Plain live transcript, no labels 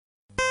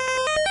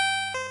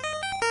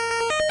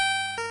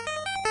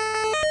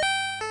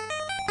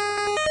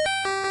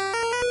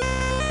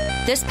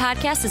This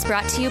podcast is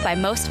brought to you by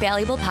Most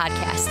Valuable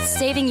Podcasts,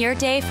 saving your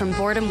day from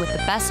boredom with the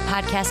best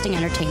podcasting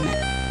entertainment.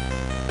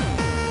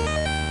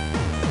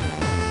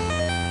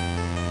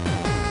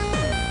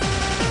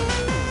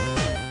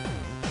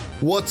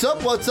 What's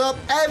up,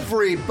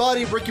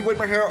 everybody? Ricky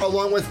Whitmer here,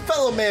 along with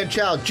fellow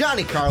man-child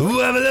Johnny Carlin.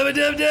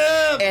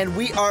 And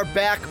we are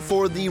back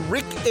for the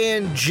Rick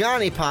and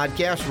Johnny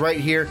podcast right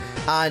here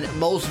on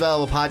Most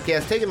Valuable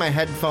Podcast. Taking my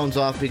headphones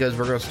off because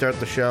we're going to start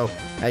the show.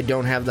 I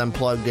don't have them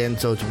plugged in,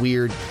 so it's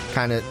weird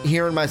kind of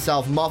hearing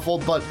myself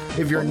muffled. But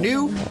if you're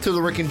new to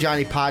the Rick and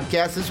Johnny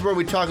podcast, this is where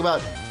we talk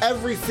about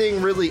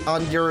everything really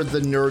under the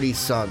nerdy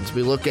suns.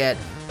 We look at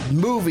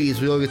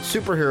movies, we look at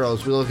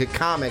superheroes, we look at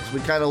comics, we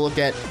kind of look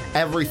at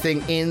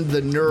everything in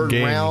the nerd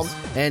realm,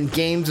 and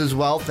games as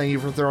well. Thank you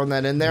for throwing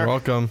that in there. You're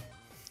welcome.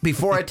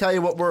 Before I tell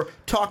you what we're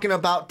talking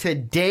about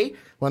today,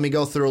 let me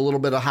go through a little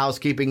bit of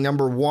housekeeping.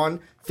 Number one,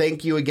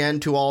 thank you again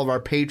to all of our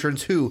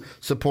patrons who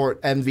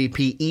support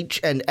MVP each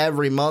and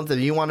every month. If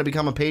you want to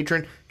become a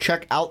patron,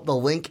 check out the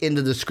link in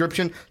the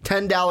description.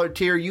 $10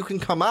 tier, you can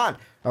come on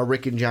a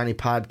Rick and Johnny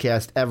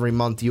podcast every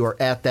month. You are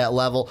at that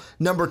level.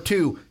 Number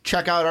two,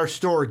 check out our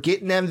store.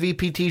 Get an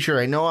MVP t-shirt.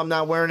 I know I'm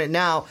not wearing it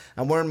now.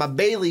 I'm wearing my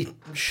Bailey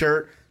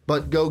shirt,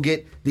 but go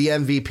get the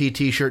MVP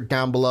t-shirt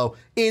down below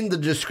in the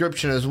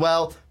description as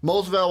well.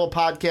 Most Valuable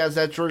Podcast,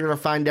 that's where you're going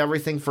to find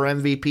everything for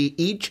MVP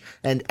each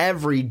and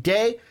every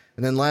day.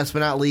 And then last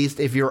but not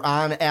least, if you're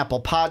on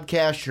Apple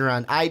Podcasts, you're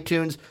on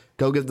iTunes,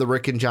 go give the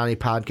Rick and Johnny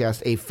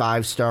podcast a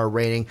 5-star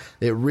rating.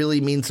 It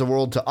really means the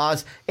world to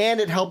us, and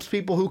it helps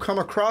people who come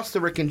across the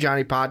Rick and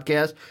Johnny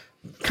podcast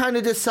kind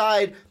of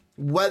decide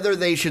whether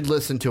they should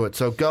listen to it.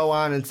 So go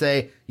on and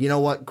say, you know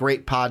what,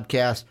 great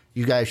podcast.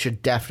 You guys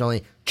should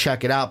definitely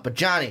check it out. But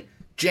Johnny,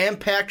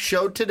 jam-packed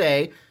show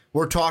today.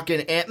 We're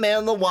talking Ant-Man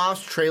and the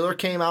Wasp. Trailer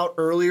came out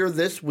earlier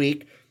this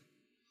week.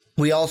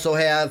 We also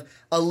have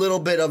a little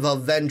bit of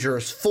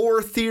Avengers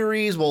 4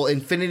 theories. Well,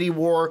 Infinity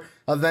War,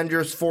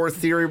 Avengers 4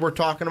 theory we're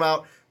talking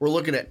about. We're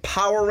looking at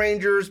Power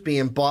Rangers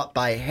being bought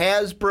by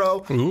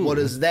Hasbro. Ooh. What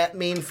does that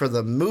mean for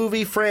the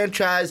movie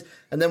franchise?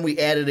 And then we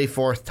added a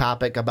fourth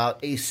topic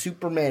about a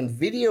Superman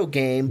video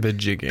game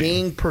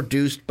being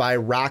produced by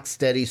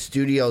Rocksteady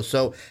Studios.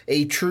 So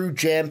a true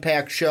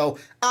jam-packed show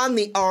on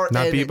the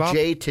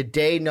R&J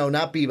today. No,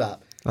 not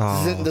Bebop.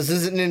 Oh. This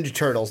isn't Ninja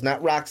Turtles,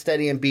 not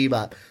Rocksteady and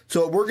Bebop.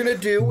 So what we're going to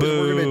do is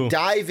we're going to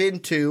dive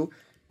into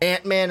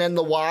Ant-Man and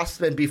the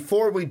Wasp. And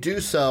before we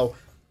do so,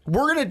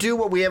 we're going to do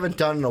what we haven't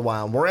done in a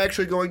while. We're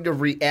actually going to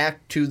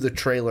react to the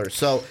trailer.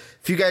 So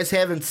if you guys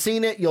haven't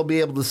seen it, you'll be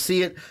able to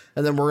see it.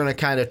 And then we're going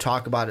to kind of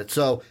talk about it.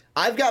 So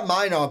I've got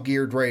mine all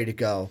geared, ready to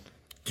go.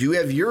 Do you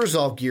have yours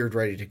all geared,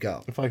 ready to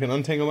go? If I can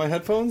untangle my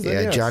headphones, then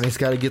yeah, yes. Johnny's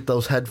got to get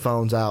those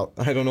headphones out.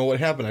 I don't know what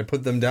happened. I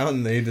put them down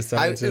and they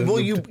decided to... Well,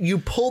 you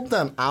pulled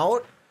them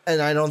out, and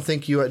I don't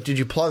think you... Did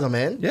you plug them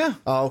in? Yeah.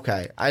 Oh,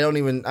 okay. I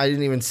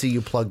didn't even see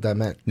you plug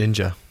them in.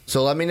 Ninja.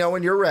 So let me know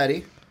when you're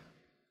ready.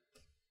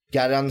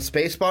 Got it on the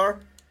space bar?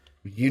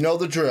 You know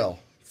the drill.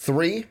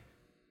 3,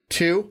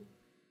 2,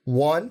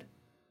 1,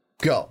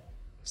 go.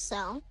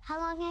 So, how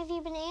long have you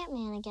been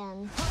Ant-Man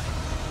again?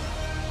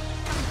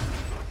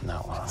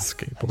 Not long.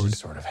 Skateboard. It just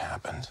sort of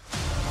happened.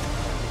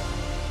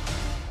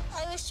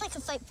 I wish I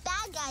could fight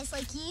bad guys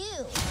like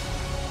you.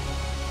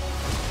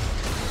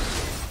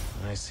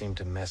 I seem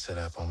to mess it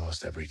up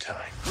almost every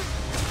time.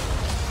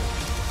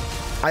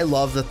 I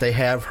love that they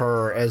have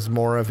her as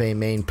more of a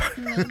main part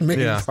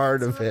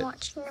of it.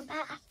 Watching your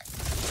back.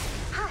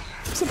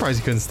 I'm surprised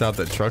you couldn't stop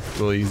that truck a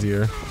little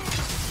easier.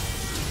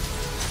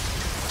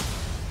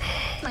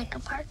 Like a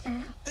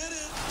partner.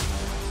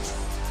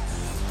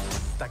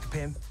 Dr.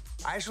 Pym,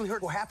 I actually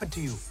heard what happened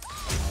to you.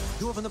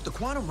 You opened up the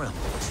quantum realm.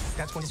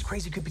 That's when this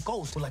crazy creepy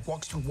ghost who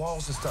walks through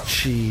walls and stuff.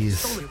 Jeez.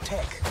 Stole your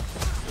tech.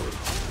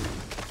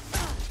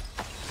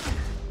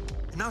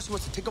 And now she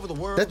wants to take over the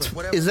world.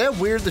 Is that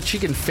weird that she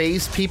can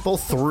phase people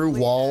through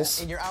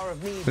walls? In your hour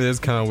of need. It is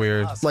kind of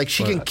weird. Like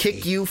she can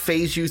kick you,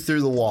 phase you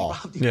through the wall.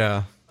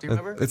 Yeah. Do you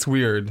remember? It's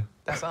weird.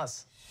 That's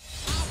us.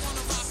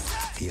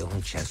 The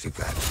only chance we've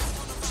got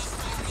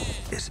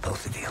is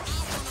both of you.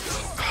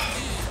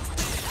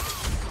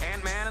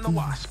 Ant-Man and the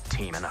Wasp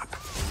teaming up.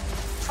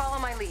 Follow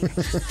my lead.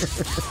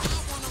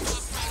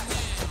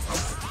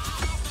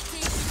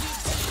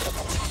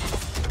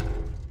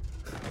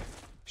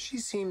 She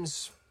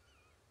seems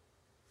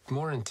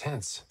more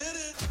intense.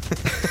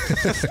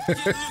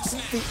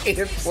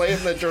 And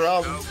playing the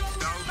drums.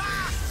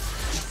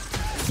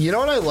 You know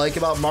what I like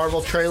about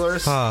Marvel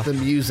trailers? The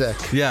music.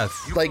 Yes.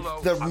 Like,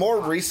 the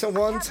more recent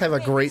ones have a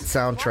great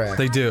soundtrack.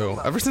 They do.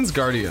 Ever since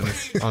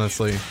Guardians,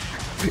 honestly.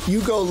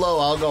 You go low,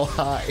 I'll go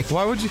high.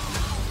 Why would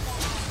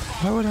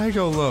I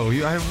go low?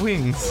 I have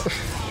wings.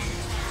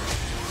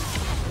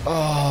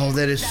 Oh,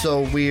 that is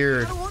so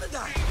weird. I don't want to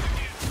die.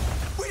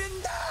 We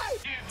didn't die.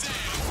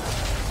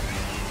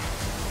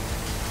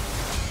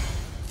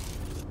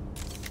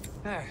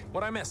 Hey,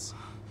 what'd I miss?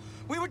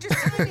 We were just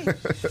tiny.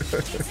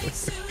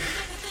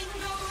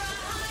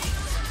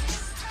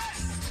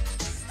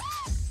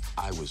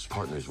 I was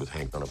partners with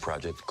Hank on a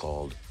project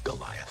called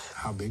Goliath.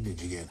 How big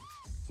did you get?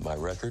 My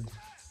record,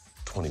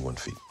 21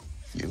 feet.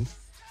 You?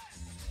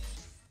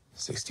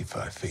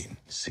 65 feet.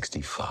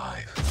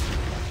 65.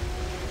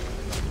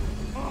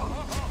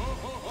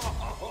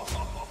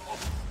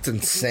 It's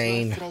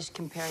insane. Finish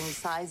comparing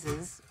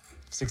sizes.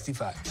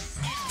 65.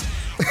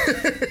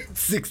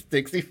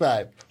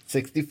 65.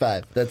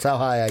 65. That's how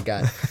high I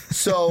got.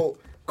 So,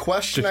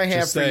 question I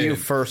have for you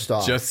first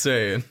off Just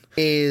saying.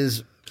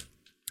 is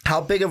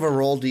how big of a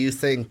role do you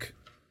think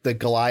that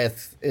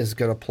Goliath is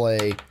going to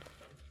play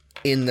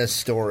in this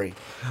story?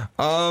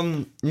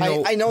 You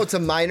know, I know it's a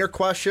minor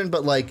question,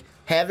 but like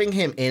having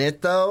him in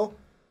it though,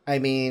 I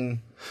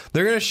mean,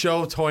 they're gonna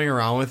show toying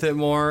around with it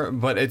more,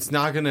 but it's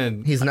not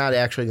gonna. he's not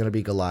actually going to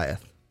be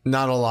Goliath.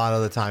 Not a lot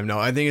of the time. No,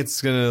 I think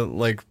it's gonna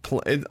like.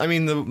 I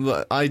mean,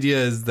 the idea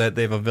is that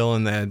they have a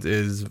villain that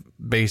is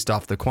based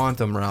off the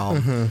quantum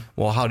realm.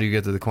 Well, how do you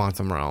get to the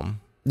quantum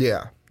realm?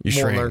 Yeah. You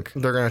shrink.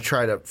 They're going to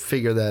try to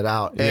figure that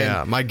out.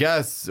 Yeah, my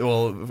guess.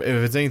 Well, if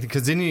it's anything,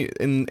 because in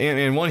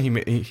Ant-Man 1,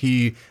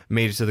 he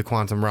made it to the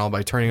quantum realm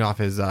by turning off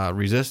his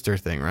resistor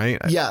thing, right?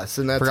 Yes,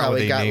 and that's Forgot how what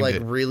he they got named like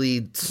it.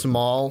 really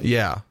small.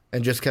 Yeah.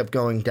 And just kept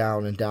going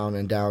down and down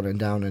and down and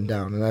down and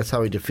down. And that's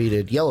how he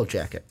defeated Yellow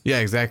Jacket.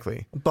 Yeah,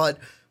 exactly. But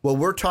what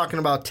we're talking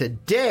about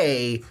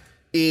today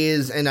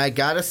is, and I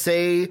gotta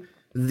say,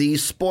 the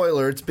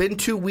spoiler. It's been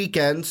 2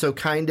 weekends, so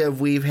kind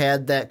of we've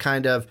had that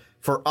kind of,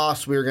 for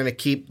us, we were going to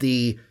keep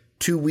the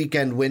 2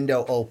 weekend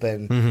window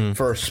open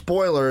for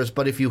spoilers.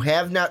 But if you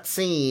have not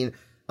seen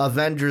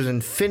Avengers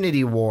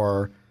Infinity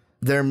War,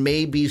 there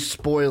may be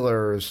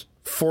spoilers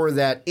for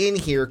that in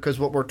here, because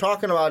what we're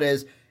talking about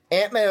is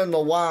Ant-Man and the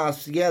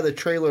Wasp. Yeah, the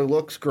trailer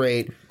looks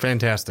great,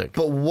 Fantastic.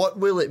 but what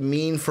will it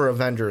mean for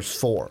Avengers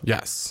 4?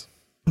 Yes.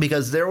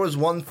 Because there was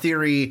one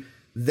theory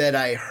that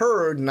I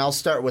heard, and I'll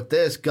start with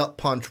this gut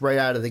punch right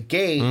out of the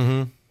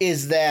gate,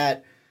 is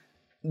that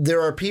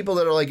there are people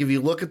that are like, if you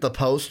look at the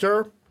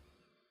poster,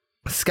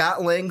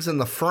 Scott Lang's in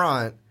the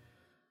front,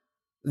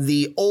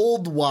 the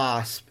old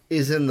Wasp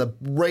is in the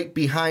right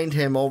behind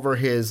him over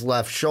his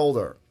left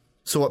shoulder.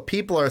 So what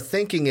people are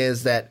thinking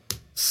is that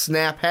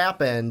snap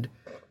happened,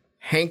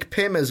 Hank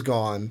Pym is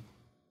gone,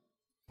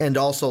 and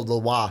also the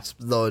Wasp,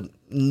 the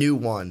new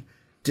one,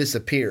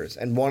 disappears.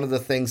 And one of the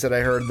things that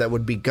I heard that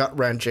would be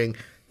gut-wrenching,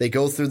 they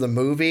go through the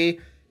movie,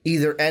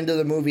 either end of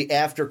the movie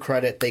after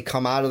credit, they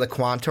come out of the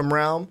quantum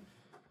realm,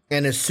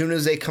 and as soon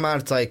as they come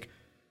out, it's like,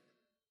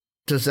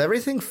 does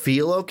everything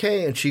feel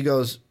okay? And she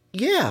goes,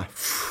 yeah,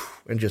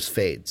 and just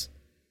fades.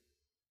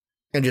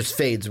 And just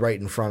fades right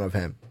in front of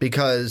him.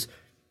 Because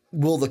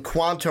will the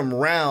quantum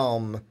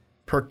realm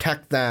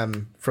protect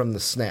them from the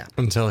snap?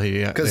 Until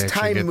because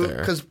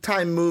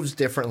time moves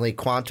differently,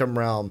 quantum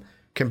realm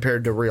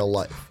compared to real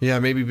life. Yeah,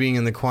 maybe being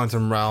in the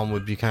quantum realm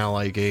would be kind of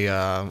like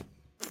a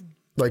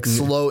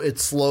it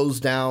slows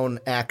down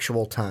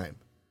actual time.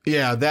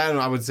 Yeah, that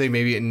I would say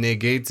maybe it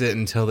negates it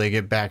until they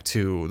get back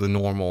to the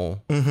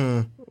normal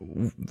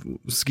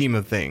scheme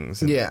of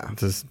things. Yeah,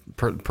 just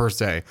per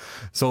se.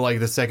 So like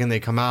the second they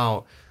come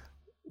out,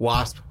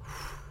 Wasp,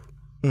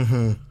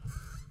 and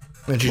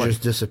she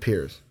just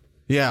disappears.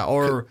 Yeah,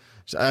 or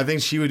I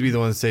think she would be the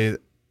one to say,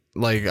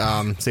 like,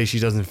 say she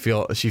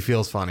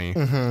feels funny.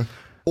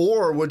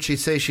 Or would she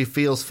say she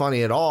feels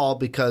funny at all?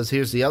 Because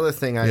here's the other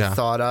thing I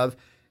thought of,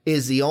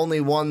 is the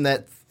only one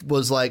that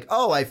was like,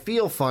 oh, I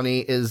feel funny,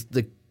 is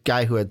the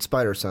guy who had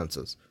spider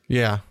senses.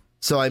 Yeah.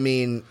 So, I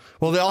mean...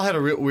 Well, they all had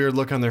a weird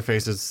look on their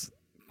faces.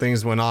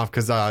 Things went off,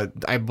 because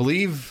I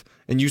believe,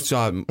 and you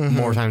saw it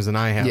more times than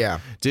I have. Yeah.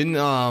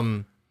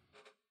 Didn't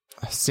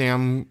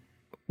Sam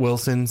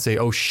Wilson say,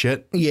 oh,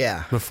 shit?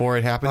 Yeah. Before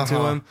it happened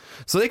to him?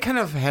 So they kind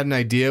of had an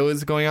idea what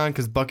was going on,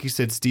 because Bucky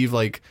said, Steve,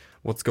 like,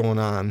 what's going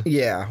on?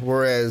 Yeah,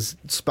 whereas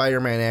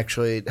Spider-Man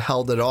actually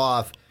held it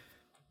off.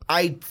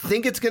 I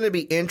think it's going to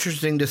be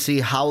interesting to see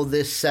how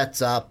this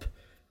sets up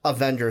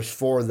Avengers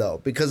 4,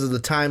 though, because of the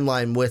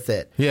timeline with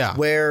it. Yeah.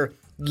 Where,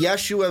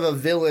 yes, you have a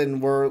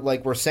villain where,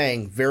 like we're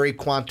saying, very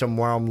quantum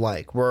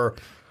realm-like, where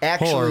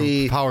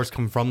actually... powers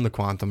come from the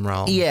quantum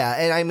realm. Yeah,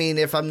 and I mean,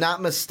 if I'm not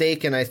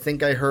mistaken, I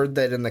think I heard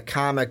that in the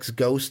comics,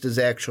 Ghost is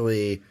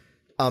actually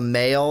a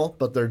male,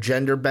 but they're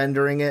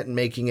gender-bendering it and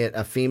making it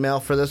a female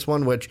for this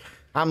one, which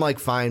I'm like,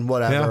 fine,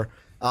 whatever.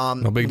 Yeah.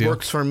 No big deal.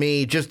 Works for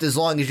me, just as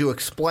long as you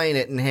explain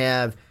it and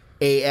have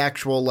a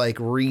actual, like,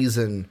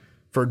 reason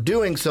for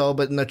doing so.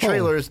 But in the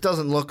trailers, it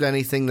doesn't look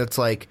anything that's,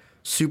 like,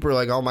 super,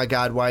 like, oh my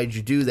God, why did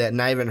you do that?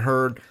 And I haven't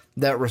heard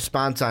that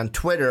response on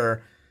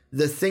Twitter.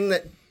 The thing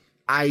that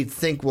I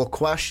think we'll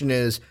question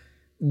is,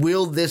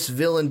 will this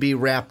villain be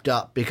wrapped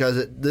up?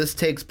 Because this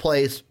takes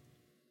place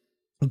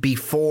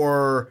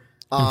before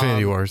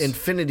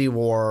Infinity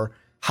War.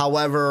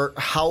 However,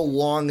 how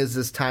long is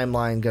this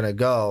timeline going to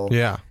go?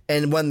 Yeah.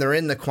 And when they're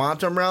in the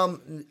quantum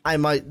realm,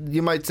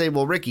 you might say,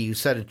 well, Ricky, you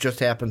said it just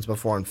happens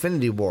before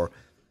Infinity War.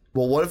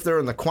 Well, what if they're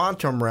in the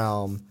quantum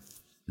realm?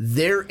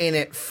 They're in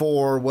it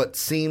for what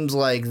seems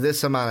like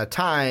this amount of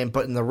time,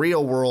 but in the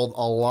real world,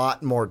 a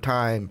lot more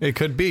time. It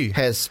could be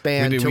has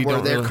spanned to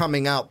where they're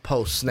coming out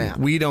post snap.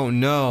 We don't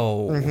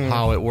know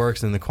how it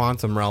works in the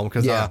quantum realm,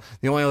 because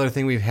the only other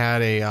thing we've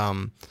had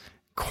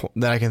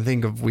that I can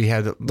think of. We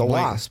had The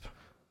Wasp.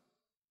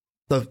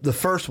 The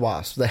first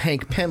Wasp, the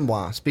Hank Pym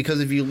Wasp.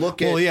 Because if you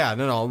look at... Well, yeah,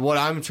 no. What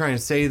I'm trying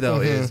to say, though,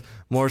 is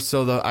more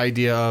so the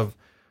idea of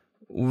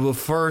the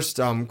first...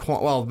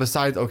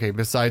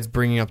 besides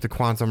bringing up the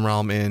quantum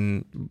realm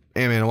in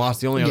Ant-Man and Wasp,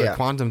 the only other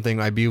quantum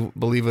thing I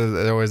believe is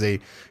there was a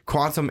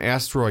quantum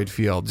asteroid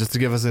field. Just to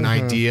give us an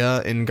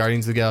idea in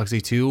Guardians of the Galaxy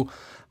 2,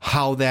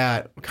 how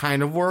that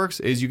kind of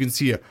works is you can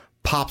see it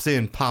pops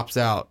in, pops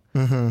out,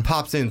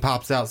 pops in,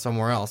 pops out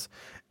somewhere else.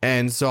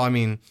 And so, I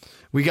mean...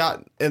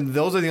 and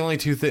those are the only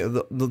two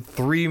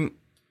the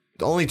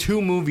only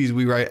two movies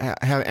we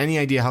have any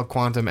idea how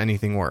quantum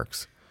anything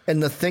works.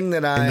 And the thing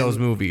that in those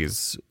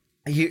movies,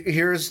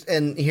 here's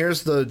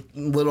the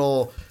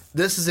little.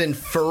 This is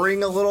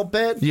inferring a little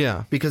bit,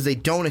 because they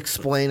don't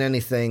explain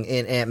anything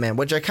in Ant-Man,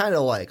 which I kind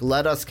of like.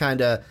 Let us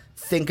kind of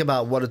think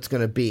about what it's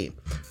going to be.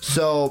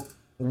 So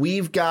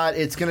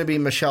it's going to be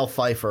Michelle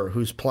Pfeiffer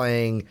who's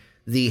playing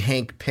the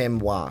Hank Pym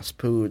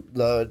Wasp,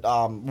 the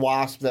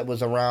Wasp that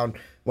was around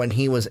when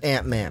he was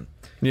Ant-Man.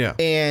 Yeah.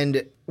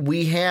 And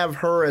we have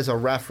her as a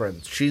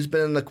reference. She's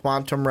been in the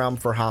quantum realm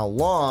for how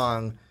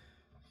long?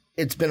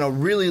 It's been a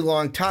really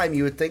long time.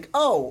 You would think,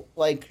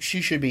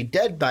 she should be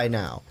dead by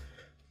now.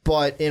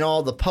 But in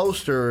all the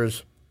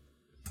posters,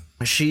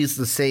 she's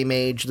the same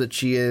age that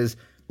she is,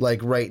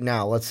 right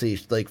now. Let's see,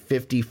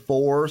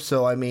 54.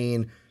 So, I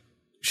mean,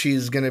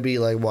 she's going to be,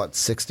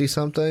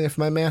 60-something, if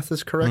my math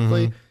is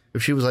correctly?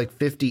 If she was,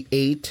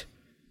 58.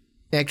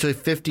 Actually,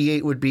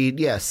 58 would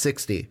be,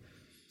 60.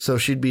 So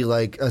she'd be a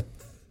late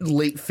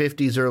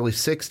 50s, early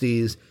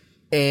 60s.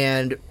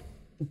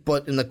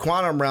 But in the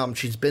quantum realm,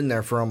 she's been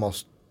there for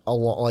almost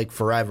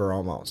forever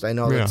almost. I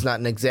know that's not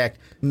an exact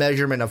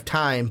measurement of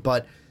time,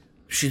 but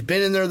she's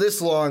been in there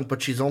this long,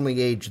 but she's only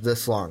aged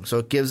this long. So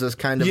it gives us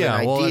kind of an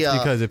idea that's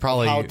because it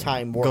probably how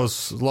time works. Goes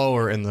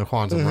slower in the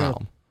quantum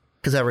realm.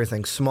 Because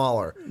everything's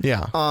smaller.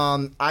 Yeah.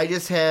 I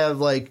just have,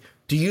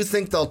 do you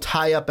think they'll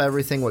tie up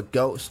everything with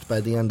Ghost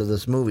by the end of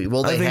this movie?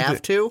 Will they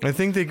have to? I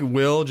think they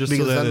will, just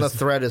because so that then the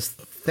threat is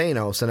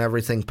Thanos and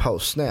everything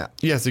post-snap.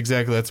 Yes,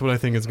 exactly. That's what I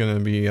think is going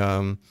to be.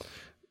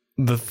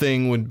 The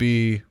thing would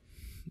be...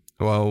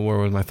 Well, where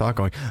was my thought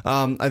going?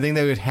 I think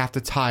they would have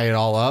to tie it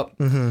all up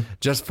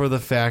just for the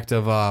fact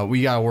of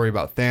we got to worry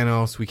about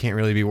Thanos. We can't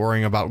really be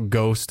worrying about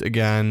Ghost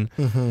again.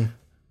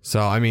 So,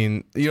 I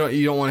mean,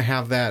 you don't want to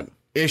have that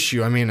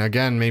issue. I mean,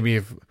 again, maybe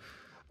if...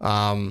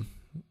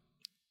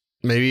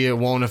 maybe it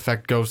won't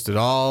affect Ghost at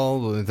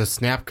all. The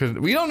snap could...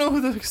 We don't know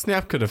who the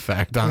snap could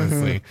affect,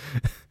 honestly.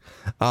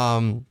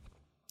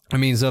 I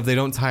mean, so if they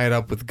don't tie it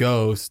up with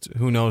Ghost,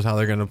 who knows how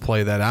they're going to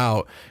play that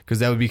out? Because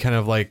that would be kind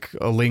of like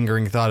a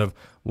lingering thought of,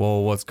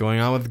 well, what's going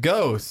on with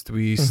Ghost?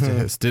 We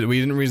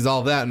didn't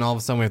resolve that, and all of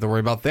a sudden we have to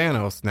worry about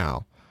Thanos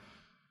now.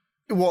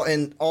 Well,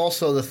 and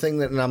also the thing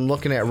that I'm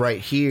looking at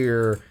right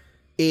here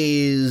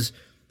is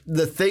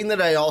the thing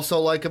that I also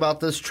like about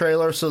this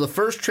trailer. So the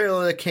first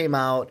trailer that came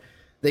out,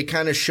 they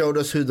kind of showed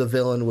us who the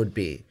villain would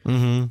be.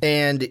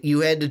 And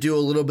you had to do a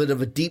little bit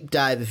of a deep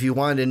dive if you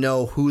wanted to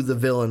know who the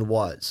villain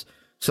was.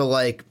 So,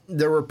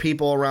 there were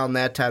people around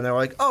that time that were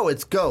like, oh,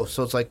 it's Ghost.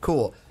 So it's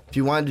cool. If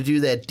you wanted to do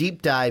that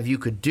deep dive, you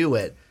could do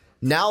it.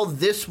 Now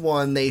this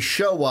one, they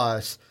show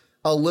us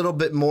a little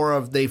bit more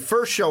of... They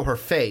first show her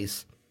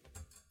face,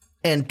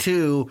 and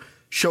two,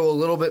 show a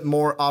little bit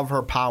more of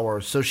her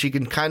powers. So she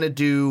can kind of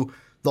do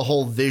the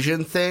whole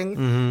vision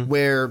thing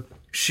where...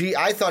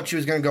 I thought she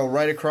was going to go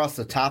right across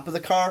the top of the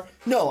car.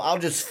 No, I'll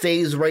just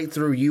phase right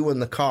through you in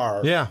the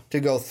car to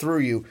go through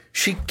you.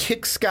 She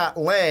kicks Scott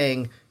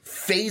Lang,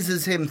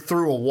 phases him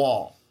through a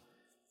wall,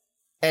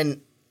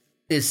 and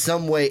is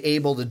some way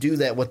able to do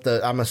that with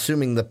I'm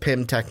assuming, the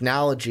Pym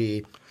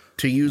technology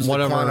to use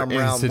the quantum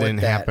realm incident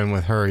with that. happened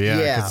with her.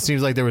 Yeah. 'Cause it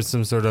seems like there was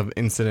some sort of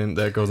incident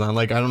that goes on.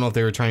 I don't know if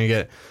they were trying to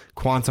get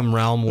quantum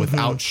realm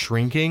without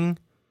shrinking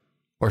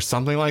or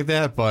something like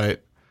that,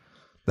 but...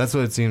 That's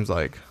what it seems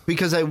like.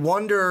 Because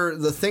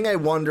the thing I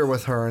wonder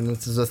with her, and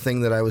this is a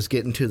thing that I was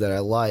getting to that I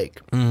like,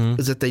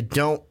 is that they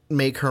don't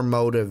make her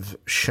motive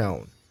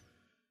shown.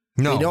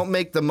 No. They don't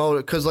make the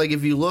motive, because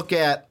if you look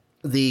at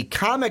the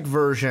comic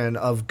version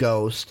of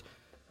Ghost,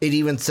 it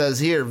even says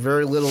here,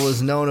 very little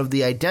is known of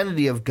the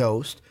identity of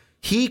Ghost.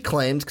 He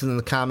claims, because in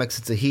the comics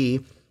it's a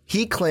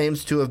he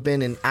claims to have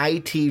been an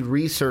IT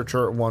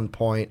researcher at one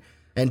point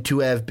and to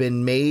have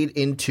been made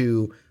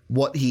into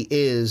what he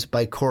is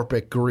by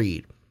corporate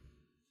greed.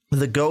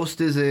 The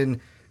Ghost is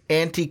an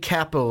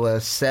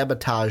anti-capitalist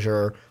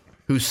sabotager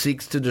who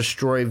seeks to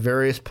destroy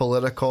various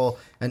political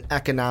and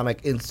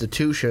economic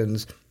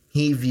institutions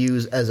he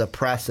views as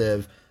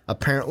oppressive,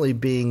 apparently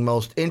being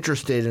most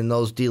interested in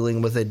those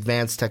dealing with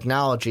advanced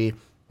technology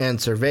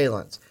and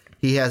surveillance.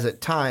 He has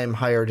at times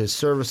hired his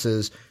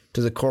services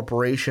to the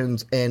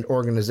corporations and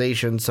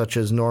organizations such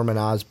as Norman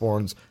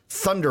Osborn's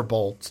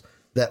Thunderbolts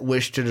that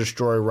wish to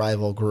destroy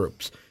rival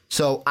groups.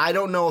 So I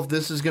don't know if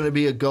this is going to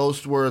be a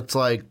Ghost where it's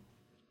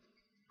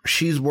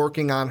she's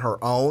working on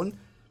her own,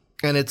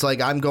 and it's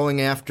I'm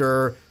going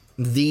after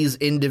these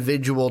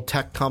individual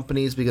tech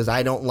companies because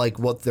I don't like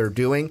what they're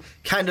doing.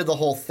 Kind of the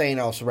whole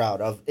Thanos route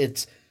of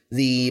it's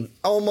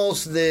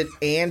almost the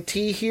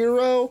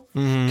anti-hero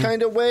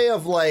kind of way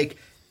of like,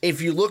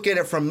 if you look at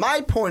it from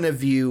my point of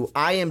view,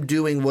 I am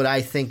doing what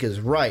I think is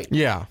right.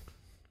 Yeah.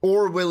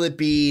 Or will it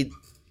be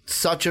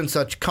such and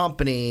such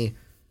company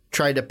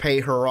tried to pay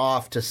her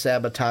off to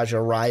sabotage a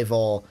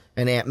rival,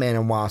 and Ant-Man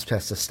and Wasp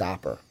has to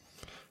stop her?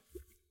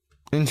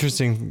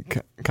 Interesting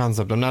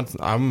concept.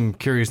 I'm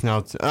curious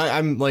now.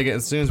 I'm like,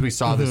 as soon as we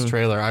saw this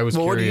trailer, I was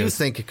curious. What do you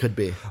think it could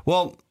be?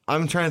 Well,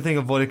 I'm trying to think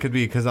of what it could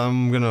be because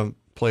I'm going to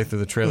play through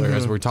the trailer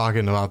as we're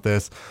talking about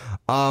this.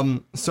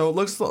 So it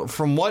looks,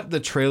 from what the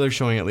trailer's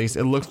showing at least,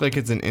 it looks like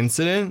it's an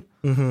incident.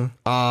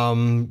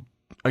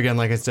 Again,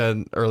 like I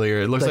said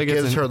earlier, it looks like it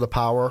gives her the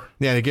power.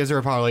 Yeah, it gives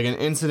her power. Like an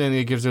incident,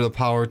 it gives her the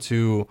power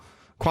to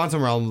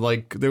quantum realm.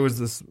 Like there was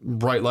this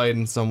bright light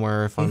in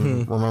somewhere, if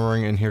I'm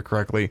remembering in here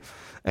correctly.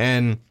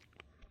 And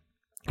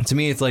to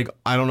me, it's like,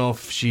 I don't know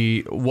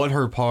if what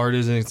her part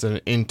is. It's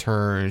an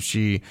intern.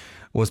 She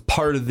was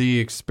part of the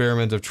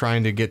experiment of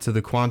trying to get to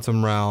the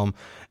quantum realm,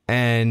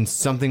 and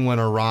something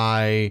went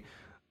awry.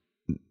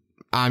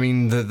 I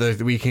mean,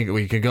 we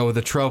could go with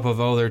the trope of,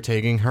 they're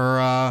taking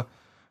her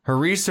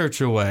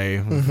research away.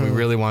 If we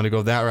really want to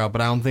go that route,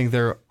 but I don't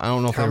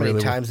know if how many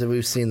times have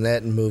we seen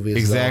that in movies?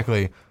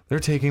 Exactly. Though? They're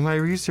taking my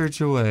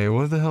research away.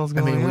 What the hell's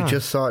going on? We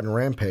just saw it in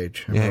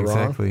Rampage. Yeah,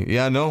 exactly.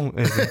 Yeah, no,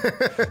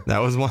 that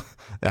was one.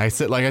 I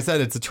said,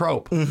 it's a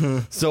trope.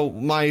 So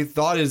my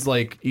thought is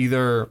like,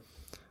 either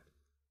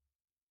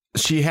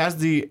she has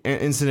the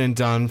incident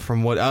done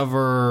from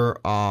whatever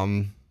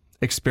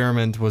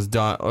experiment was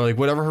done, or like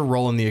whatever her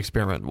role in the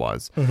experiment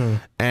was,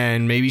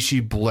 and maybe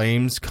she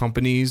blames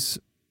companies,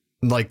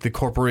 like the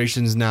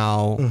corporations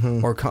now,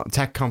 or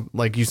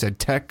like you said,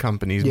 tech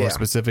companies more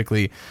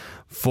specifically,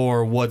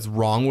 for what's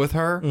wrong with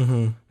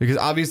her. Because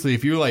obviously,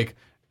 if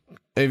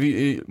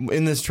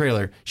in this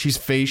trailer, she's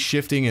face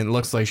shifting and it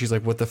looks like she's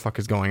like, what the fuck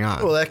is going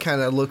on? Well, that kind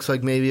of looks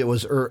like maybe it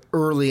was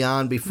early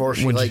on before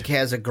she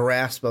has a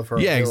grasp of her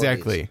abilities.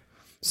 Exactly.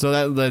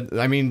 So that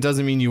I mean,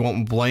 doesn't mean you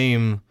won't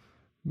blame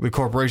the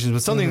corporations,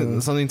 but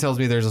something tells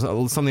me there's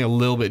something a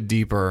little bit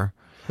deeper.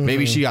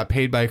 Maybe she got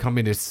paid by a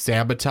company to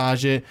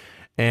sabotage it,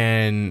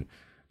 and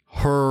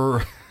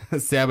her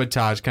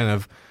sabotage kind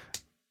of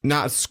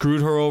not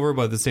screwed her over,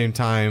 but at the same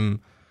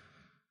time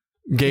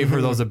gave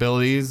her those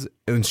abilities,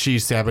 and she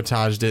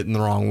sabotaged it in the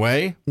wrong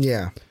way.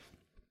 Yeah.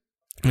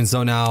 And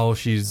so now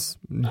she's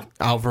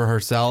out for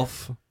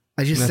herself.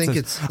 I just think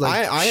it's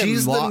like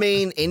she's the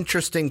main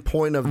interesting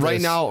point of right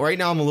this. now. Right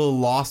now, I'm a little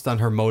lost on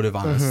her motive,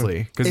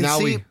 honestly, because now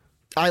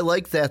I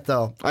like that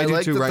though. I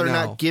like that they're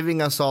not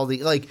giving us all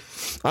the like.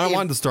 I don't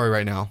want the story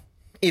right now.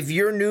 If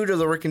you're new to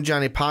the Rick and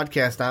Johnny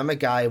podcast, I'm a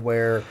guy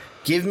where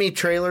give me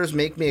trailers,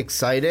 make me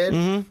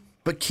excited,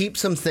 but keep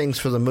some things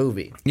for the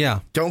movie. Yeah.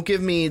 Don't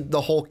give me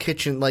the whole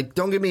kitchen. Like,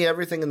 don't give me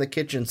everything in the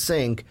kitchen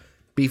sink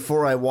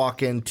before I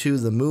walk into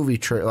the movie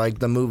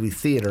the movie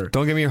theater.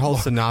 Don't give me your whole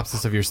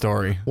synopsis of your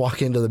story.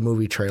 Walk into the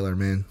movie trailer,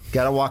 man.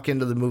 Got to walk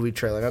into the movie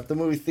trailer, not the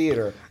movie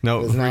theater.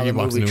 No, not the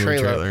movie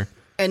trailer.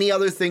 Any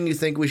other thing you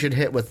think we should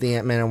hit with the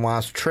Ant-Man and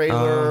Wasp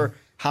trailer?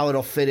 How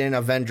it'll fit in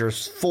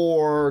Avengers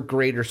 4,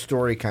 greater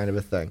story kind of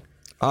a thing.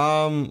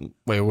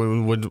 Wait,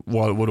 what do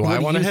I want to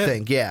hit? What do you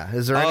think? Yeah,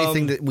 is there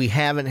anything that we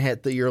haven't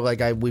hit that you're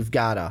like, we've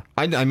gotta?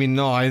 I mean,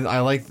 no, I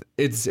like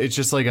it's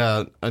just like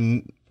a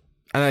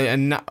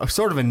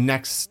sort of a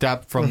next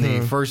step from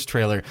the first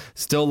trailer.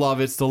 Still love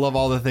it. Still love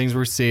all the things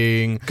we're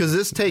seeing. Because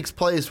this takes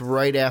place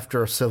right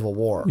after Civil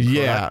War. Correct?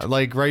 Yeah,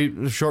 like right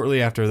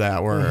shortly after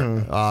that,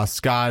 where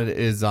Scott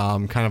is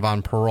kind of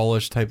on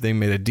parole-ish type thing,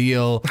 made a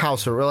deal.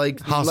 House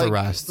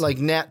arrest. Like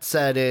Nat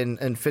said in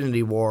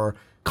Infinity War,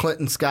 Clint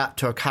and Scott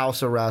took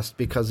house arrest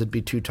because it'd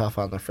be too tough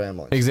on their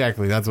families.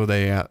 Exactly. That's what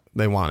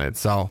they wanted.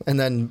 So, and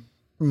then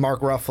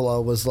Mark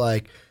Ruffalo was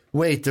like,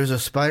 wait, there's a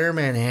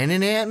Spider-Man and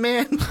an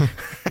Ant-Man?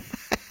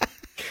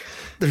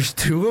 There's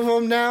two of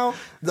them now?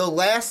 The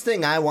last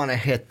thing I want to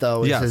hit,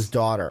 though, is his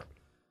daughter.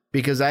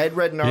 Because I had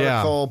read an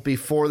article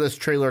before this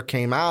trailer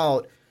came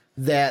out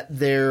that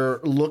they're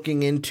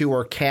looking into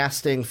or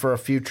casting for a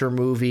future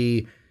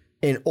movie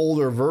an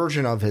older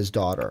version of his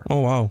daughter. Oh,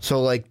 wow.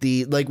 So like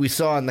we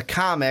saw in the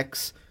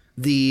comics,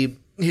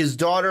 his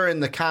daughter in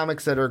the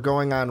comics that are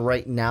going on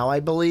right now, I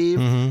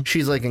believe,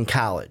 she's like in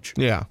college.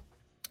 Yeah.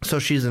 So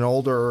she's an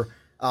older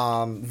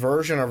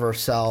version of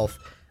herself.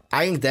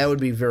 I think that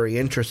would be very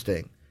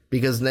interesting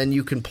because then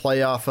you can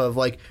play off of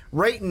like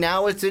right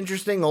now it's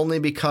interesting only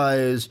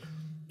because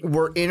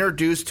we're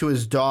introduced to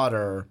his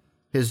daughter.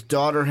 His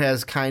daughter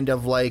has kind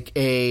of like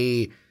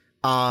a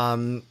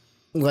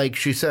like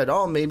she said,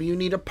 oh, maybe you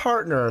need a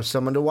partner,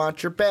 someone to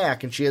watch your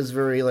back. And she has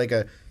very like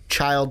a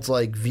child's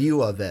like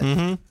view of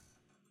it.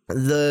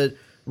 The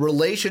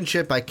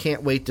relationship I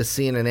can't wait to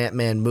see in an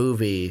Ant-Man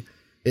movie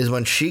is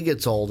when she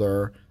gets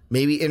older,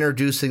 maybe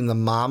introducing the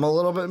mom a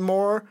little bit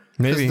more.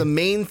 Because the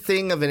main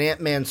thing of an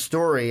Ant-Man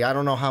story, I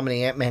don't know how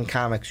many Ant-Man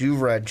comics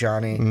you've read,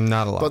 Johnny.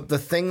 Not a lot. But the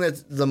thing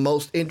that's the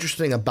most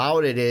interesting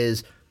about it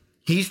is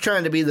he's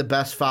trying to be the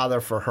best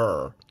father for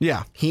her.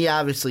 Yeah. He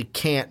obviously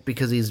can't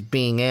because he's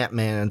being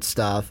Ant-Man and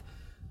stuff.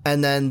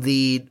 And then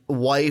the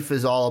wife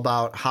is all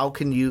about how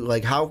can you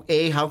how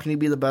can you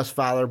be the best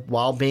father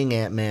while being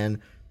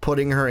Ant-Man,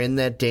 putting her in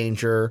that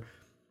danger.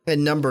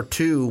 And number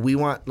 2, we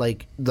want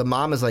the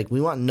mom is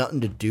we want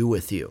nothing to do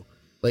with you.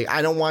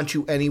 I don't want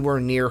you anywhere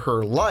near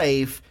her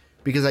life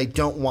because I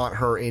don't want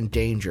her in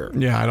danger.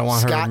 Yeah, I don't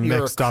want Scott, her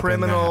mixed you're a up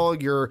criminal. in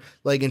that. You're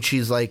and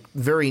she's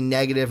very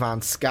negative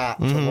on Scott,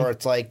 to where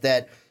it's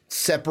that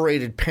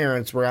separated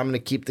parents where I'm going to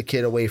keep the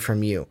kid away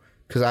from you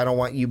because I don't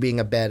want you being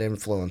a bad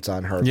influence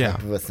on her type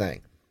of a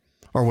thing.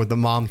 Or what the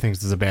mom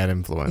thinks is a bad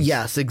influence.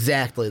 Yes,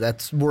 exactly.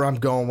 That's where I'm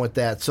going with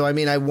that. So, I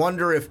mean, I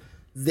wonder if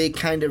they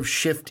kind of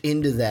shift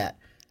into that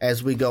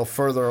as we go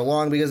further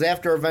along, because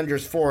after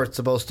Avengers 4, it's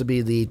supposed to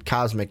be the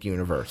cosmic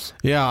universe.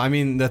 Yeah, I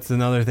mean, that's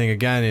another thing,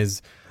 again,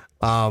 is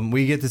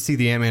we get to see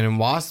the Ant-Man and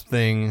Wasp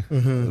thing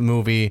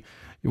movie.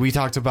 We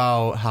talked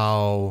about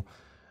how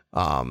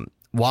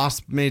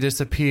Wasp may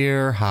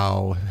disappear,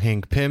 how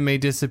Hank Pym may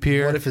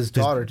disappear. What if his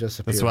daughter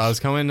disappears? That's what I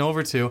was coming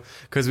over to,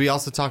 because we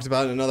also talked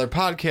about in another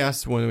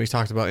podcast when we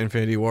talked about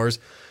Infinity Wars.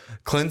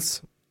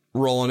 Clint's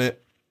rolling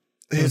it.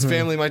 His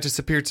family might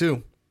disappear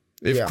too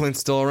if Clint's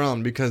still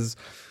around, because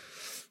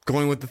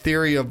going with the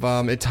theory of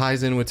it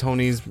ties in with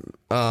Tony's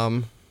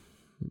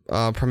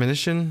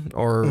premonition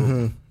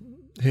or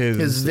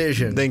his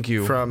vision. Thank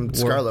you, from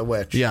Scarlet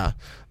Witch. Yeah,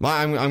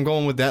 I'm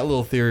going with that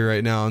little theory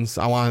right now, and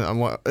I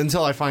want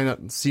until I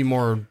see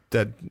more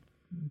that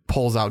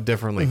pulls out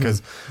differently,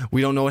 because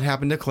we don't know what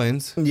happened to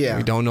Clint. Yeah,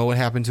 we don't know what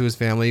happened to his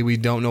family. We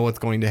don't know what's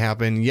going to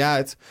happen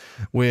yet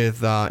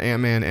with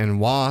Ant-Man and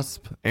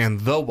Wasp and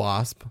the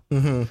Wasp.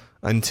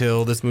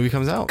 Until this movie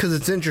comes out. Because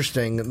it's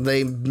interesting.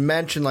 They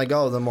mentioned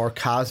the more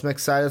cosmic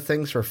side of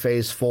things for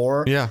Phase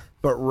 4. Yeah.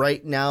 But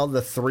right now,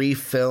 the 3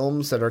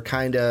 films that are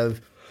kind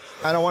of,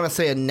 I don't want to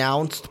say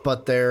announced,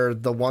 but they're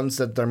the ones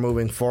that they're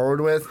moving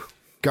forward with.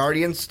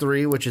 Guardians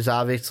 3, which is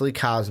obviously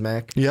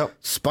cosmic. Yep.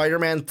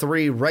 Spider-Man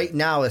 3 right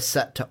now is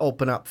set to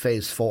open up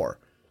Phase 4.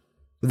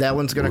 That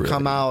one's going to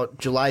come out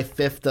July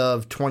 5th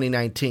of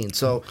 2019.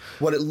 So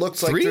what it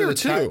looks like 3 through or the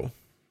 2?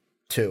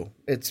 2.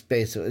 It's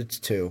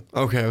 2.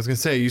 Okay, I was gonna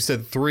say you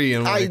said 3,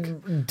 and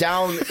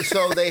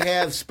so they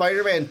have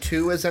Spider-Man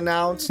 2 is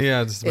announced.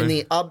 Yeah, in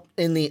the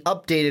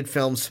updated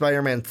film,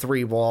 Spider-Man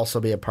 3 will also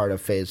be a part of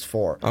Phase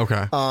 4.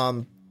 Okay.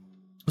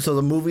 So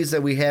the movies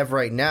that we have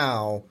right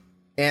now,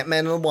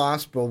 Ant-Man and the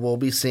Wasp, we'll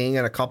be seeing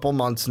in a couple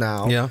months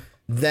now. Yeah.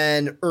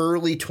 Then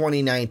early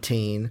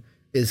 2019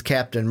 is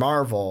Captain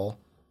Marvel.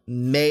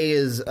 May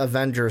is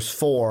Avengers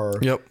 4.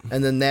 Yep.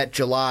 And then that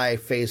July,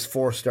 Phase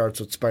 4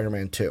 starts with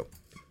Spider-Man 2.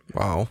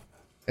 Wow.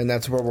 And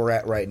that's where we're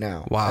at right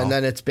now. Wow. And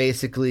then it's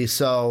basically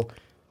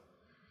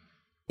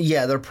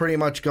they're pretty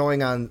much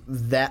going on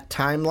that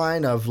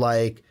timeline of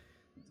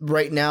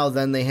right now,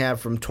 then they have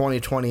from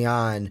 2020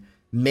 on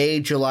May,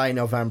 July,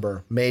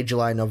 November,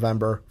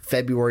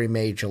 February,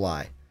 May,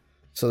 July.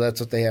 So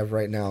that's what they have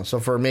right now. So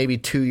for maybe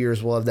 2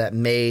 years, we'll have that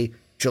May,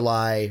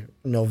 July,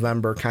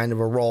 November kind of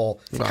a roll.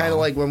 Wow. Kind of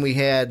like when we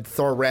had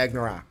Thor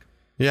Ragnarok.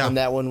 Yeah. And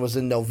that one was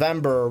in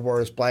November,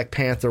 whereas Black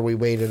Panther, we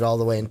waited all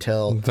the way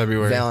until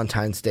February.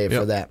 Valentine's Day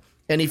for that.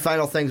 Any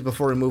final things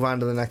before we move on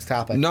to the next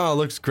topic? No, it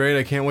looks great.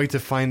 I can't wait to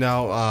find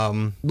out.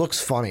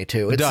 Looks funny,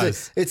 too. It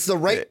does. It's the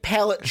right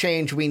palette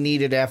change we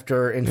needed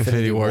after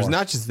Infinity Wars. War.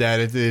 Not just that,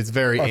 it's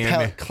very or Ant-Man.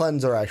 Palette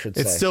cleanser, I should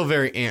say. It's still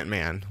very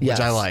Ant-Man, Yes.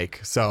 which I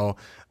like. So,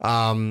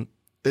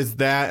 is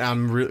that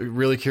I'm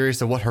really curious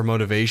to what her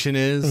motivation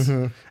is,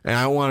 and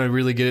I don't want to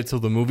really get it till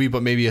the movie,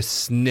 but maybe a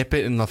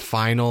snippet in the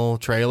final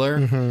trailer,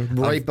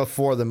 right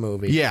before the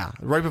movie. Yeah,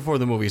 right before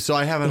the movie. So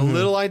I have a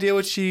little idea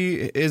what she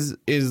is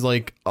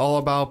all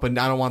about, but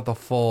I don't want the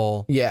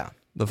full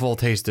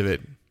taste of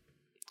it.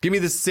 Give me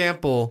the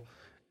sample.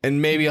 And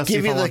maybe I'll see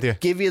if I want the...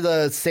 Give you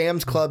the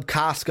Sam's Club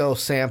Costco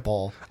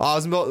sample. Oh, I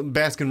was about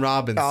Baskin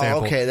Robbins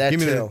sample. Okay, that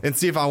too. And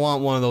see if I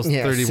want one of those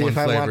 31 see if flavors.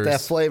 I want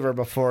that flavor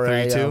before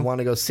I want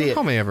to go see it.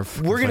 How many ever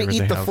We're going to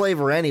eat the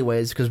flavor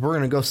anyways because we're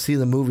going to go see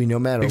the movie no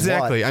matter what.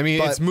 Exactly. I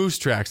mean, it's Moose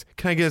Tracks.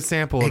 Can I get a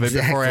sample of it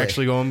before I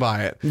actually go and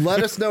buy it?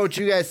 Let us know what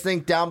you guys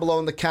think down below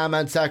in the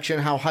comment section.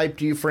 How hyped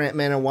are you for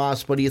Ant-Man and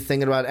Wasp? What are you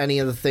thinking about any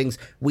of the things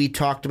we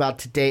talked about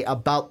today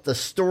about the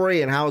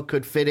story and how it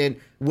could fit in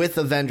with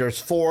Avengers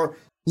 4?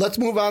 Let's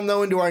move on,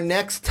 though, into our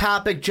next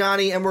topic,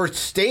 Johnny, and we're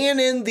staying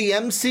in the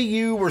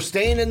MCU. We're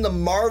staying in the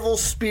Marvel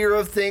sphere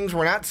of things.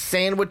 We're not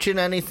sandwiching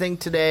anything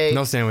today.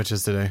 No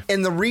sandwiches today.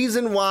 And the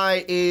reason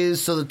why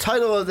is, so the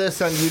title of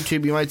this on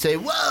YouTube, you might say,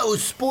 whoa,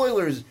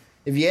 spoilers.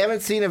 If you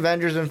haven't seen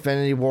Avengers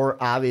Infinity War,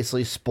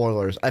 obviously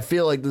spoilers. I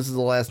feel like this is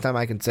the last time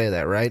I can say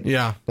that, right?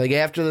 Yeah. Like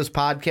after this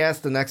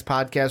podcast, the next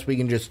podcast, we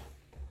can just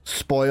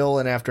spoil,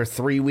 and after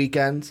 3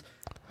 weekends...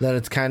 then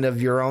it's kind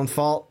of your own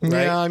fault,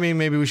 right? Yeah, I mean,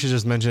 maybe we should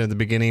just mention it at the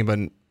beginning, but...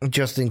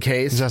 Just in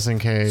case.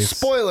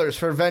 Spoilers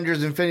for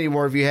Avengers Infinity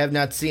War if you have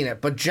not seen it.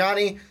 But,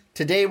 Johnny,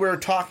 today we're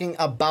talking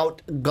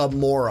about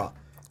Gamora.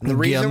 And the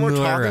reason we're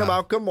talking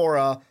about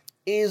Gamora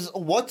is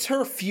what's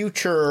her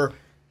future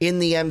in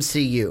the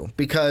MCU?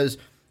 Because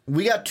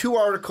we got 2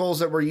 articles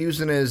that we're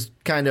using as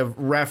kind of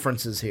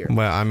references here.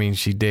 Well, I mean,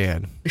 she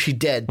dead. She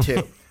dead,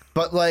 too.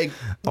 But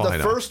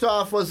first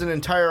off was an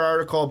entire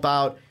article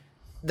about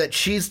that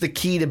she's the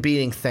key to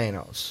beating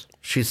Thanos.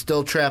 She's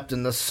still trapped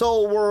in the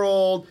soul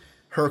world,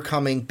 her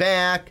coming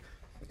back.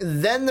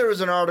 Then there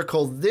was an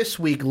article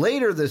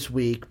later this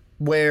week,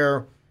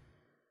 where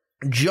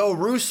Joe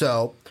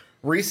Russo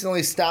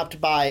recently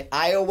stopped by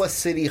Iowa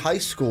City High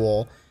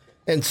School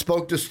and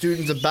spoke to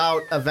students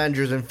about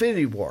Avengers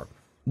Infinity War.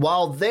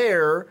 While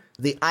there,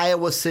 the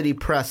Iowa City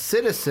Press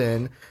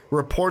Citizen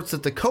reports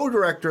that the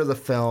co-director of the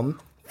film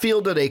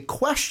fielded a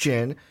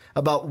question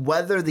about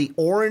whether the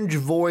orange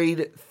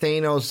void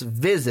Thanos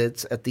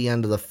visits at the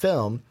end of the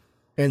film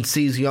and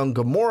sees young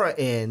Gamora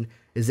in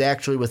is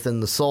actually within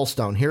the Soul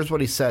Stone. Here's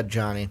what he said,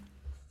 Johnny.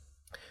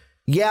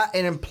 Yeah,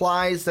 it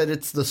implies that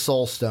it's the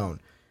Soul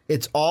Stone.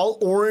 It's all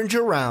orange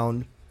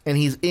around, and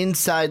he's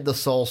inside the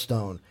Soul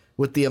Stone.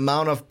 With the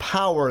amount of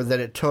power that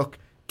it took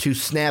to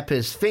snap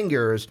his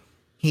fingers,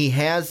 he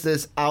has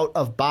this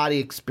out-of-body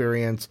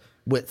experience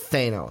with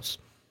Thanos.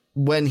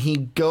 When he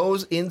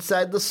goes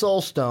inside the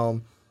Soul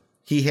Stone,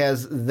 he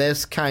has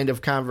this kind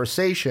of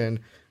conversation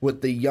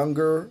with the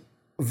younger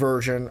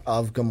version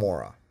of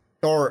Gamora,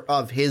 or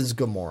of his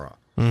Gamora,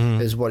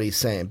 is what he's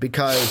saying.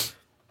 Because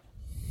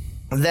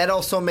that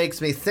also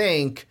makes me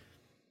think,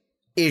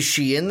 is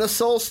she in the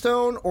Soul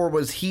Stone, or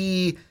was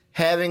he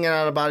having an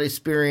out-of-body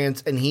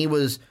experience and he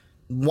was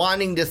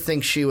wanting to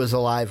think she was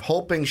alive,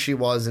 hoping she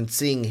was, and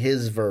seeing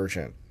his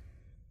version?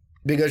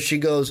 Because she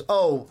goes,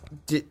 oh,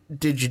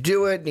 did you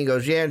do it? And he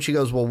goes, yeah. And she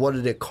goes, well, what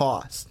did it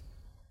cost?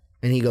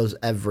 And he goes,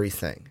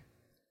 everything.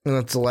 And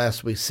that's the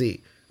last we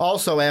see.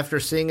 Also, after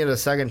seeing it a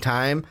second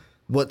time,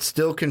 what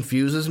still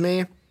confuses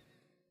me,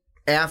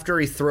 after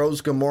he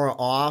throws Gamora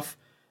off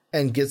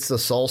and gets the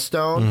Soul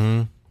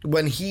Stone,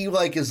 when he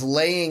is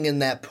laying in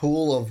that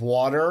pool of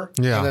water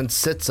and then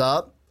sits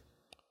up,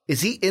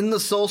 is he in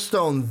the Soul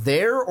Stone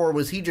there, or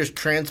was he just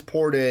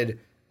transported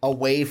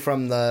away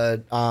from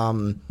the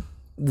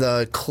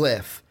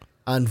cliff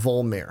on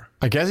Volmir?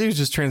 I guess he was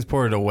just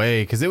transported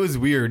away, because it was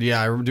weird.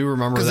 Yeah, I do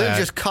remember that. Because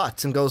it just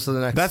cuts and goes to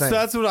the next thing.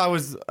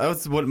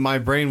 That's what my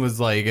brain was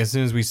like as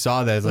soon as we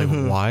saw that. It's like,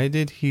 why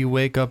did he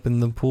wake up in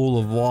the pool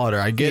of water?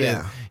 I get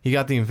it. He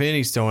got the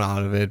Infinity Stone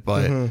out of it,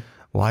 but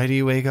why did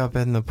he wake up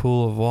in the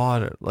pool of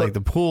water?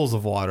 The pools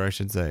of water, I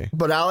should say.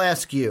 But I'll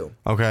ask you.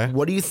 Okay.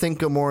 What do you think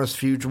Gamora's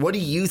future, what do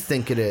you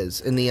think it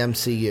is in the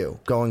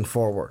MCU going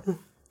forward?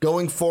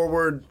 Going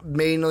forward,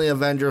 mainly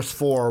Avengers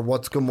 4,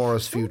 what's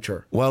Gamora's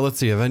future? Well, let's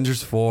see.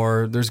 Avengers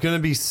 4, there's going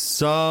to be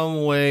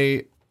some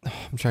way...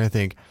 I'm trying to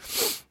think.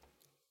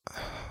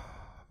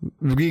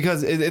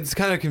 Because it's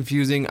kind of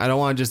confusing. I don't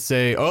want to just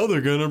say, oh,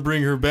 they're going to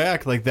bring her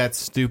back. That's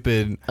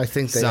stupid. I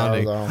think they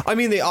sounding. are, though. I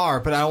mean, they are,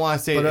 but I don't want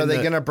to say... But are they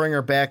going to bring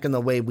her back in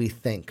the way we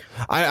think?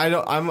 I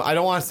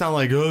don't want to sound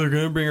like, oh, they're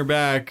going to bring her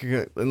back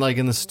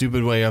in the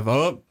stupid way of,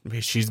 oh,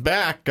 she's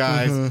back,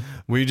 guys.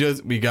 We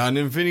got an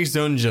Infinity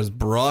Stone, just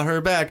brought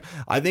her back.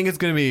 I think it's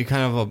going to be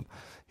kind of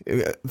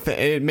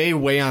it may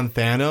weigh on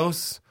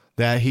Thanos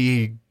that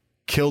he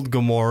killed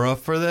Gamora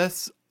for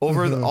this,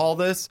 over all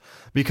this,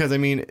 because, I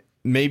mean...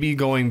 Maybe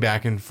going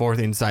back and forth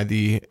inside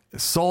the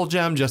Soul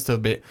Gem just a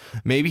bit.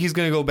 Maybe he's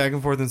going to go back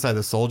and forth inside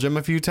the Soul Gem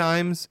a few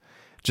times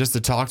just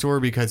to talk to her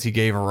because he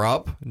gave her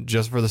up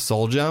just for the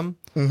Soul Gem.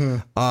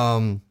 Because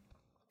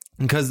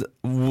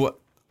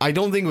I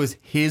don't think it was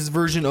his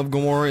version of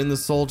Gamora in the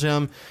Soul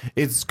Gem.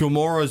 It's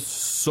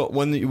Gamora's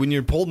when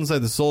you're pulled inside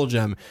the Soul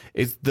Gem,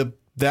 it's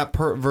that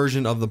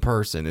version of the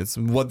person. It's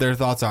what their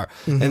thoughts are.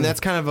 And that's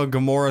kind of a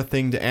Gamora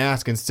thing to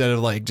ask instead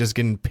of just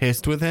getting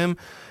pissed with him.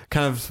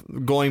 Kind of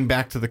going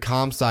back to the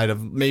calm side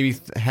of maybe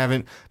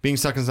being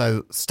stuck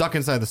inside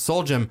the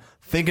Soul Gem,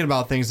 thinking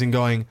about things and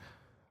going,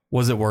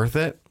 was it worth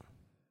it?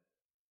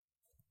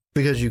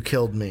 Because you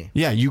killed me.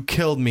 Yeah, you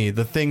killed me.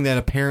 The thing that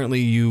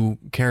apparently you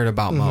cared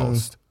about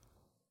most.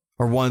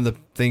 Or one of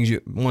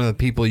the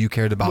people you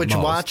cared about most.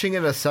 Watching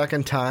it a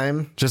second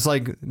time. Just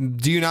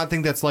do you not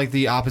think that's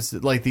the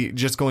opposite,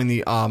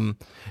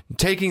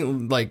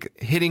 taking,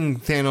 hitting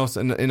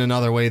Thanos in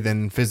another way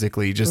than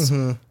physically, just,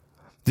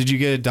 did you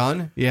get it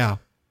done? Yeah.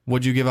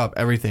 Would you give up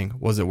everything?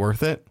 Was it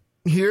worth it?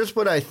 Here's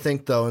what I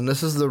think, though, and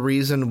this is the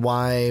reason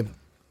why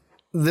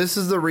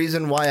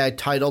I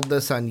titled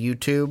this on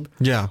YouTube.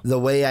 Yeah. The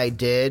way I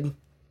did.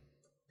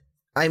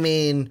 I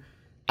mean,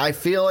 I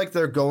feel like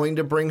they're going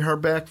to bring her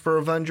back for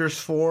Avengers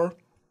 4,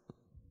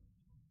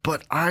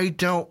 but I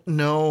don't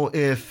know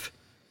if,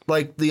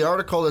 the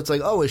article that's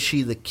oh, is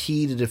she the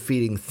key to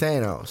defeating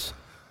Thanos?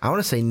 I want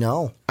to say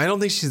no. I don't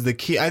think she's the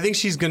key. I think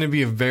she's going to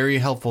be a very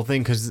helpful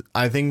thing because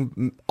I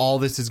think all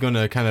this is going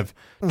to kind of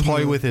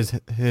toy with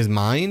his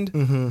mind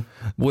in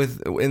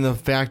the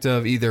fact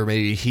of either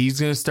maybe he's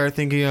going to start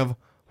thinking of,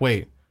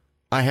 wait,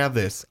 I have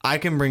this. I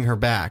can bring her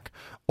back.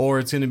 Or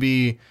it's going to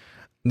be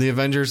the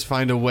Avengers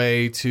find a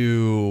way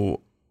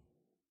to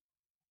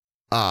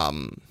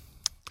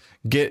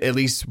get at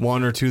least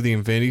one or two of the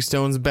Infinity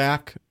Stones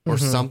back or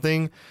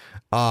something.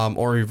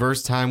 Or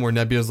reverse time where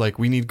Nebula's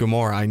we need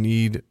Gamora. I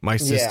need my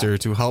sister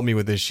to help me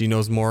with this. She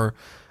knows more.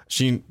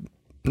 She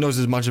knows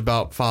as much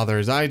about Father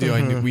as I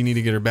do. We need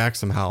to get her back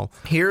somehow.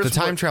 The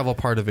time travel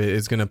part of it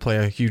is going to play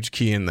a huge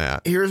key in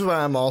that. Here's what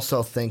I'm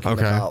also thinking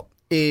about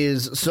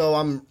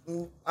I'm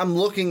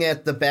looking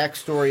at the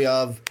backstory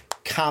of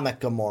comic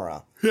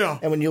Gamora. Yeah.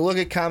 And when you look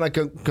at comic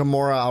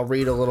Gamora, I'll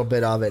read a little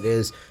bit of it,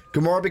 is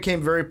Gamora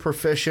became very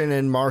proficient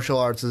in martial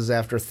arts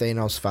after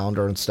Thanos found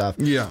her and stuff.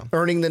 Yeah.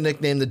 Earning the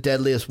nickname the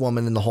deadliest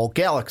woman in the whole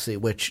galaxy,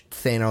 which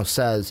Thanos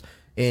says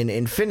in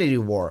Infinity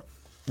War.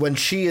 When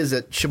she was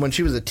a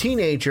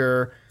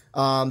teenager,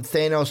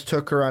 Thanos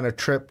took her on a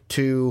trip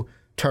to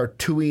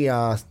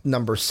Tartuia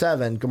number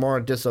 7.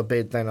 Gamora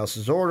disobeyed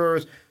Thanos'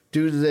 orders.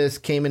 Due to this,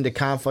 came into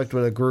conflict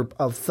with a group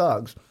of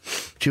thugs.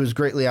 She was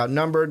greatly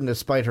outnumbered, and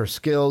despite her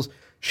skills,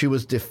 she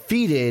was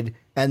defeated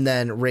and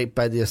then raped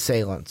by the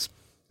assailants.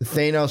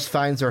 Thanos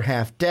finds her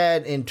half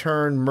dead, in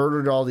turn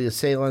murdered all the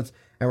assailants,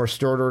 and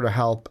restored her to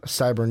health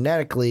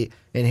cybernetically,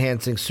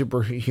 enhancing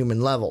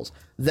superhuman levels.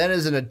 Then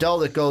as an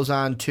adult, it goes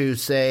on to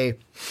say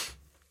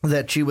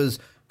that she was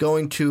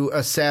going to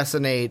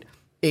assassinate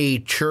a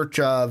Church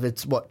of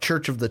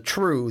the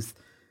Truth.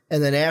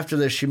 And then after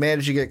this, she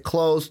managed to get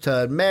close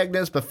to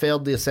Magnus, but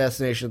failed the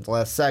assassination at the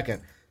last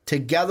second.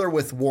 Together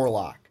with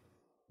Warlock.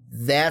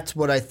 That's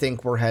what I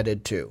think we're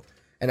headed to.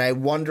 And I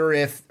wonder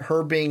if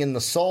her being in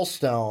the Soul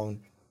Stone,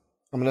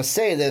 I'm going to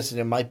say this,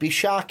 and it might be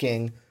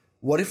shocking,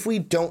 what if we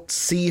don't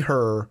see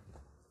her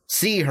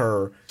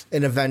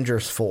in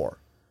Avengers 4?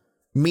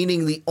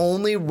 Meaning the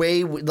only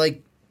way,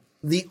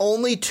 the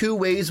only two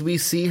ways we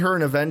see her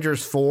in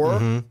Avengers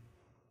 4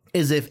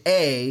 is if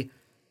A,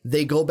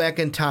 they go back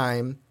in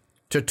time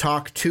to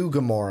talk to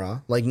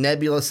Gamora. Like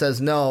Nebula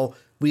says, no,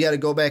 we got to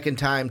go back in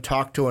time,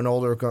 talk to an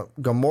older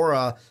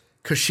Gamora,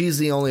 because she's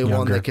the only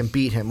one that can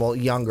beat him. Well,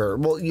 younger.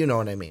 Well, you know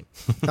what I mean.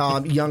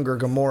 Younger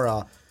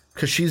Gamora,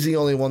 because she's the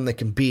only one that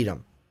can beat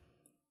him.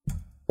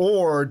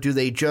 Or do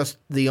they just,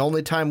 the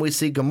only time we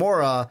see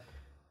Gamora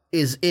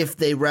is if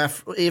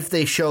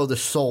they show the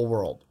Soul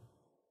World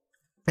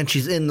and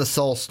she's in the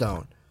Soul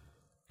Stone.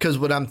 Because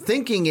what I'm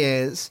thinking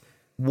is,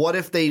 what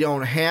if they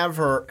don't have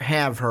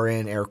her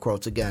in air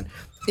quotes again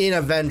in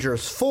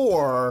Avengers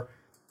 4,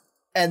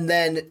 and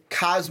then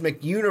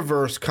Cosmic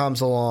Universe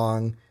comes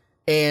along,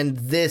 and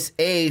this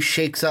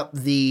shakes up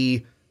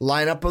the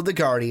lineup of the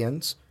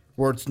Guardians,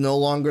 where it's no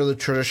longer the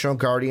traditional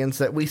Guardians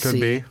that we see.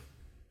 Be.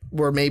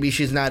 Where maybe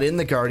she's not in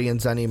the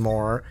Guardians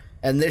anymore,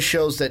 and this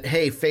shows that,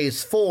 hey,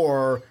 Phase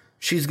 4,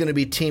 she's going to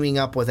be teaming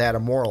up with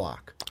Adam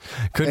Warlock.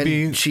 Could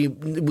be.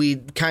 We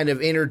kind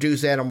of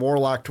introduce Adam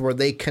Warlock to where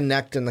they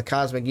connect in the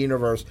Cosmic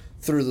Universe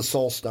through the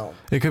Soul Stone.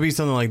 It could be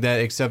something like that,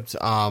 except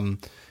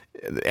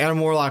Adam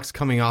Warlock's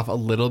coming off a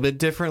little bit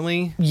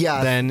differently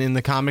than in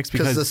the comics,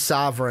 because the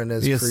Sovereign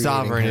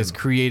is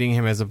creating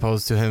him as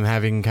opposed to him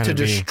having kind of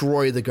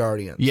destroy the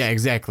Guardians. Yeah,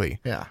 exactly.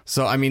 Yeah.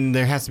 So I mean,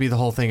 there has to be the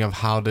whole thing of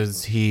how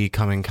does he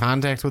come in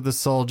contact with the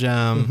Soul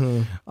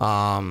Gem,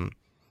 and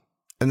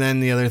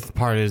then the other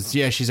part is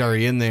she's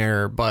already in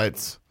there,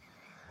 but.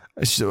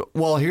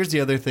 Well, here's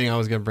the other thing I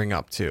was going to bring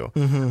up too.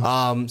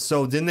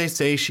 So didn't they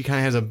say she kind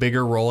of has a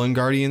bigger role in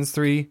Guardians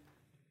 3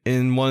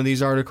 in one of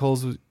these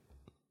articles?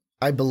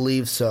 I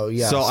believe so,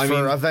 yeah. So,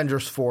 for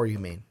Avengers 4, you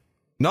mean?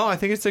 No, I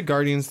think it's a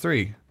Guardians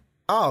 3.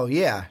 Oh,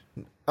 yeah.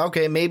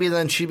 Okay, maybe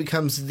then she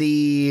becomes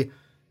the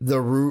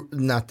leader.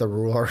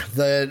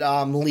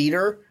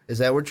 Is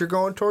that what you're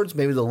going towards?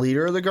 Maybe the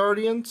leader of the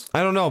Guardians?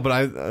 I don't know, but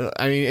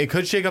I mean, it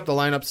could shake up the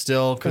lineup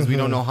still, because we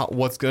don't know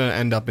what's going to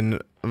end up in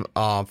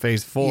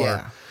Phase 4.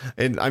 Yeah.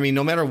 I mean,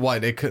 no matter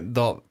what, it could,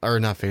 or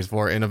not Phase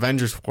 4, in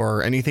Avengers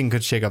 4, anything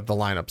could shake up the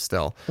lineup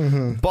still.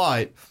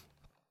 But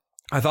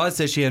I thought it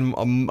said she had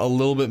a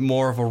little bit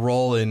more of a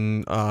role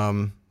in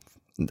Guardians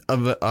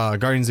of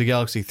the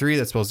Galaxy 3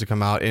 that's supposed to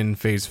come out in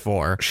Phase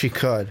 4. She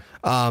could.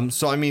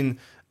 So, I mean,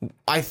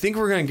 I think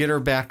we're going to get her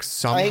back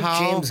somehow. I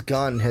think James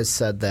Gunn has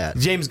said that.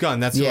 James Gunn,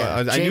 that's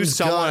what I knew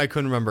someone, I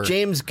couldn't remember.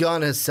 James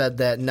Gunn has said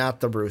that,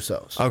 not the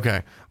Russos.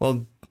 Okay,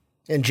 well...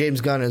 And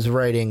James Gunn is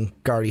writing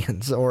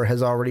Guardians, or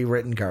has already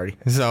written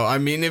Guardians. So, I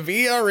mean, if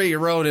he already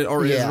wrote it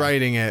or is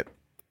writing it,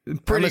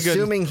 pretty good. I'm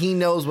assuming he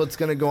knows what's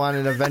going to go on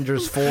in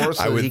Avengers 4,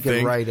 so he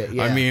can write it.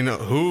 Yeah. I mean,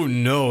 who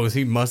knows?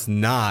 He must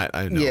not.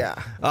 I know.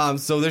 Yeah.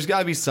 So there's got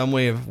to be some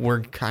way of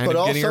we're kind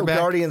of getting her back. But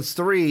also, Guardians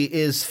 3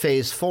 is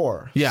Phase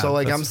 4. Yeah. So,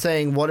 I'm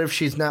saying, what if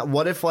she's not?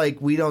 What if,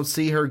 we don't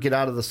see her get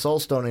out of the Soul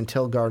Stone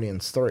until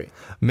Guardians 3?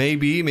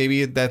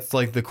 Maybe that's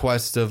the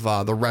quest of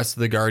the rest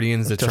of the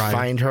Guardians to try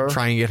find her,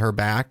 try and get her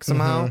back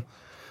somehow.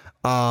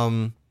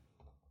 I'm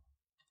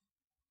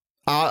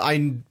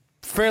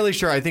fairly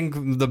sure. I think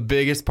the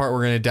biggest part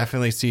we're going to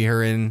definitely see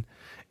her in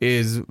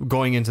is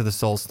going into the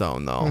Soul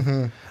Stone,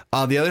 though.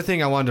 The other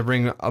thing I wanted to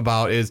bring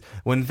about is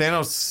when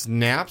Thanos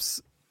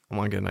snaps. I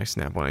want to get a nice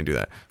snap when I do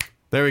that.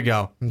 There we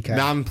go. Okay.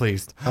 Now I'm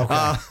pleased.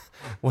 Okay.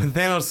 When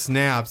Thanos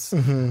snaps,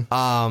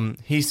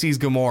 he sees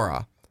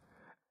Gamora.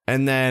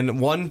 And then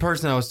one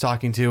person I was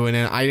talking to, and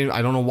then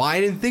I don't know why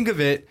I didn't think of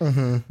it,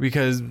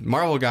 because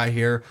Marvel guy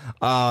here,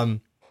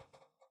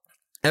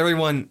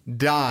 everyone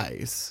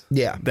dies.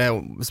 Yeah. That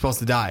was supposed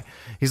to die.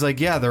 He's like,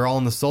 yeah, they're all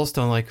in the Soul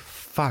Stone. Like,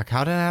 fuck,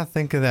 how did I not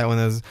think of that when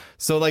there's...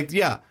 So, like,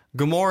 yeah,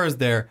 Gamora's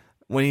there.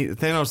 When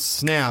Thanos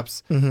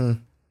snaps,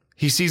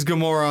 he sees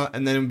Gamora,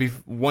 and then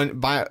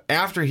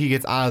after he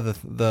gets out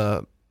of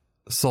the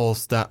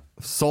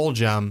soul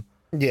gem,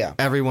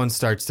 everyone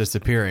starts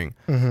disappearing.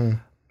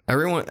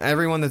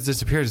 Everyone that's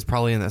disappeared is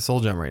probably in that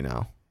soul gem right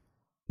now.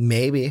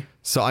 Maybe.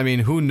 So, I mean,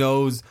 who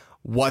knows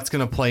what's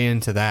going to play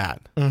into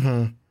that?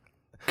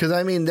 Because,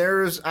 I mean,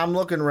 I'm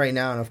looking right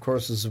now, and of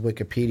course this is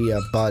Wikipedia,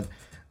 but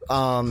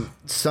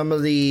some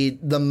of the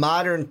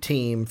modern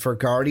team for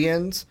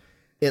Guardians,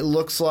 it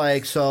looks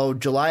like, so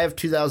July of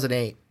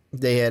 2008,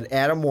 they had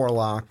Adam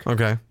Warlock,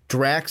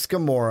 Drax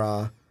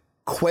Gamora,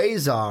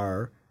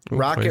 Quasar,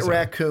 Rocket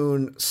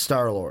Raccoon,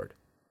 Star-Lord.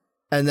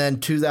 And then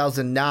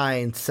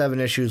 2009, 7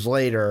 issues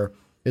later,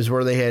 is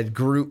where they had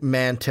Groot,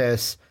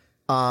 Mantis,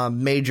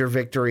 Major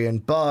Victory,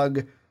 and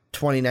Bug.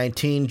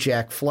 2019,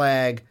 Jack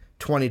Flag.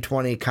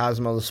 2020,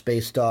 Cosmo the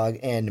Space Dog,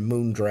 and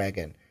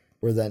Moondragon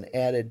were then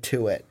added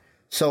to it.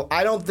 So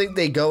I don't think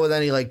they go with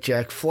any like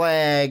Jack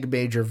Flag,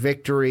 Major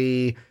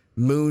Victory,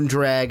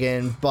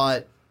 Moondragon,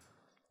 but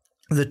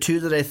the two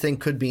that I think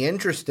could be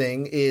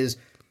interesting is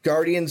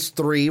Guardians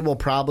 3 will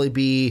probably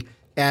be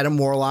Adam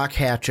Warlock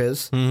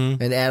hatches,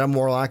 and Adam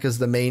Warlock is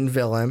the main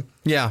villain.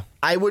 Yeah.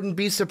 I wouldn't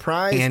be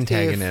surprised the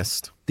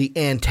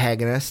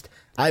antagonist.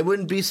 I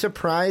wouldn't be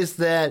surprised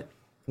that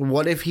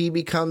what if he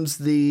becomes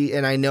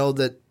and I know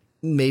that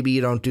maybe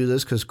you don't do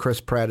this because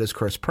Chris Pratt is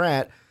Chris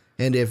Pratt,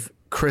 and if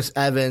Chris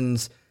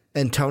Evans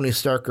and Tony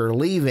Stark are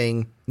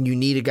leaving, you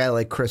need a guy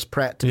like Chris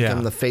Pratt to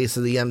become the face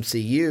of the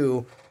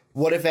MCU.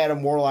 What if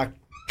Adam Warlock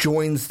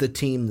joins the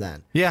team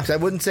then? Yeah. Because I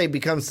wouldn't say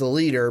becomes the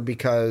leader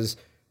because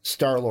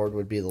Star-Lord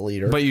would be the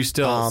leader. But you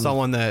still,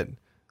 someone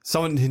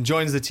who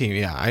joins the team.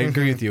 Yeah, I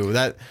agree with you.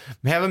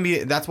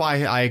 That's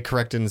why I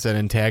corrected and said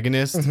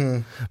antagonist,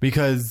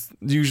 because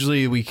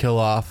usually we kill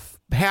off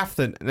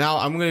now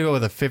I'm going to go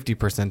with a 50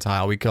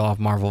 percentile. We kill off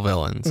Marvel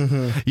villains.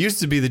 Used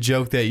to be the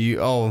joke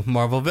that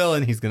Marvel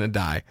villain, he's going to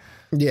die.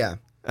 Yeah.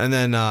 And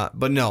then,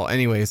 but no,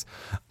 anyways,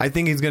 I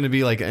think he's going to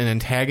be like an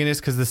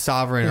antagonist because the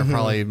Sovereign are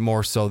probably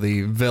more so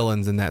the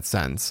villains in that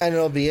sense. And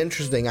it'll be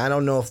interesting. I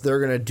don't know if they're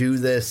going to do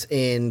this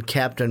in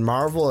Captain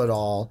Marvel at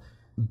all,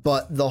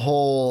 but the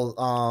whole,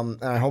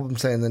 and I hope I'm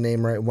saying the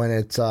name right, when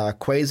it's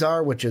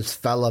Quasar, which is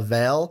Fela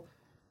Vale,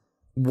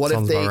 what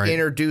if they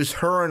introduce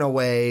her in a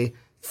way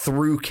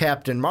through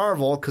Captain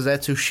Marvel, because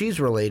that's who she's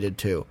related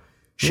to.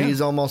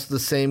 She's almost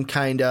the same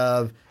kind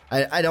of...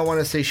 I don't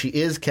want to say she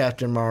is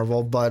Captain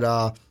Marvel,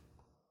 but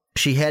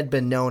she had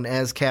been known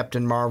as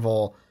Captain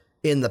Marvel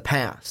in the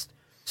past.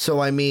 So,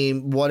 I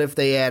mean, what if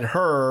they add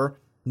her,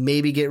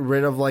 maybe get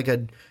rid of like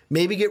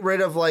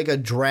a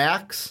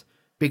Drax,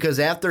 because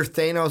after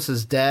Thanos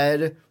is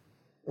dead,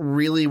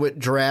 really with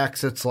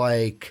Drax, it's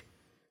like...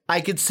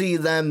 I could see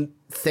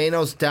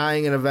Thanos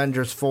dying in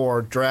Avengers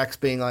 4, Drax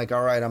being like,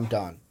 all right, I'm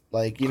done.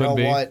 Like, you know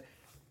what?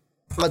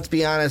 Let's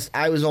be honest.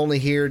 I was only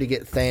here to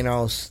get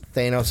Thanos.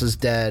 Thanos is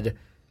dead.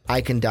 I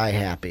can die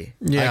happy.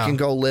 Yeah. I can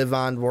go live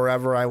on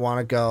wherever I want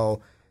to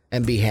go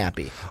and be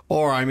happy.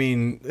 Or, I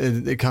mean,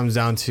 it comes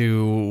down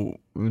to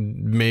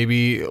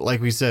maybe,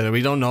 like we said,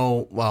 we don't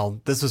know. Well,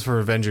 this was for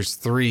Avengers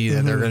 3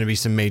 that there are going to be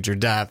some major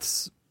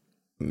deaths.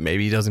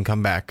 Maybe he doesn't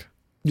come back.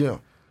 Yeah.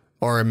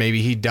 Or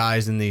maybe he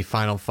dies in the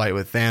final fight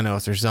with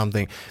Thanos or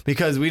something.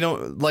 Because we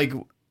don't, like...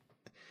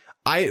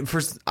 for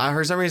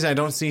some reason, I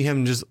don't see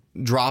him just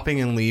dropping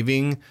and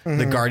leaving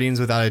the Guardians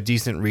without a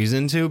decent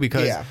reason to,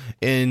 because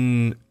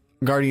in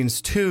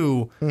Guardians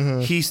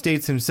 2, he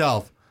states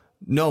himself,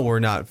 no, we're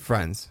not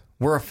friends.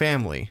 We're a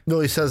family. No,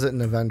 he says it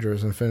in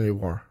Avengers Infinity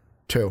War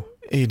 2.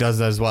 He does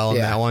that as well in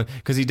that one,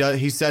 because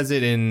he says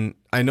it in,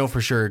 I know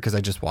for sure because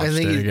I just watched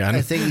it again.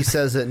 I think he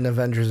says it in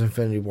Avengers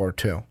Infinity War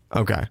 2.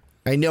 Okay.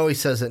 I know he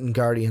says it in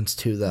Guardians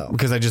 2, though.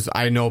 Because I just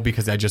watched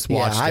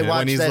it. I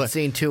watched that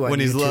scene too on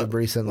YouTube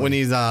recently.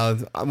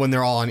 When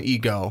they're all on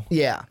Ego.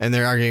 Yeah. And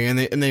they're arguing, and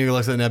then he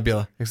looks at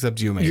Nebula, except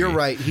you, maybe. You're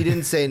right. He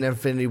didn't say it in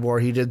Infinity War.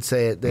 He did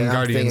say it in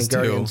Guardians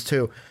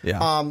 2.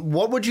 Yeah.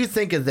 What would you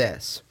think of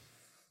this?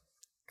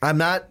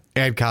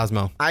 Add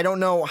Cosmo. I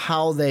don't know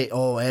how they...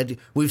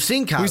 We've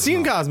seen Cosmo. We've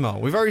seen Cosmo.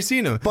 We've already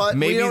seen him. But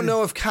we don't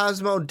know if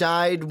Cosmo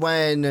died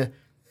when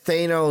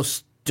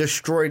Thanos...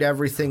 destroyed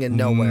everything in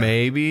nowhere.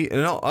 Maybe.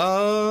 No.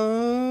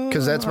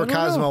 Because that's where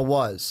Cosmo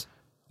was.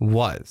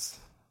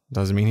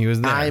 Doesn't mean he was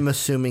there. I'm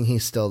assuming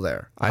he's still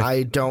there.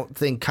 I don't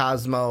think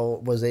Cosmo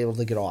was able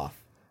to get off.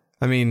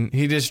 I mean,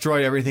 he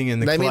destroyed everything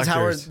in the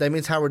collectors. That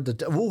means Howard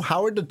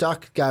the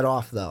Duck got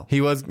off, though.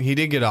 He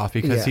did get off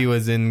because he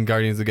was in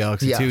Guardians of the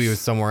Galaxy 2. He was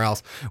somewhere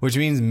else, which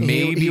means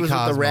maybe he was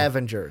Cosmo, with the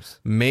Ravengers.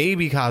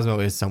 Maybe Cosmo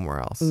is somewhere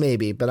else.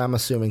 Maybe, but I'm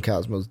assuming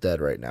Cosmo's dead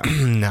right now.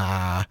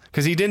 Nah,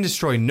 because he didn't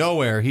destroy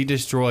nowhere. He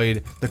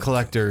destroyed the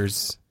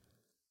collectors.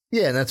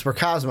 Yeah, and that's where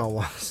Cosmo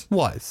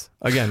was.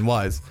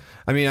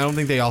 I mean, I don't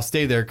think they all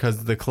stay there because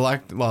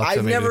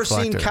I've never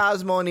seen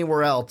Cosmo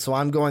anywhere else, so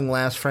I'm going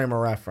last frame of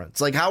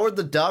reference. Like Howard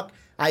the Duck,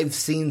 I've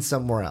seen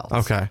somewhere else.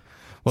 Okay.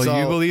 Well, So,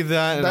 you believe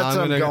that, and that's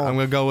I'm what I'm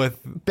going to go with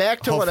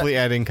hopefully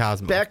adding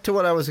Cosmo. Back to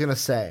what I was going to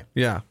say.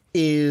 Yeah.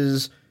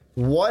 Is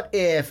what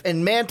if,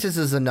 and Mantis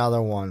is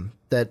another one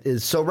that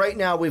is, so right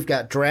now we've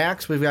got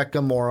Drax, we've got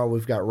Gamora,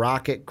 we've got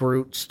Rocket,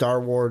 Groot,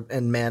 Star-Lord,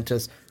 and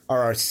Mantis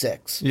are our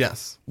 6.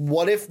 Yes.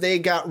 What if they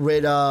got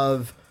rid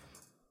of,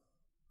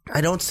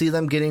 I don't see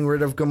them getting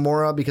rid of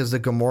Gamora because the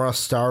Gamora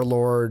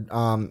Star-Lord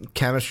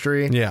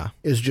chemistry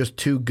is just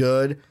too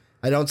good.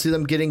 I don't see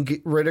them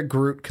getting rid of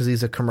Groot because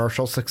he's a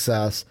commercial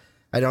success.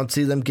 I don't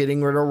see them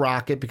getting rid of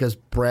Rocket because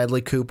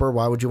Bradley Cooper,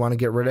 why would you want to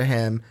get rid of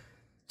him?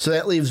 So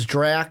that leaves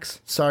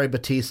Drax,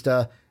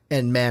 Batista,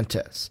 and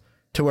Mantis.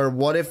 To where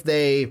what if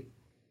they,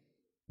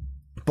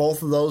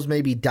 both of those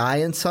maybe die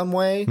in some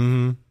way?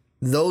 Mm-hmm.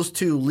 Those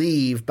 2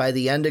 leave by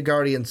the end of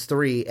Guardians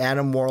 3.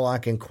 Adam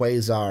Warlock and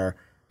Quasar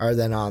are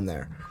then on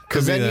there.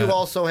 Because then you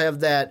also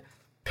have that,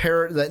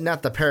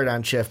 not the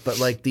paradigm shift, but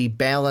like the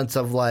balance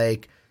of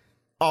like,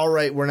 all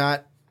right, we're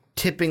not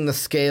tipping the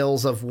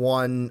scales of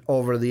one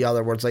over the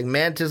other. Where it's like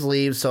Mantis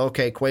leaves, so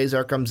okay,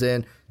 Quasar comes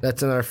in,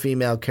 that's another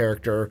female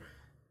character.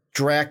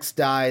 Drax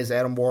dies,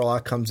 Adam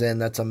Warlock comes in,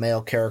 that's a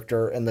male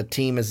character, and the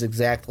team is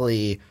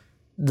exactly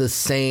the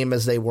same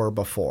as they were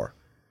before.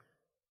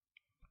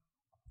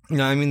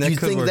 No, I mean, that do you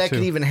could think work that too.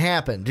 could even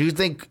happen? Do you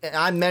think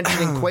I'm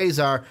mentioning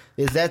Quasar?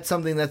 Is that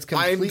something that's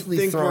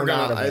completely thrown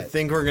out of it? I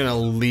think we're gonna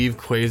leave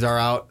Quasar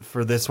out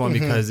for this one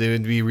because it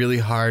would be really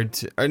hard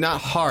to, or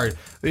not hard.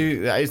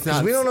 It's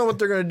not. We don't know what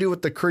they're gonna do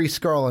with the Kree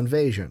Skrull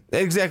invasion.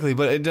 Exactly,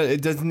 but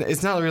it doesn't.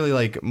 It's not really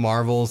like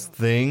Marvel's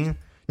thing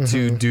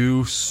to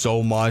do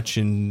so much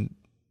in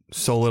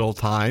so little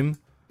time.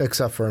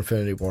 Except for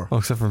Infinity War. Well,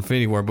 except for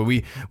Infinity War, but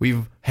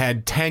we've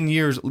had 10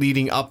 years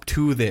leading up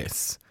to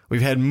this.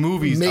 We've had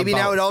movies. Maybe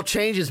now it all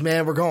changes,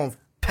 man. We're going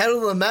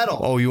pedal to the metal.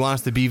 Oh, you want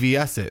us to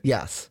BVS it?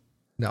 Yes.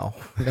 No.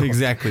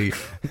 Exactly.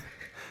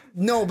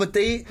 No, but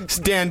they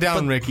stand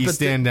down, Ricky.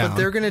 Stand down. But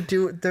they're gonna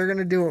do it. They're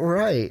gonna do it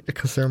right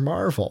because they're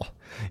Marvel.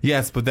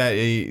 Yes, but that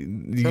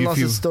unless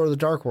it's Thor: The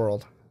Dark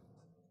World.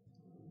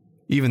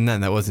 Even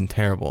then, that wasn't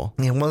terrible.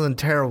 It wasn't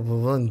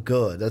terrible. It wasn't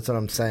good. That's what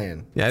I'm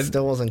saying. Yeah, it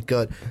still wasn't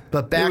good.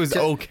 But back it was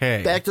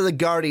okay. Back to the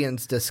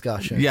Guardians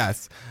discussion.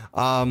 Yes.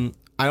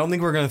 I don't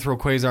think we're going to throw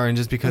Quasar in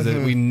just because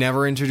we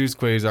never introduced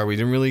Quasar. We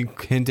didn't really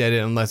hint at it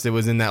unless it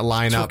was in that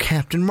lineup. So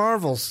Captain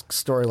Marvel's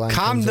storyline.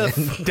 Calm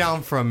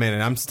down for a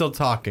minute. I'm still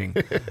talking.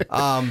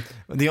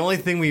 The only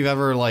thing we've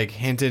ever like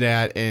hinted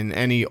at in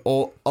any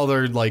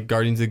other like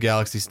Guardians of the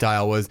Galaxy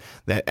style was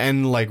that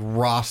end like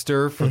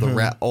roster for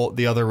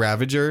the other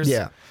Ravagers.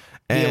 Yeah,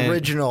 the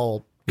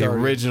original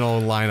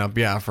lineup.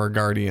 Yeah, for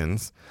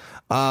Guardians.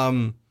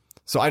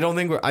 So I don't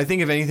think I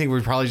think if anything,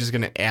 we're probably just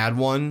going to add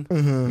one,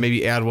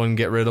 maybe add one,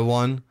 get rid of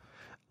one,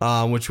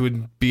 which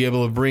would be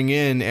able to bring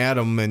in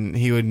Adam, and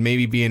he would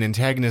maybe be an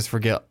antagonist for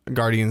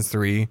Guardians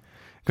 3,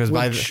 because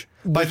by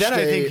then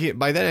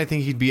I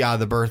think he'd be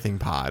out of the birthing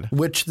pod.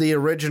 Which the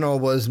original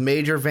was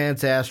Major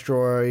Vance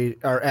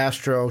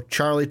Astro,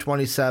 Charlie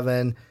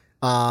 27,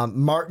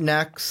 Martin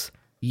X,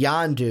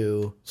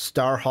 Yondu,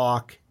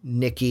 Starhawk,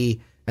 Nikki,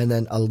 and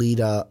then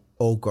Alita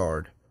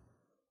Ogord.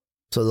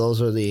 So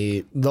those are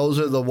the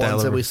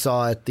ones that we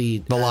saw at the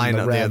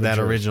lineup, that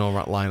original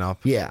lineup.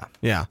 Yeah,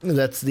 yeah,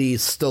 that's the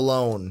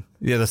Stallone.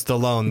 Yeah, the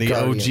Stallone,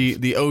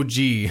 the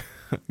OG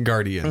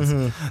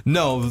Guardians.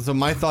 No, so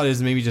my thought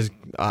is maybe just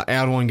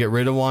add one, get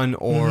rid of one,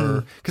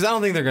 or because I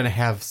don't think they're going to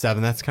have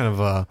 7. That's kind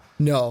of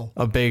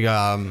a big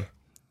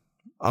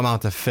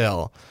amount to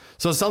fill.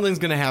 So something's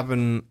going to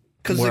happen.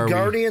 Because the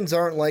Guardians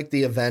aren't like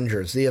the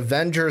Avengers. The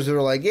Avengers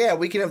are like, yeah,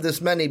 we can have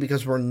this many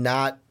because we're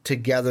not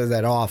together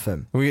that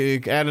often.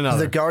 We add another.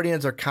 The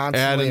Guardians are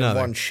constantly in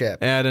one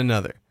ship. Add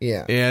another.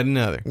 Yeah. Add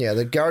another. Yeah,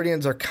 the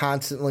Guardians are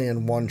constantly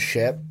in one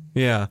ship.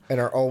 Yeah. And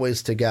are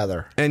always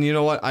together. And you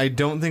know what? I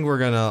don't think we're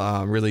going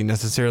to really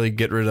necessarily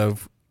get rid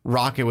of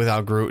Rocket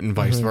without Groot and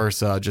vice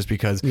versa, just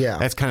because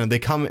that's kind of, they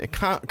come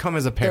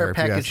as a pair. They're a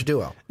package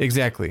duo.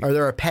 Exactly. Or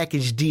they're a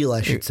package deal,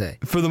 I should say.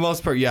 For the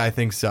most part, yeah, I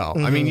think so.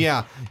 I mean,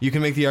 yeah, you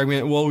can make the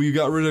argument, well, you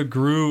got rid of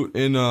Groot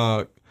in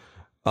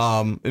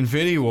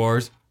Infinity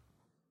Wars.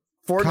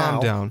 Calm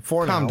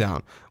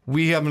down.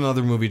 We have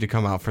another movie to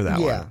come out for that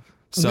one.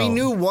 So we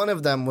knew one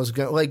of them was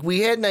going to, like, we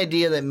had an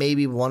idea that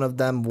maybe one of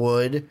them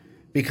would,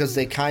 because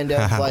they kind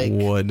of like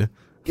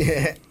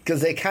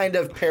because they kind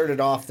of paired it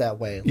off that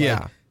way.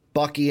 Like,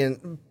 Bucky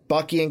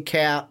and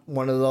Cap,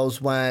 one of those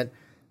went.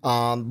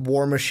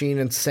 War Machine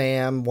and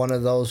Sam, one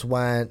of those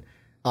went.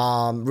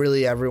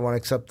 Really everyone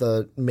except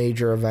the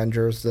major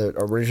Avengers, the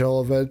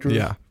original Avengers.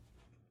 Yeah.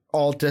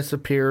 All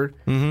disappeared.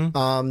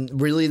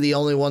 Really the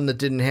only one that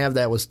didn't have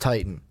that was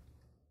Titan.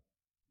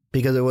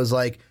 Because it was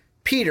like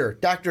Peter,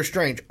 Doctor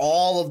Strange,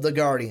 all of the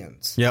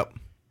Guardians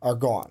are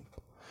gone.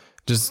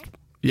 Just...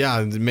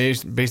 yeah,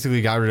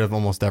 basically got rid of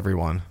almost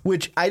everyone.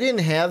 Which I didn't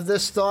have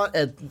this thought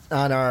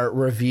on our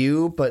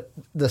review, but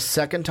the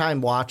second time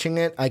watching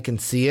it, I can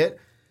see it.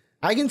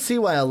 I can see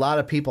why a lot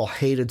of people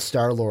hated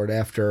Star-Lord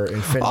after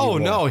Infinity War. Oh,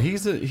 no,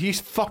 he's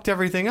fucked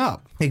everything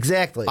up.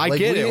 Exactly. I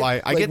get it.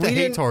 I get the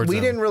hate towards him.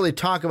 We didn't really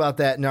talk about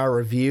that in our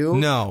review.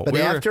 No. But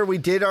after we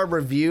did our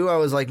review, I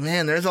was like,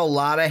 man, there's a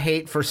lot of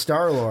hate for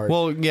Star-Lord.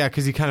 Well, yeah,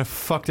 because he kind of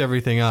fucked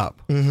everything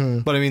up.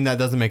 Mm-hmm. But, I mean, that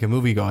doesn't make a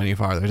movie go any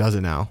farther, does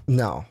it now?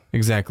 No.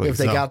 Exactly. If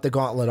they got the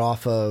gauntlet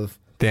off of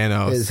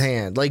Thanos. His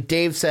hand. Like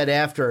Dave said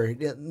after,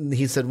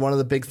 he said one of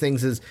the big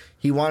things is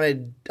he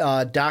wanted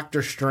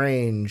Doctor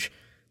Strange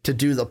to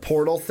do the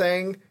portal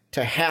thing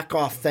to hack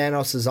off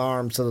Thanos'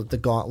 arm so that the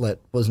gauntlet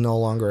was no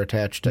longer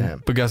attached to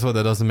him. But guess what?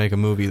 That doesn't make a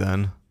movie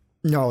then.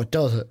 No, it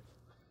doesn't.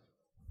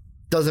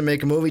 Doesn't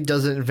make a movie,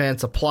 doesn't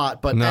advance a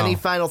plot. But any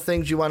final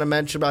things you want to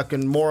mention about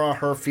Gamora,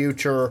 her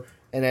future,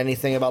 and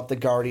anything about the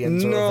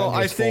Guardians? No,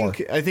 or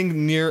Avengers I think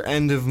near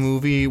end of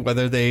movie,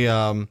 whether they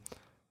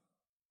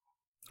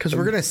because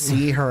we're gonna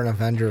see her in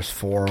Avengers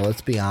 4.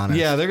 Let's be honest.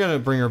 Yeah, they're gonna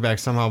bring her back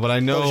somehow. But I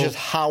know it's just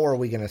how are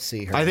we gonna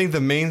see her? I think the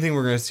main thing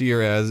we're gonna see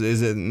her as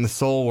is in the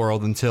Soul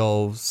World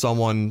until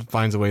someone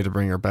finds a way to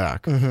bring her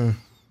back. Mm-hmm.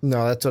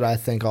 No, that's what I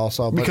think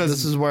also. But because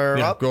this is where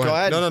go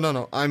ahead.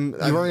 No.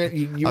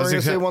 You were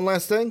gonna say one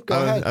last thing.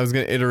 Go ahead. I was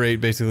gonna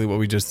iterate basically what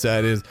we just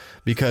said is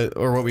because,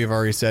 or what we've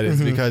already said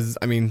is because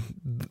I mean,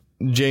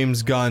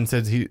 James Gunn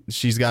said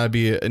she's got to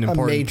be an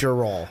important major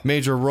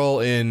role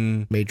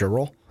in major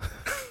role.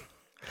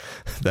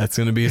 That's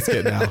going to be a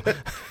skit now.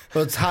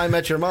 Well, it's How I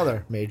Met Your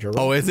Mother. Major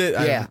role. Oh, is it?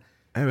 Yeah.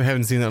 I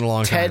haven't seen that in a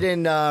long time. Ted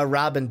and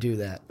Robin do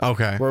that.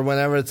 Okay. Where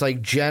whenever it's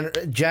like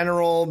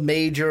general,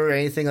 major,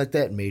 anything like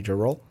that, major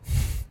role.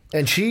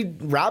 And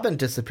Robin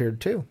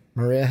disappeared too.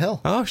 Maria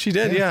Hill. Oh, she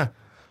did, yeah.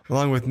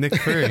 Along with Nick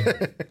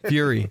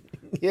Fury.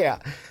 Yeah.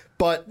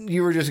 But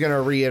you were just going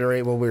to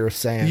reiterate what we were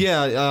saying.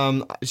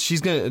 Yeah.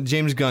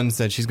 James Gunn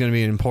said she's going to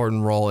be an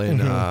important role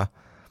in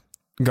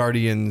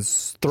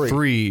Guardians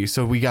 3,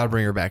 so we got to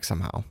bring her back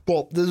somehow.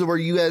 Well, this is where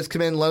you guys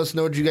come in. Let us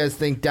know what you guys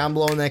think down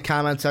below in that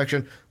comment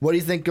section. What do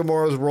you think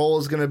Gamora's role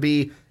is going to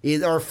be,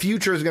 or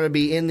future is going to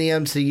be in the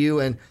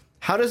MCU, and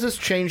how does this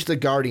change the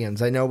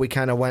Guardians? I know we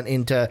kind of went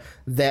into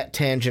that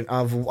tangent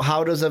of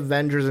how does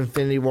Avengers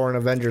Infinity War and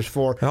Avengers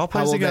 4, it all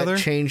plays how will together.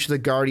 That change the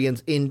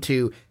Guardians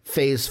into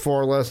Phase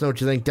 4? Let us know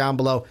what you think down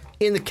below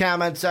in the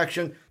comment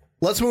section.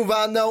 Let's move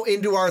on, though,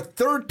 into our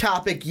third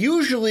topic.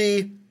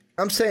 Usually,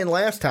 I'm saying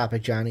last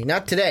topic, Johnny,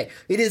 not today.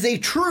 It is a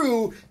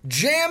true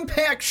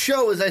jam-packed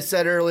show, as I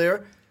said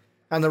earlier,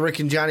 on the Rick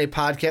and Johnny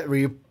podcast. Were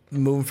you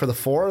moving for the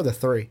 4 or the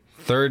 3?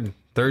 Third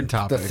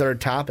topic. The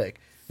third topic.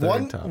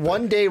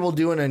 One day we'll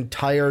do an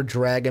entire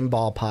Dragon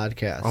Ball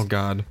podcast. Oh,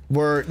 God.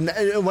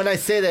 When I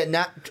say that,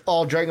 not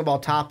all Dragon Ball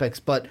topics,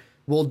 but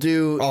we'll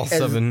do... all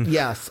 7.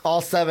 Yes,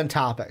 all 7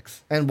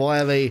 topics. And we'll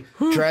have a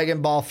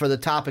Dragon Ball for the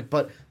topic.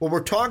 But what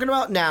we're talking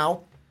about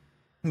now,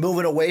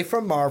 moving away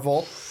from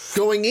Marvel,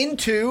 going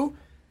into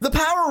the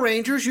Power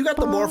Rangers. You got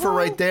the Morpher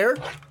right there.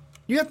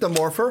 You got the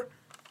Morpher.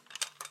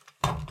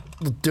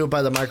 Do it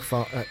by the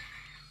microphone.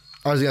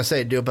 I was going to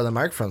say do it by the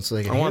microphone so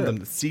they can hear want them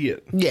to see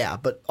it. Yeah,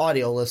 but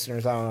audio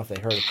listeners, I don't know if they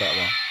heard it that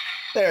well.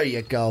 There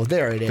you go.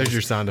 There it is. There's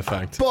your sound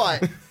effect.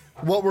 But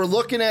what we're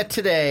looking at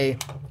today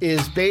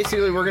is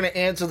basically we're going to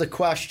answer the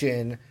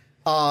question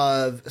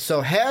of,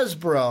 so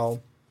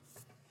Hasbro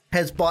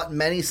has bought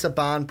many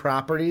Saban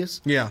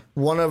properties. Yeah.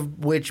 One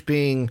of which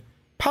being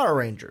Power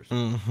Rangers.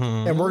 Mm-hmm.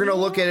 And we're going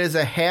to look at it as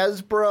a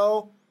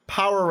Hasbro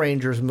Power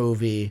Rangers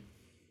movie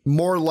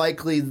more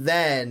likely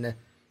than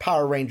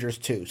Power Rangers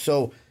 2.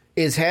 So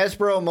is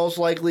Hasbro most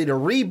likely to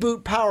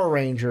reboot Power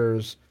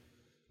Rangers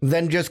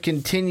than just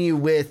continue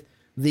with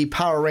the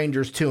Power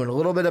Rangers 2? And a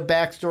little bit of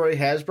backstory,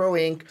 Hasbro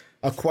Inc.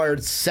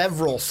 acquired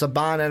several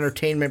Saban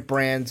Entertainment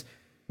brands,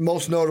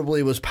 most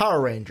notably was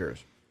Power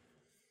Rangers.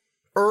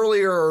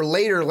 Earlier or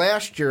later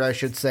last year, I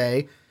should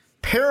say,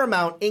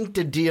 Paramount inked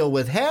a deal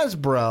with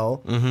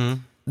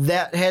Hasbro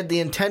that had the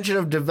intention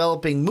of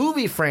developing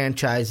movie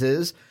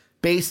franchises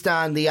based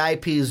on the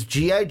IPs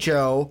G.I.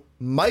 Joe,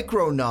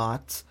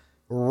 Micronauts,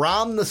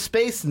 Rom the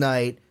Space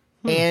Knight,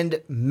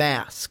 and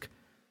Mask.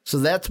 So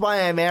that's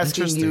why I'm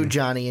asking you,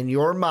 Johnny, in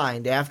your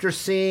mind, after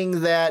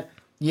seeing that,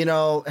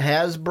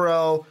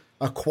 Hasbro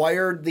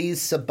acquired these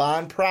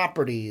Saban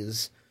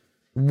properties,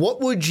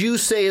 what would you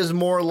say is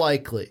more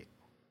likely?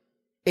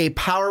 A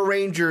Power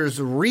Rangers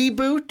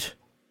reboot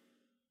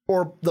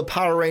or the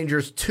Power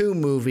Rangers 2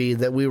 movie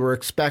that we were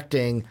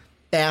expecting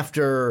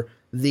after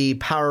the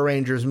Power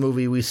Rangers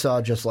movie we saw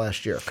just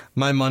last year?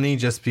 My money,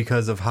 just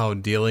because of how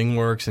dealing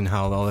works and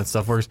how all that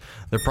stuff works,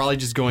 they're probably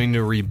just going to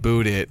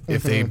reboot it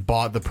if they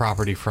bought the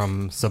property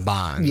from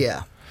Saban.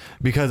 Yeah.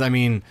 Because, I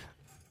mean,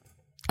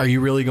 are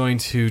you really going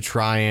to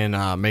try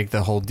and make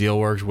the whole deal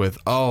work with,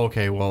 oh,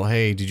 okay, well,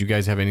 hey, did you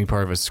guys have any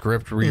part of a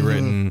script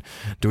rewritten?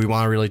 Do we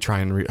want to really try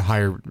and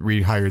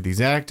rehire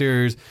these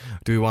actors?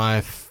 Do we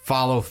want to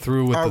follow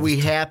through with we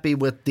happy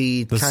with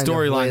the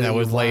storyline that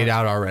was laid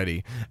out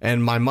already?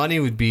 And my money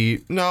would be,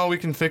 no, we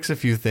can fix a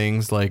few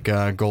things like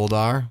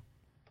Goldar.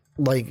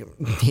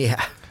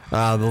 Yeah.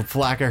 The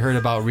flack I heard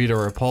about Rita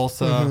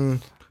Repulsa.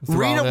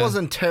 Rita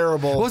wasn't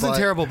terrible. It wasn't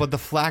terrible, but the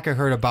flack I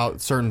heard about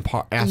certain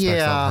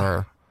aspects of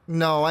her.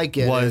 No, I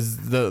get was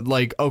the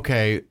like,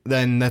 okay,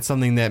 then that's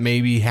something that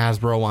maybe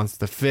Hasbro wants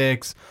to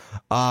fix.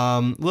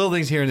 Little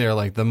things here and there,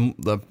 like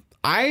the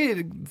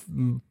I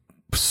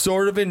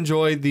sort of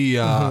enjoyed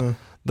the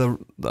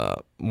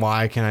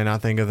why can I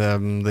not think of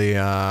them?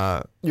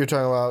 You're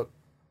talking about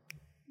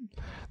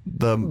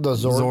the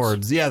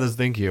Zords? Yeah,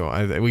 thank you.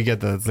 We get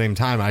the same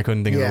time. I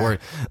couldn't think of the word.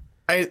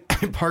 I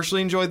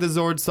partially enjoyed the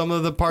Zords. Some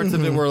of the parts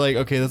of it were like,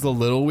 okay, that's a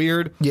little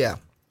weird. Yeah.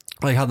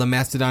 Like how the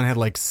Mastodon had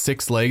like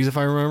 6 legs, if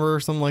I remember, or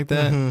something like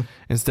that,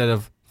 instead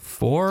of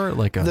 4,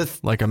 like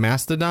a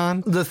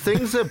Mastodon. The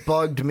things that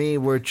bugged me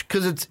were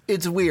because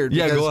it's weird.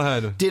 Yeah, go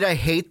ahead. Did I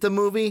hate the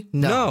movie?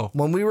 No.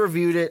 When we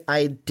reviewed it,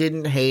 I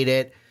didn't hate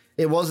it.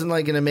 It wasn't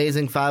like an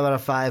amazing 5 out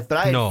of 5, but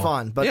I had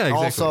fun. But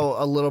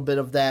also a little bit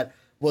of that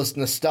was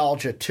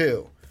nostalgia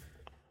too.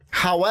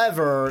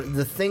 However,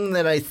 the thing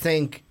that I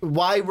think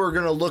why we're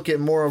going to look at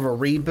more of a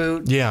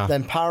reboot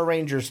than Power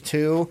Rangers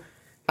 2,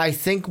 I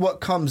think what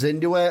comes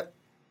into it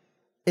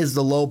is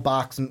the low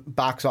box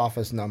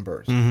office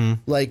numbers.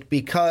 Like,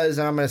 because,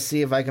 and I'm going to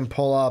see if I can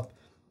pull up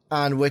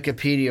on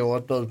Wikipedia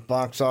what those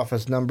box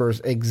office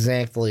numbers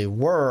exactly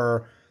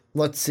were.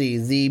 Let's see.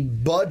 The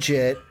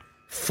budget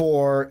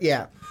for,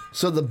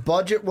 so the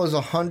budget was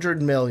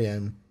 $100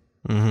 million.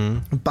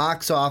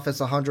 Box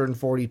office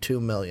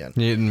 $142 million.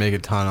 You didn't make a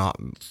ton off.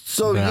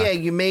 So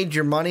you made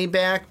your money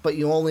back, but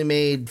you only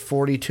made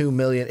 $42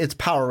 million. It's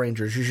Power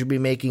Rangers. You should be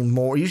making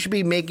more. You should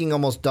be making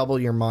almost double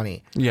your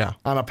money.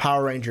 On a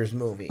Power Rangers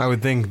movie. I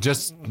would think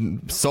just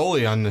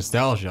solely on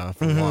nostalgia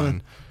for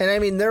one. And I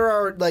mean, there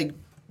are like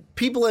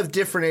people have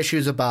different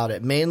issues about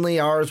it. Mainly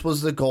ours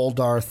was the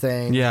Goldar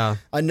thing.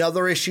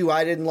 Another issue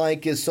I didn't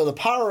like is so the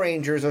Power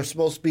Rangers are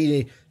supposed to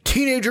be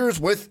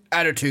teenagers with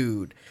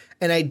attitude.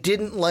 And I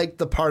didn't like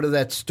the part of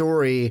that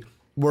story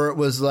where it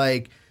was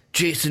like,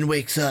 Jason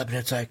wakes up and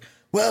it's like,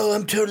 well,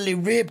 I'm totally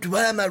ripped.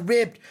 Why am I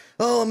ripped?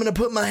 Oh, I'm going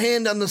to put my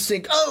hand on the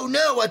sink. Oh,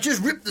 no, I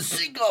just ripped the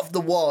sink off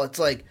the wall. It's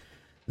like,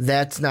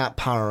 that's not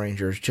Power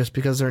Rangers. Just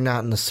because they're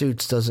not in the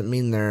suits doesn't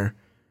mean they're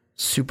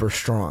super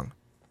strong.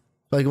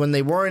 Like, when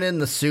they weren't in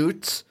the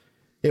suits,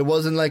 it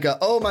wasn't like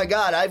oh, my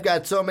God, I've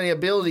got so many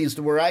abilities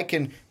to where I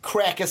can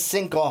crack a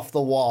sink off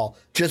the wall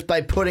just by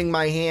putting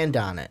my hand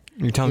on it.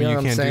 You're telling me you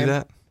can't do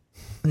that?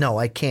 No,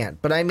 I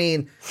can't. But I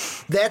mean,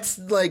 that's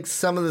like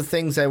some of the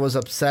things I was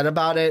upset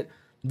about it.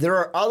 There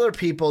are other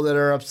people that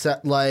are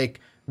upset, like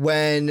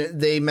when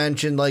they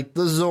mentioned like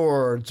the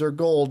Zords or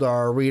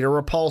Goldar, Rita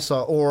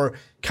Repulsa, or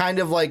kind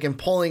of like in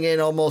pulling in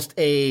almost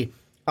a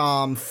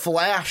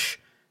Flash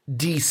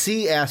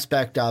DC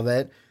aspect of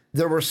it.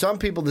 There were some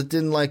people that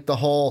didn't like the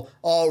whole,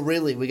 oh,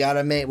 really? We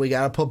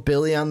gotta put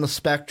Billy on the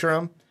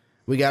spectrum.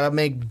 We gotta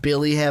make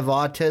Billy have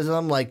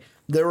autism. Like,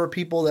 there were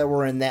people that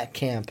were in that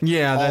camp.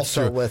 Yeah, that's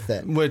also true. with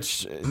it.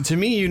 Which, to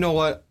me, you know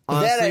what?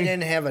 Honestly, that I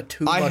didn't have a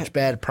too much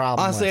bad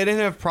problem honestly, with. I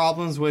didn't have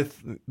problems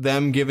with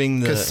them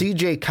giving the... Because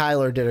RJ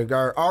Kyler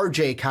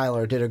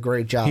did a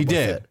great job with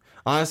it.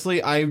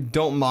 Honestly, I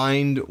don't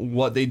mind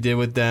what they did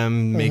with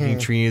them, making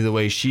Trini the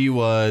way she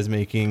was,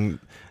 making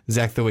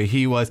Zach the way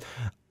he was.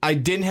 I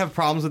didn't have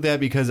problems with that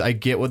because I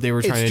get what they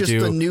were trying to do. It's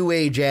just the new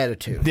age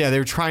attitude. Yeah, they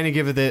were trying to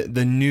give it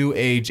the new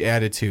age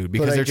attitude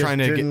because but they're trying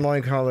to. I didn't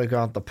like how they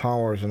got the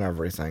powers and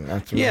everything.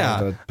 That's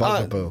the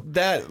bugaboo.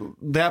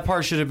 That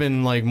part should have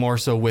been like more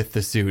so with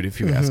the suit, if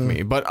you ask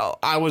me. But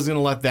I was gonna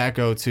let that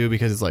go too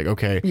because it's like,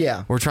 okay,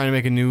 we're trying to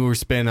make a newer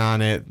spin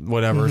on it.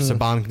 Whatever,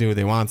 Saban can do what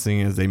they want,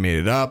 seeing as they made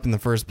it up in the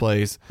first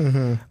place.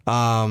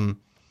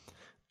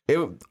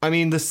 I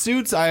mean, the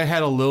suits I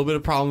had a little bit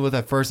of problem with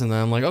at first, and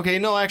then I'm like, okay,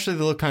 no, actually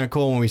they look kind of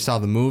cool when we saw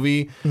the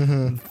movie.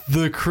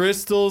 The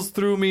crystals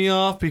threw me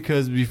off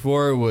because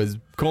before it was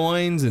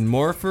coins and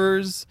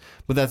morphers,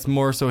 but that's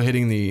more so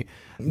hitting the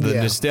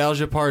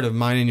nostalgia part of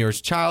mine and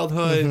yours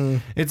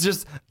childhood. It's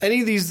just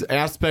any of these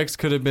aspects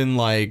could have been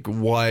like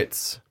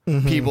what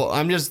people.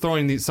 I'm just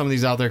throwing some of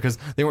these out there because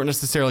they weren't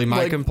necessarily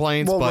my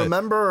complaints, but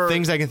remember,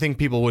 things I can think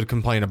people would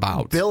complain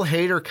about. Bill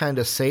Hader kind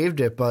of saved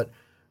it, but.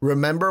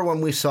 Remember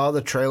when we saw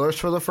the trailers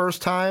for the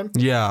first time?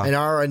 Yeah. And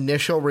our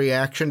initial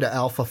reaction to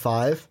Alpha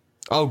 5?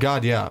 Oh,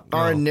 God, yeah.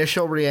 Our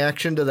initial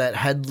reaction to that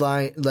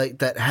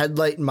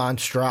headlight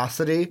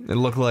monstrosity. It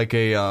looked like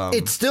a...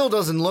 it still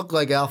doesn't look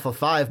like Alpha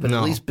 5, but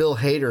at least Bill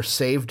Hader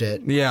saved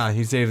it. Yeah,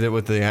 he saved it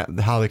with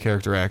how the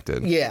character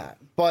acted. Yeah,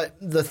 but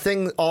the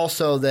thing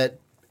also that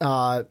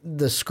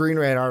the Screen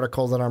Rant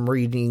article that I'm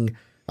reading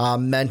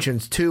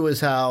mentions, too,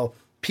 is how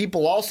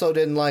people also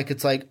didn't like,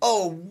 it's like,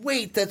 oh,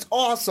 wait, that's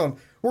awesome.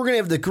 We're going to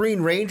have the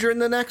Green Ranger in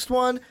the next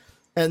one.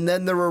 And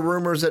then there were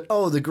rumors that,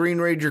 oh, the Green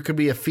Ranger could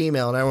be a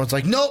female. And everyone's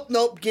like,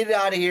 nope, get it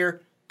out of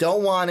here.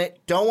 Don't want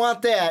it. Don't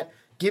want that.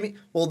 Give me.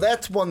 Well,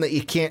 that's one that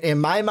you can't. In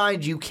my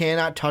mind, you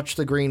cannot touch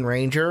the Green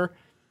Ranger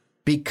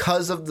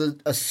because of the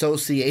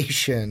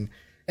association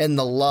and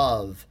the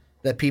love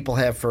that people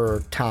have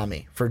for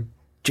Tommy, for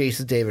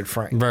Jason David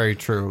Frank. Very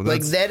true.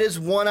 That is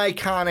one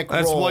iconic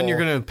role. That's one you're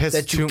going to piss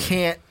that you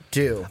can't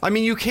do. I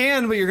mean, you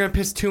can, but you're going to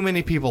piss too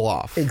many people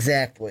off.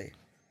 Exactly.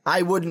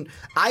 I would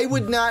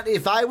not,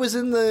 if I was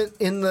in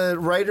the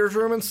writer's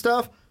room and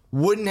stuff,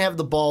 wouldn't have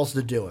the balls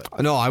to do it.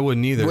 No, I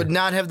wouldn't either. Would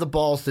not have the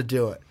balls to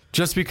do it.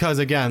 Just because,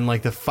 again,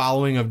 like the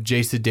following of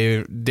Jason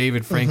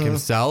David Frank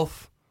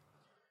himself.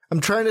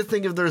 I'm trying to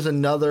think if there's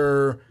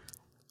another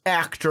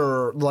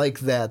actor like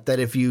that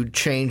if you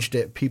changed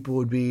it, people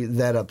would be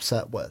that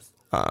upset with.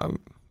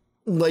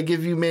 Like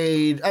if you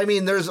made, I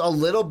mean, there's a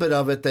little bit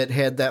of it that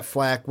had that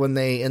flack when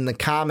they, in the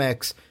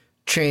comics,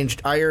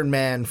 changed Iron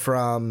Man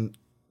from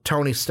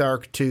Tony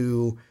Stark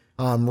to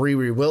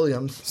Riri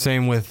Williams.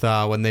 Same with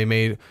when they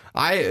made,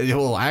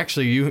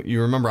 actually,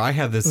 you remember I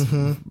had this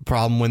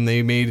problem when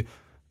they made,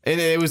 and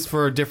it was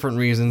for different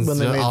reasons. When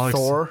they made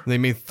Thor? They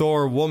made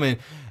Thor a woman.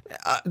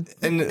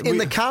 In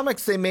the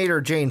comics, they made her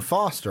Jane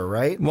Foster,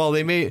 right? Well,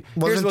 they made...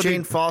 Wasn't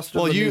Jane Foster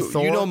the new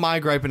Thor? You know my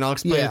gripe, and I'll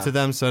explain it to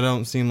them so I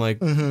don't seem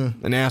like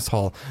an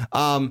asshole.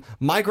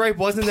 My gripe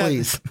wasn't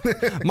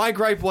that... My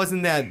gripe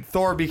wasn't that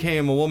Thor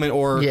became a woman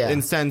or,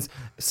 in sense,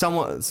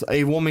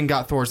 a woman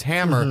got Thor's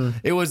hammer.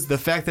 It was the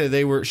fact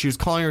that she was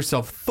calling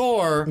herself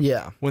Thor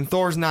when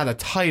Thor's not a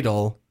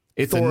title.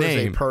 It's Thor a name.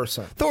 Is a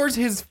person. Thor's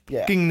his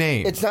fucking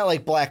name. It's not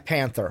like Black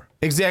Panther.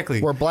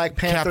 Exactly. Where Black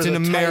Panther's Captain a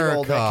title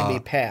America. that can be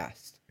passed.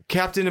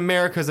 Captain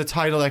America's a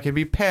title that can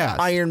be passed.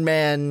 Iron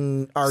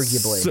Man,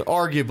 arguably.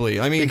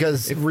 Arguably. I mean...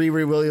 Because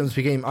Riri Williams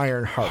became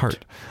Iron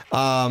Heart.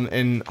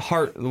 And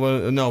Heart...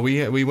 Well, no,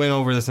 we went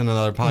over this in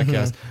another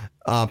podcast.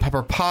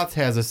 Pepper Potts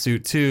has a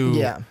suit, too.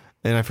 Yeah.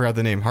 And I forgot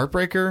the name.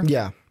 Heartbreaker?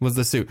 Yeah. Was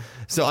the suit.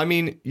 So, I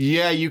mean,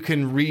 you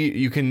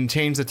can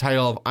change the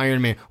title of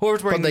Iron Man.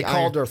 But they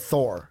called her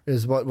Thor,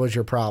 is what was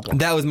your problem.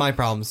 That was my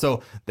problem.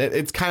 So,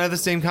 it's kind of the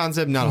same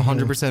concept, not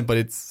 100%, but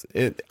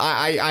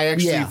I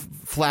actually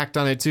flacked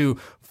on it, too,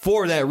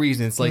 for that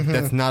reason. It's like,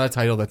 that's not a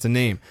title, that's a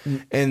name.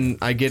 And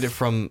I get it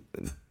from...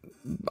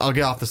 I'll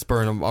get off the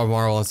spur of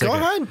Marvel in a second.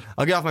 Go ahead.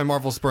 I'll get off my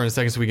Marvel spur in a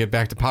second so we get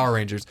back to Power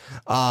Rangers.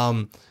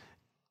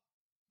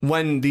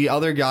 When the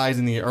other guys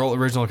in the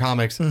original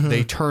comics,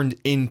 they turned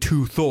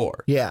into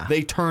Thor. Yeah.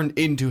 They turned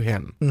into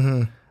him.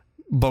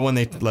 But when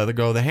they let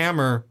go of the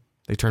hammer,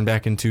 they turned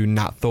back into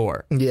not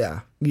Thor.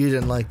 Yeah. You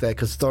didn't like that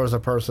because Thor's a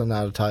person,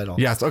 not a title.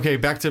 Yes. Okay,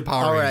 back to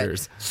Power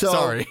Rangers. So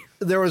sorry.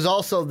 There was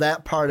also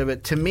that part of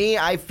it. To me,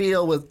 I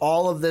feel with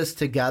all of this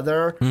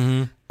together,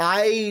 and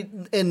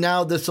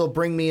now this will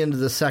bring me into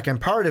the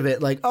second part of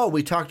it. Like,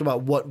 we talked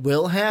about what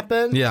will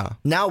happen. Yeah.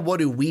 Now, what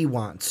do we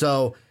want?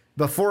 So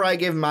before I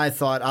give my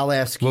thought, I'll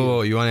ask you.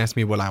 Whoa, you want to ask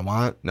me what I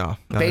want? No.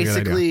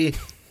 Basically,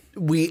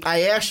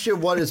 I asked you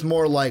what is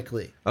more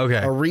likely. Okay.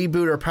 A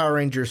reboot or Power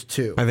Rangers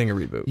 2? I think a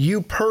reboot.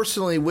 You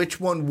personally,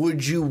 which one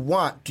would you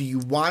want? Do you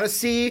want to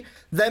see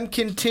them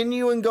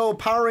continue and go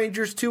Power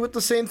Rangers 2 with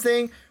the same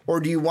thing? Or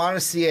do you want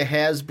to see a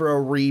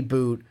Hasbro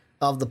reboot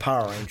of the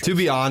Power Rangers? To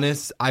be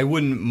honest, I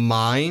wouldn't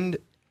mind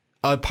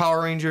a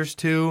Power Rangers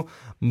 2,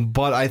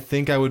 but I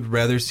think I would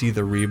rather see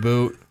the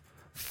reboot.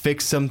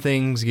 Fix some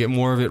things, get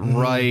more of it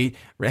right.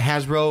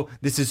 Hasbro,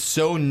 this is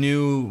so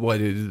new. What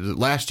is it,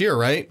 last year,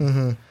 right?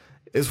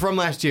 It's from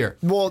last year.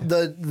 Well,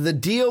 the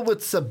deal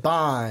with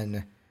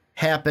Saban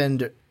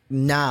happened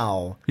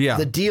now. Yeah.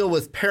 The deal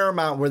with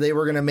Paramount where they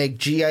were going to make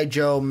G.I.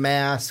 Joe,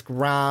 Mask,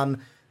 Rom,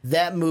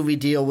 that movie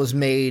deal was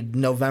made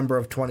November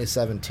of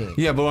 2017.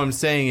 Yeah, but what I'm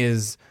saying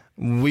is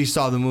we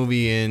saw the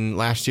movie in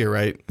last year,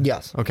 right?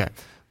 Yes. Okay.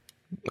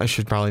 I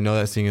should probably know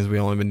that, seeing as we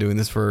only been doing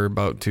this for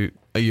about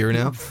a year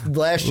now.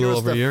 Last year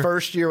was the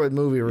first year with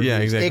movie reviews. Yeah,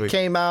 exactly. It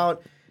came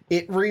out,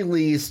 it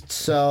released,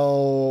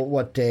 so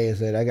what day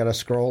is it? I got to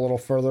scroll a little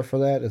further for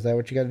that. Is that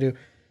what you got to do?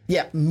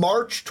 Yeah,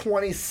 March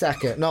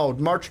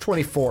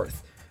 24th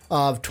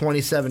of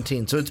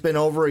 2017. So it's been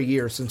over a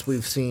year since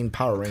we've seen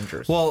Power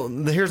Rangers. Well,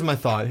 here's my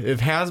thought. If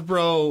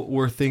Hasbro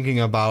were thinking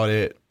about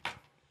it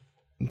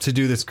to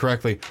do this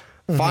correctly,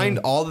 find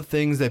all the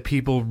things that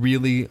people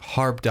really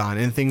harped on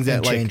and things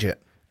that change it.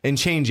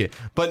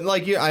 But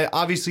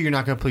obviously you're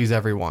not going to please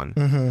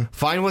everyone.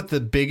 Find what the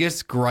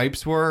biggest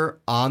gripes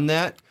were on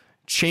that.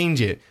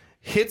 Change it.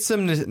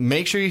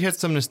 Make sure you hit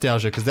some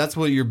nostalgia, because that's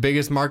what your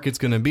biggest market's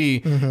going to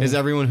be. Is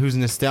everyone who's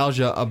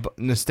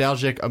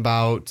nostalgic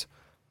about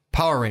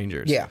Power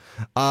Rangers. Yeah.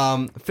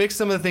 Fix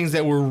some of the things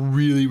that were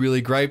really,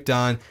 really griped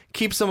on.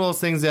 Keep some of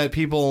those things that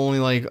people only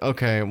like,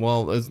 okay,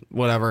 well,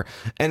 whatever.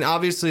 And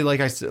obviously,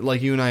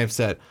 like you and I have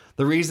said,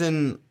 the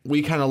reason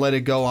we kind of let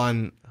it go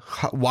on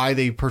why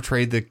they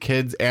portrayed the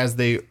kids as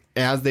they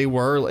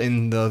were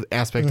in the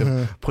aspect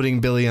of putting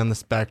Billy on the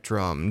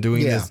spectrum,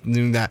 doing this,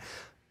 doing that,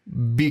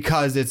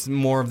 because it's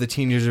more of the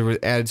teenager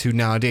attitude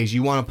nowadays.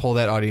 You want to pull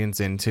that audience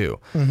in too.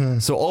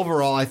 So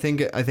overall, I think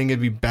it'd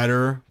be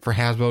better for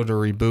Hasbro to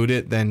reboot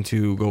it than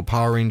to go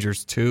Power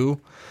Rangers 2,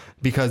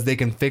 because they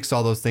can fix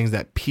all those things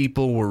that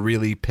people were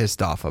really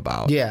pissed off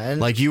about. Yeah,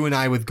 and like you and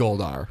I with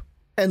Goldar.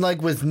 And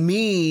like with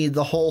me,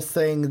 the whole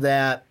thing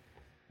that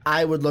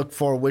I would look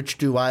for, which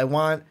do I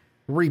want?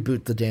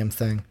 Reboot the damn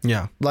thing.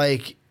 Yeah.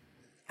 Like,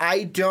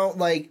 it's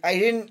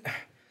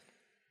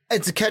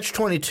a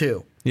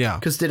catch-22. Yeah.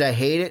 Because did I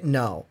hate it?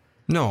 No.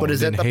 No. But is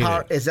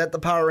that the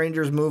Power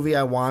Rangers movie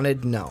I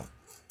wanted? No.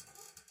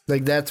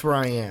 Like, that's where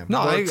I am.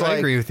 No, I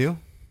agree with you.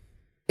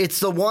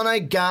 It's the one I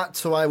got,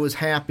 so I was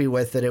happy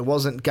with it. It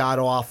wasn't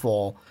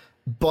god-awful.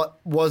 but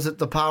was it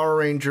the Power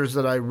Rangers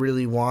that I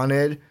really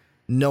wanted?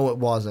 No, it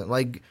wasn't.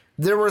 Like,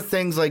 there were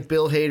things like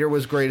Bill Hader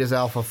was great as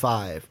Alpha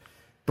 5.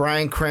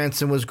 Bryan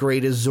Cranston was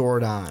great as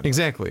Zordon.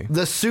 Exactly.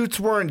 The suits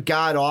weren't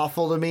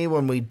god-awful to me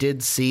when we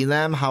did see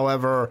them.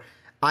 However,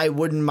 I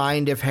wouldn't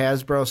mind if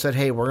Hasbro said,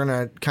 hey, we're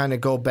going to kind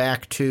of go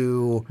back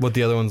to... what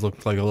the other ones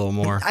looked like a little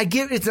more. I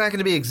get it's not going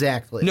to be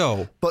exactly.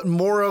 No. But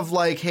more of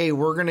like, hey,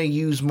 we're going to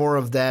use more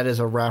of that as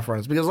a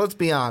reference. Because let's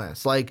be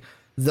honest, like,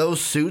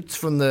 those suits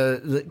from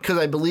because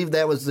I believe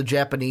that was the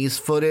Japanese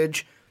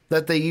footage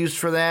that they used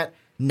for that.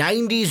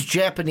 90s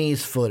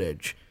Japanese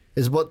footage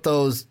is what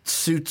those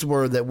suits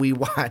were that we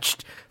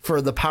watched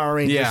for the Power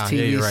Rangers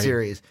TV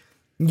series.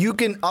 You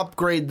can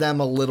upgrade them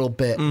a little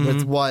bit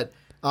with what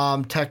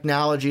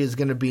technology is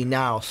going to be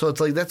now. So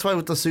it's like, that's why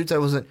with the suits I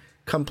wasn't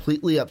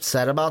completely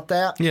upset about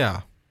that.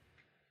 Yeah.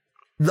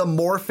 The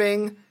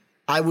morphing,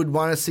 I would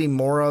want to see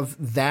more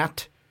of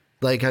that.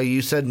 Like how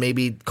you said,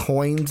 maybe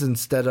coins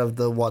instead of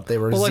what they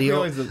were.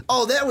 Zeo.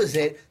 Oh, that was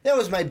it. That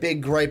was my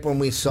big gripe when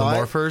we saw the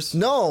morphers?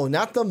 No,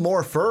 not the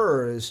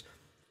morphers.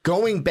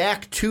 Going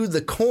back to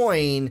the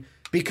coin,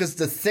 because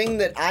the thing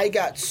that I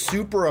got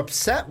super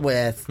upset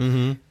with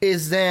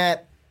is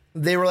that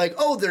they were like,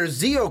 oh, they're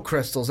Zeo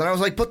crystals. And I was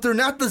like, but they're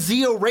not the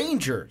Zeo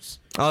Rangers.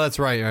 Oh, that's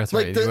right. That's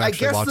like right. You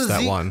actually watched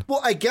that one.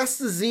 Well, I guess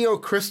the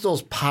Zeo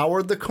crystals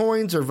powered the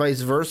coins or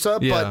vice versa,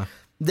 but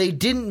they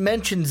didn't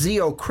mention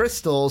Zeo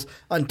crystals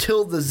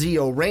until the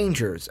Zeo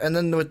Rangers. And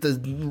then with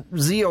the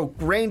Zeo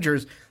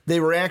Rangers, they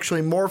were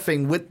actually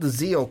morphing with the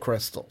Zeo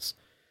crystals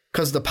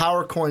because the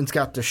power coins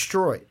got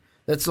destroyed.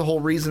 That's the whole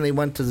reason they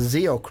went to the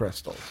Zeo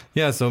crystals.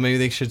 Yeah, so maybe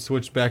they should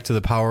switch back to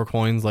the power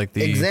coins like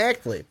the...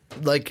 Exactly.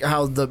 Like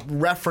how the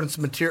reference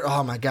material...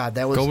 Oh, my God.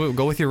 That was...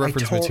 Go with your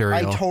reference material.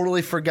 I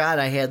totally forgot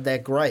I had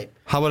that gripe.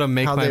 How about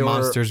Make My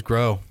Monsters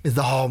Grow?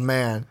 Oh,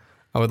 man.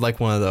 I would like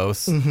one of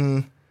those. Mm-hmm.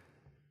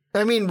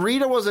 I mean,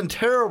 Rita wasn't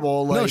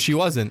terrible. No, she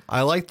wasn't.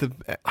 Was it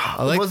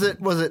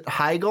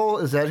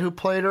Heigl? Is that who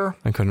played her?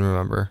 I couldn't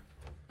remember.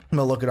 I'm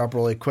going to look it up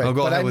really quick. I'll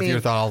go ahead with your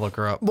thought. I'll look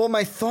her up. Well,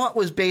 my thought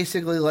was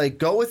basically like,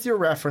 go with your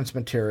reference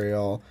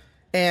material.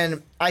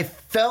 And I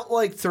felt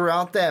like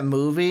throughout that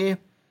movie,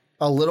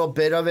 a little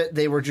bit of it,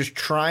 they were just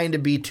trying to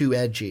be too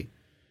edgy.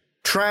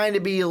 Trying to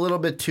be a little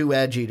bit too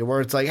edgy to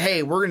where it's like,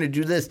 hey, we're going to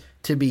do this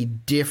to be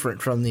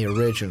different from the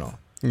original.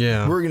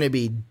 Yeah. We're going to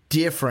be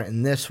different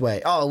in this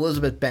way. Oh,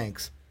 Elizabeth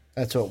Banks.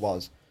 That's who it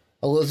was.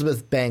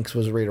 Elizabeth Banks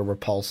was Rita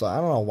Repulsa. I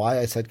don't know why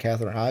I said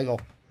Katherine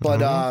Heigl.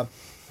 But,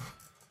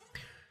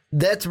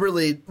 that's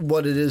really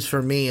what it is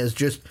for me, is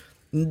just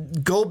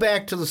go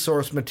back to the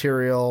source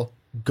material,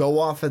 go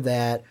off of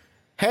that.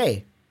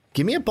 Hey,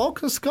 give me a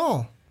Bulk and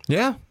Skull.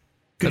 Yeah.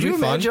 Could you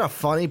imagine a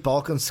funny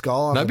Bulk and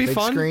Skull on the big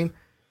screen?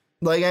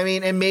 Like, I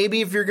mean, and maybe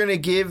if you're going to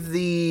give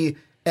the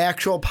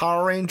actual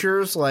Power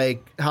Rangers,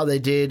 like how they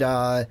did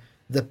the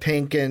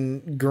pink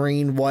and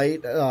green,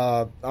 white,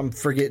 I'm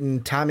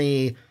forgetting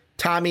Tommy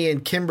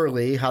and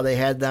Kimberly, how they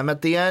had them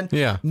at the end.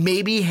 Yeah.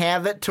 Maybe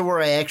have it to where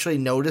I actually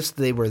noticed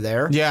they were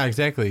there. Yeah,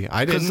 exactly.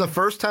 I didn't. Because the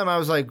first time I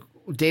was like,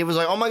 Dave was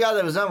like, oh my God,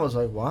 that was them. I was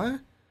like, what?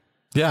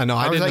 Yeah, no,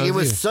 I didn't. Was like, know it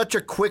was such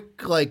a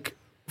quick, like,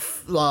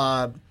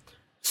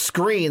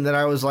 screen that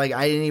I was like,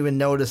 I didn't even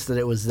notice that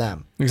it was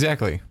them.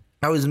 Exactly.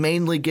 I was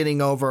mainly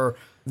getting over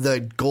the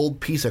gold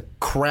piece of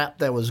crap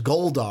that was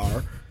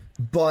Goldar.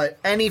 But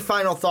any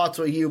final thoughts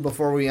with you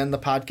before we end the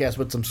podcast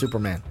with some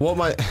Superman? What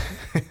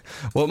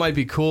might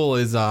be cool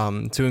is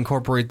to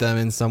incorporate them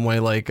in some way,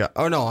 like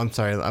oh no, I'm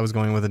sorry, I was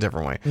going with a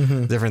different way,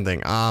 different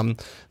thing.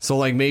 So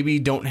like maybe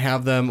don't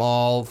have them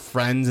all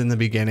friends in the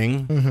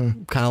beginning,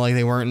 kind of like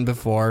they weren't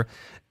before,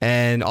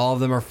 and all of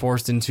them are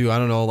forced into, I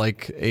don't know,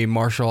 like a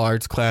martial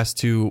arts class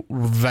to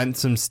vent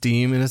some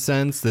steam in a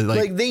sense. That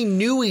like they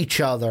knew each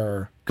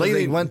other. Like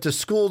they went to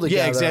school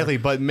together. Yeah, exactly.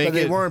 But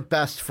they weren't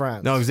best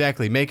friends. No,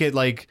 exactly. Make it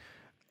like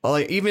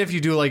even if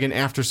you do like an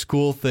after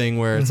school thing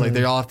where it's like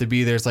they all have to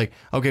be there, it's like,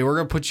 okay, we're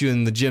gonna put you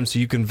in the gym so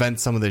you can vent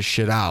some of this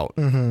shit out,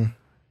 and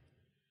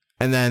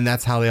then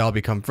that's how they all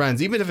become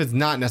friends. Even if it's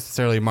not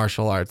necessarily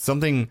martial arts,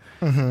 something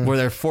where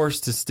they're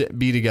forced to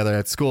be together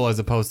at school as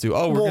opposed to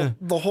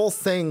the whole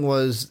thing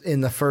was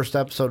in the first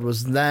episode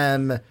was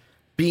them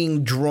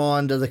being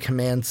drawn to the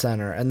command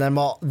center, and then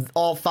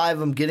all five of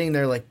them getting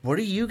there like, what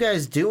are you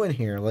guys doing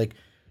here? Like,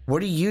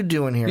 what are you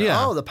doing here?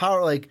 Yeah. Oh, the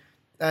power, like,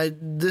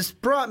 this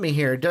brought me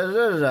here, and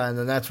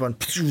then that's when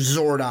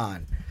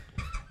Zordon,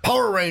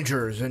 Power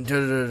Rangers, and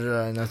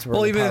and that's where.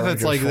 Well, even Power if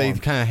it's Rangers like formed. they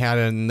kind of had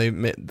it and they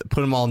put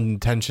them all in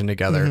tension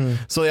together,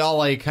 so they all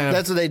like kind of.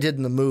 That's what they did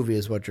in the movie,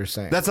 is what you're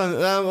saying. That's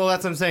that's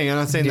what I'm saying. I'm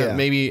not saying that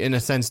maybe in a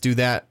sense do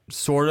that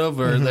sort of,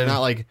 or they're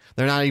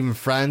not even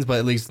friends, but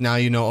at least now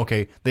you know.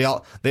 Okay, they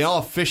all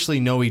officially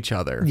know each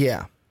other.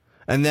 Yeah.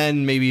 And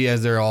then maybe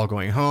as they're all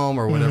going home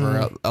or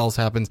whatever else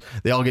happens,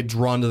 they all get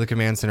drawn to the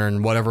command center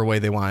in whatever way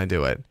they want to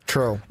do it.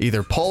 True.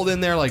 Either pulled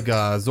in there like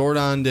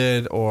Zordon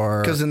did,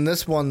 or... Because in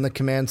this one, the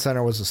command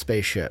center was a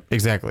spaceship.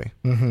 Exactly.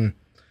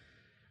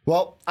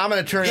 Well, I'm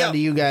going to turn it on to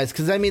you guys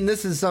because, I mean,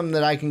 this is something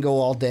that I can go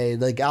all day.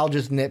 Like, I'll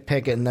just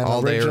nitpick it, and then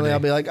originally I'll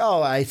be like,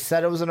 oh, I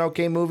said it was an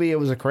okay movie. It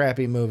was a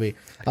crappy movie.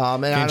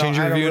 And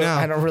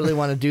I don't really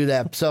want to do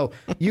that. So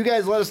you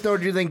guys let us know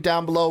what you think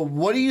down below.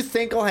 What do you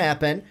think will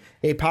happen?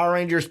 A Power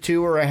Rangers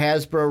 2 or a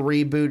Hasbro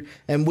reboot?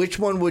 And which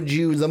one would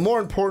you, the more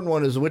important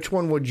one is, which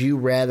one would you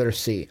rather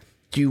see?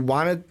 Do you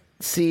want to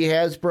see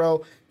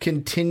Hasbro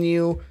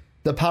continue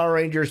the Power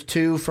Rangers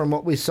 2 from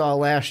what we saw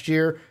last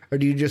year? Or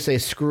do you just say,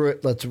 screw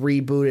it, let's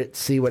reboot it,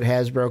 see what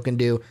Hasbro can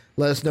do?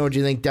 Let us know what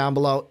you think down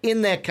below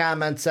in that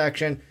comment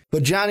section.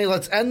 But Johnny,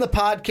 let's end the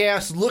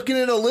podcast looking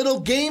at a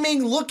little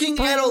gaming, looking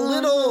at a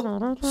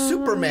little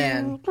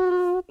Superman.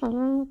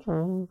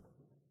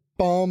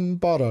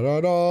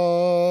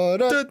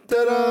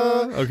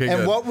 Okay, and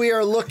good. what we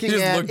are looking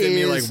just at looked at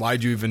me like,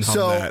 why'd you even hum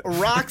that?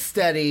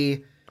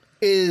 Rocksteady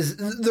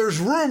there's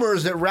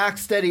rumors that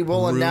Rocksteady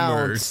will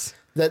announce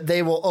that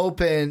they will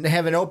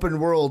have an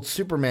open world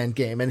Superman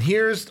game. And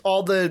here's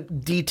all the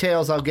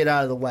details I'll get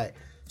out of the way.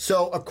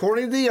 So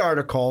according to the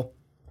article,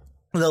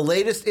 the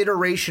latest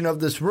iteration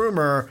of this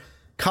rumor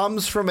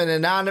comes from an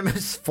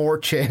anonymous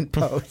 4chan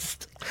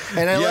post.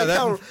 And I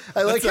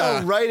like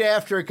how right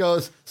after it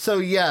goes, so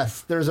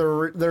yes, there's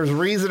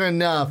reason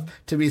enough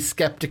to be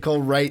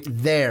skeptical right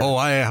there. Oh,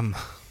 I am.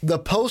 The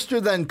poster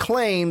then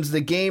claims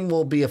the game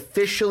will be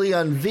officially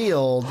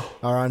unveiled.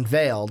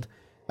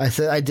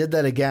 I did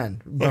that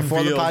again.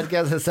 Before the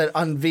podcast, I said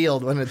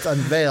unveiled when it's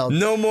unveiled.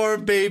 No more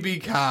baby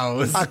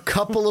cows. A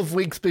couple of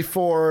weeks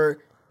before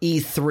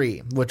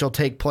E3, which will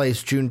take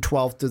place June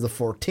 12th through the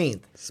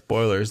 14th.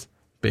 Spoilers.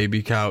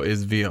 Baby cow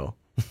is veal.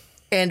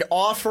 And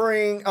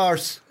offering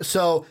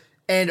the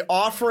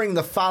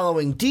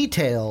following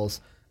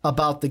details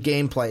about the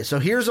gameplay. So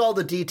here's all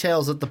the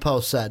details that the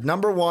post said.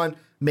 Number 1,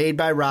 made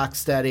by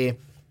Rocksteady.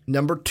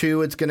 Number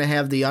 2, it's going to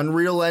have the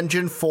Unreal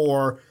Engine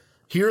 4.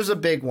 Here's a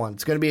big one.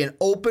 It's going to be an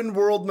open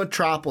world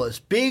metropolis.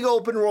 Big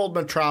open world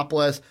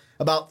metropolis,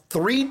 about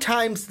 3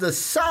 times the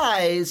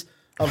size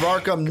of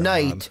Arkham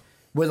Knight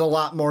with a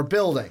lot more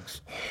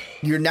buildings.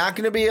 You're not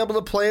going to be able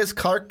to play as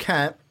Clark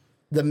Kent.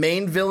 The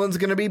main villain's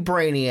going to be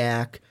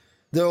Brainiac.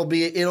 It'll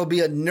be a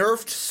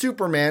nerfed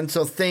Superman,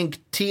 so think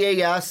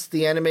TAS,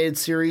 the animated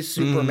series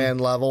Superman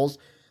levels.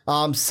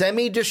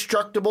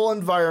 Semi-destructible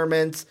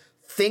environments.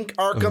 Think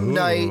Arkham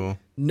Knight.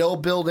 No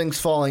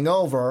buildings falling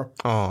over.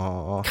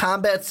 Aww.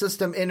 Combat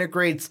system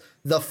integrates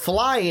the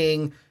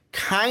flying,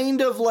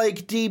 kind of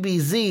like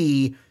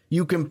DBZ.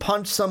 You can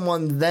punch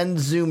someone, then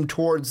zoom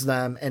towards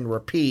them and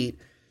repeat.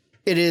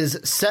 It is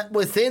set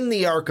within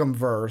the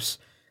Arkhamverse,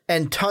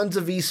 and tons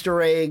of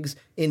Easter eggs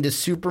into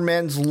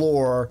Superman's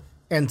lore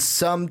and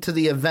some to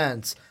the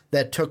events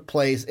that took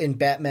place in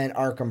Batman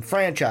Arkham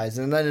franchise.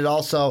 And then it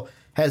also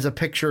has a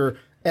picture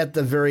at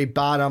the very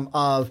bottom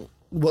of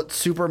what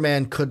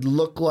Superman could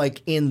look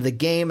like in the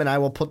game, and I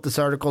will put this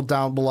article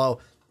down below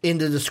in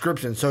the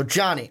description. So,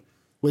 Johnny,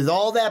 with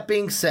all that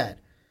being said,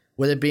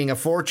 with it being a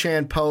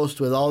 4chan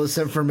post, with all this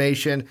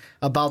information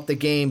about the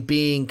game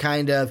being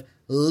kind of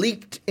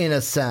leaked in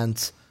a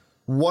sense,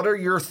 what are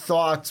your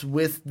thoughts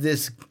with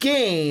this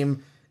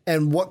game,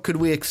 and what could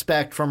we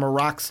expect from a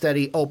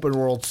Rocksteady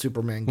open-world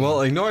Superman game? Well,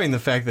 ignoring the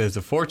fact that it's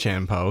a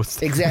 4chan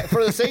post. Exactly.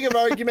 For the sake of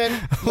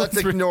argument, let's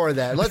ignore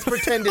that. Let's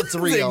pretend it's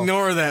real. Let's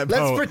ignore that post.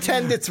 Let's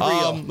pretend it's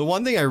real. The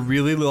one thing I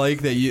really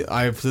like that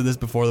I've said this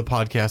before the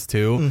podcast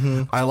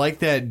too, I like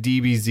that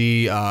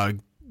DBZ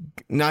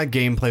not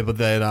gameplay, but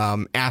that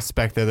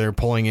aspect that they're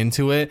pulling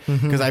into it.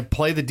 Because I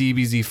play the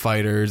DBZ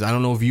fighters. I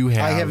don't know if you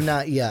have. I have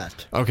not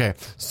yet. Okay,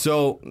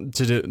 so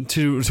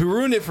to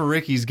ruin it for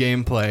Ricky's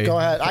gameplay. Go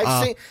ahead.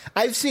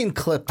 I've seen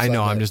clips. I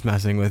know. Of I'm just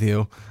messing with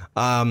you.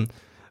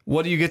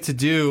 What you get to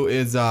do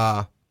is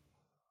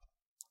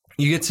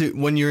you get to,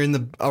 when you're in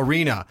the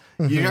arena,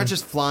 you're not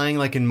just flying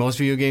like in most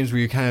video games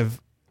where you kind of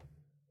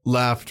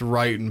left,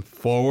 right, and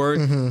forward.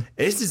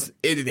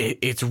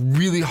 It's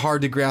really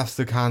hard to grasp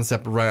the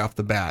concept right off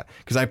the bat,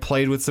 because I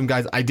played with some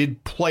guys. I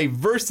did play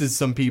versus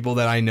some people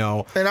that I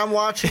know, and I'm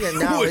watching it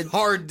now. It's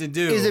hard to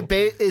do. Is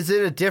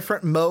it a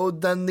different mode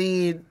than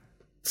the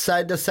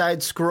side-to-side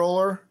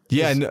scroller?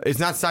 Yeah, no, it's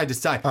not side to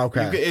side.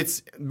 Okay,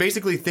 it's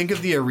basically, think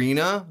of the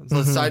arena,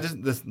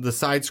 the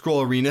side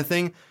scroll arena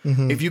thing.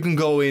 If you can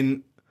go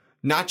in,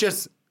 not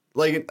just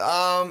like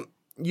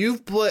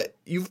You've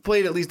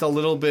played at least a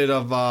little bit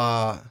of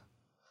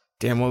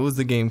damn, what was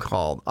the game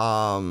called?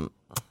 Soul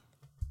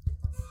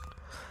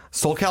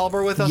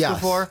Calibur with us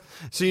before.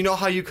 So you know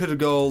how you could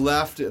go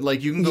left,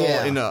 like you can go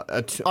in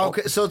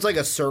okay, so it's like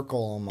a circle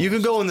almost. You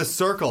can go in the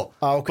circle.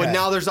 Okay. But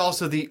now there's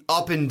also the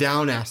up and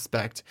down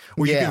aspect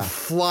where you can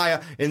fly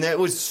up, and that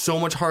was so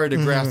much harder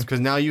to grasp because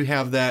now you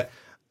have that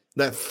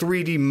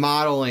 3D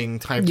modeling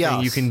type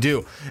thing you can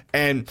do.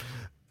 And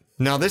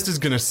now, this is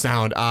going to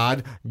sound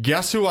odd.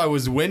 Guess who I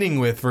was winning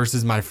with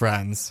versus my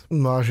friends?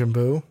 Majin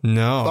Buu?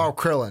 No. Oh,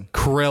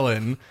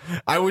 Krillin.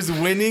 I was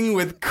winning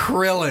with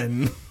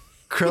Krillin.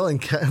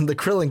 The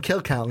Krillin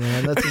kill count,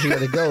 man. That's what you got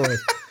to go with.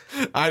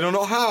 I don't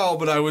know how,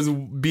 but I was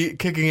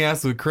kicking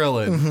ass with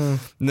Krillin.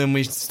 And then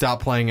we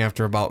stopped playing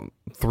after about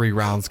 3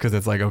 rounds because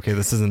it's like, okay,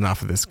 this is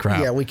enough of this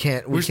crap. Yeah, we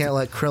can't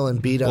let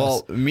Krillin beat us.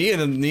 Well, me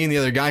and the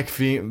other guy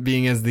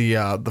being as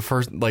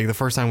the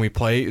first time we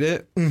played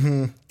it,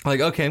 like,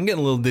 okay, I'm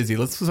getting a little dizzy.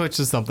 Let's switch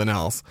to something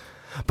else.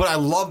 But I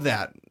love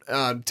that.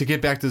 To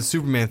get back to the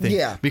Superman thing.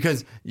 Yeah.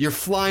 Because you're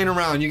flying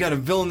around. You got a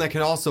villain that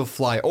can also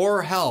fly.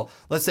 Or hell,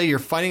 let's say you're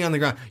fighting on the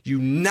ground. You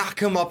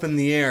knock him up in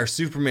the air,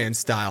 Superman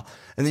style.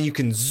 And then you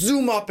can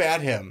zoom up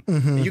at him.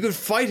 And you can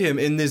fight him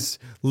in this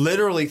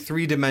literally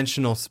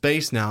 3-dimensional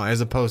space now,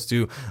 as opposed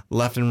to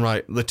left and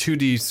right. The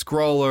 2D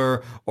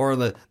scroller or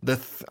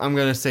I'm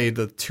going to say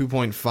the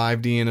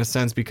 2.5D in a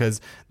sense, because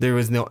there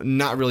was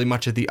not really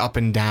much of the up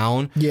and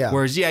down. Yeah.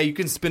 Whereas, you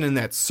can spin in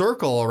that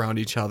circle around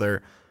each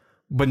other.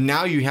 But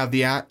now you have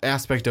the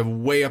aspect of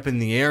way up in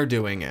the air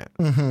doing it.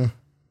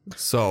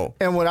 So,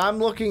 and what I'm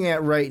looking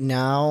at right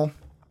now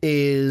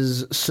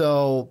is,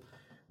 so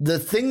the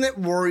thing that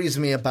worries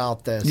me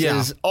about this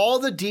is all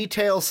the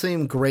details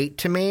seem great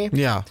to me.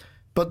 Yeah.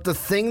 But the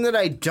thing that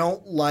I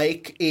don't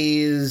like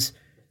is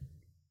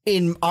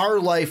in our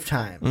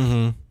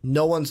lifetime,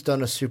 no one's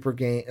done a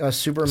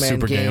Superman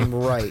game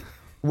right.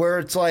 Where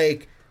it's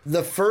like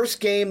the first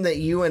game that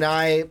you and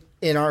I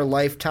in our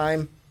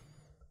lifetime,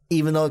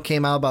 even though it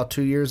came out about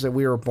 2 years that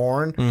we were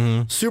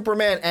born,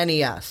 Superman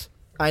NES.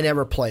 I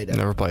never played it.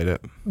 Never played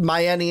it.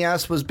 My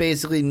NES was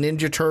basically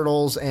Ninja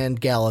Turtles and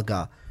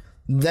Galaga.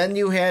 Then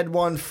you had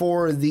one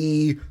for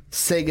the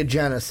Sega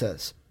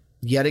Genesis.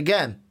 Yet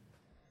again,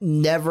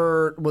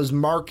 never was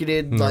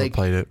marketed. Never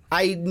played it.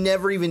 I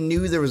never even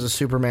knew there was a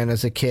Superman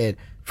as a kid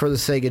for the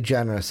Sega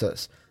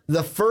Genesis.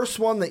 The first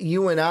one that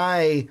you and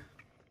I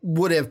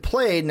would have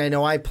played, and I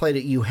know I played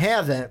it, you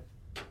haven't,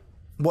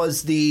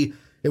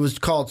 it was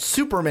called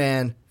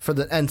Superman for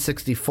the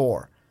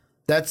N64.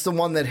 That's the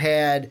one that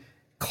had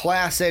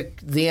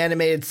the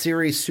animated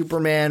series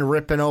Superman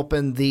ripping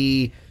open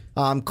the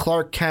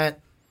Clark Kent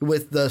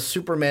with the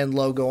Superman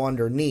logo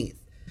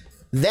underneath.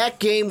 That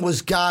game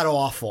was god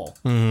awful.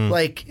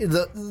 Like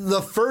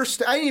the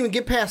first, I didn't even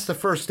get past the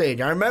first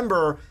stage. I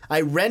remember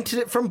I rented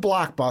it from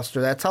Blockbuster.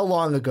 That's how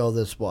long ago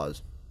this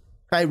was.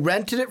 I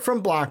rented it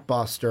from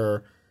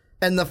Blockbuster.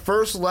 And the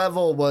first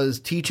level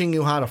was teaching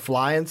you how to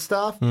fly and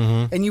stuff.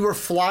 And you were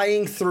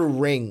flying through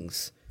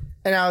rings.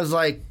 And I was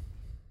like,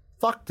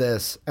 fuck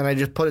this. And I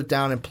just put it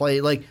down and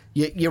played. Like,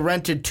 you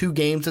rented 2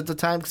 games at the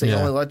time because they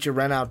only let you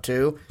rent out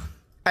 2.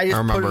 I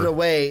just put it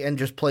away and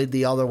just played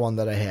the other one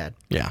that I had.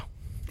 Yeah.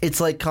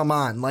 It's like, come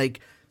on. Like,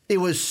 it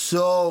was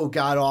so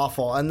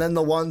god-awful. And then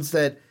the ones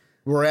that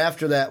were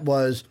after that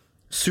was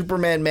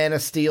Superman Man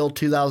of Steel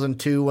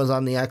 2002 was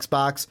on the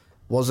Xbox.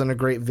 Wasn't a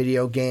great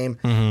video game.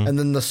 And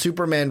then the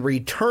Superman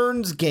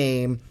Returns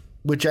game,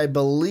 which I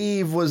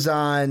believe was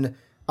on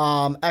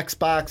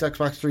Xbox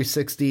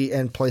 360,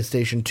 and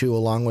PlayStation 2,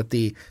 along with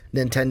the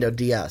Nintendo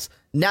DS.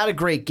 Not a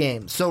great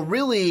game. So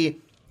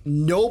really,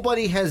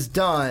 nobody has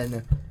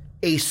done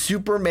a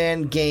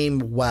Superman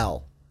game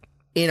well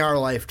in our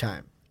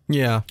lifetime.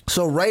 Yeah.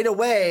 So right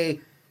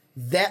away,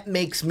 that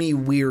makes me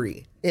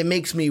weary. It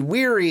makes me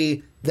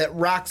weary that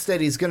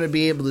Rocksteady's going to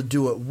be able to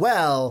do it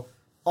well.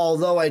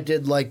 Although I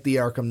did like the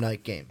Arkham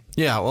Knight game.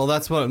 Yeah, well,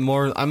 that's what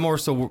I'm more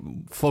so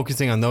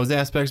focusing on those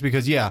aspects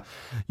because,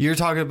 you're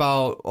talking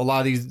about a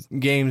lot of these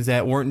games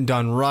that weren't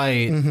done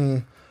right.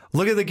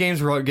 Look at the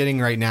games we're getting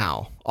right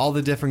now. All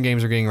the different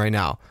games we're getting right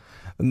now.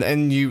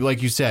 And you,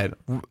 like you said,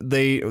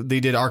 they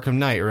did Arkham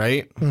Knight,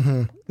 right?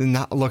 And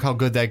look how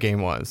good that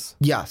game was.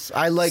 Yes,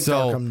 I liked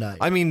Arkham Knight.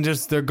 I mean,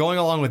 just they're going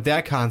along with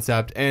that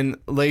concept, and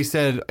they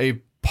said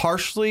a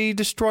partially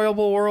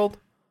destroyable world.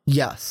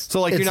 Yes.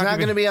 So like, it's not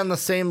going to be on the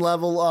same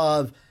level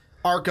of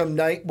Arkham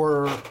Knight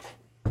where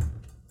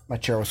my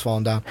chair was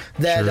falling down.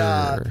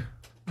 That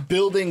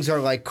buildings are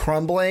like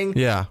crumbling.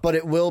 Yeah. But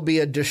it will be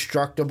a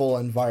destructible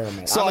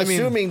environment. So I'm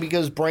assuming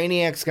because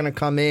Brainiac's going to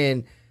come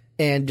in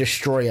and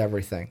destroy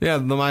everything. Yeah.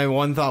 My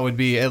one thought would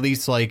be at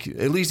least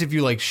if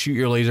you like shoot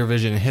your laser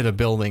vision and hit a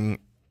building.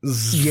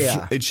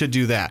 Yeah, it should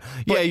do that.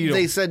 But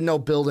they said no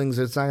buildings.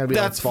 It's not going to be.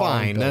 That's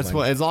fine. That's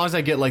what. As long as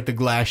I get like the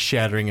glass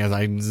shattering as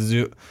I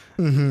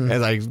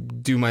as I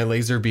do my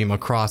laser beam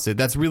across it.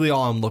 That's really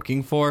all I'm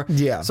looking for.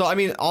 Yeah. So I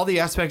mean, all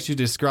the aspects you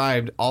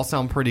described all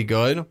sound pretty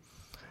good.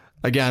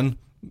 Again,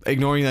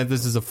 ignoring that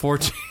this is a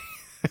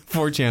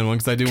 4chan one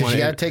because I do want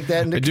to take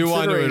that into consideration. I do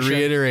want to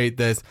reiterate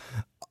this.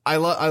 I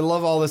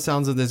love all the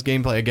sounds of this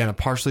gameplay. Again, a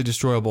partially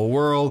destroyable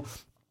world,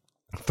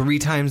 3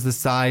 times the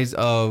size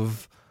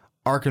of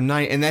Arkham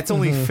Knight, and that's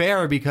only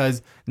fair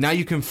because now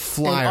you can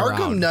fly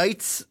around. Arkham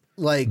Knight's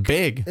like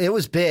big. It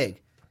was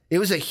big. It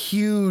was a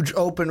huge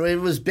open.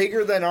 It was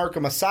bigger than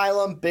Arkham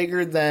Asylum,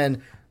 bigger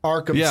than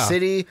Arkham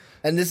City,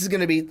 and this is going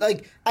to be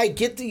like. I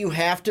get that you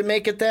have to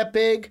make it that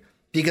big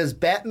because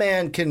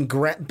Batman can.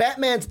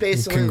 Batman's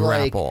basically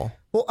like. Well,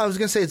 I was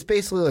going to say it's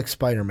basically like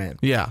Spider-Man.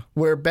 Yeah,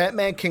 where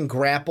Batman can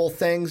grapple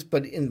things,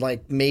 but in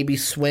like maybe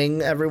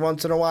swing every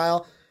once in a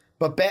while.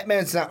 but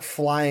Batman's not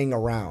flying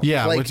around.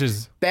 Yeah, like, which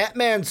is...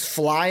 Batman's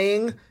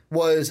flying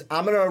was,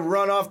 I'm going to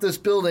run off this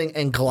building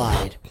and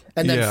glide.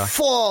 And then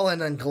fall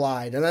and then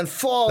glide. And then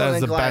fall and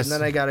then glide. And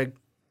then I got to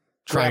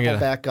grapple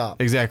back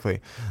up. Exactly.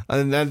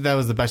 And that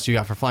was the best you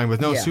got for flying.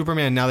 With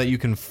Superman, now that you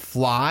can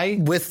fly...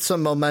 with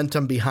some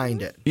momentum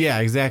behind it.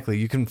 Yeah, exactly.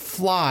 You can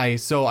fly.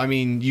 So, I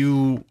mean,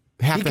 you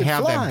have to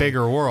have that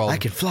bigger world. I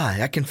can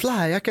fly. I can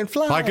fly. I can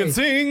fly. I can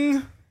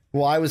sing.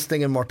 Well, I was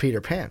thinking more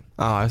Peter Pan.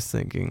 Oh, I was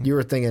thinking. You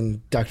were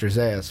thinking Dr.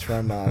 Zayas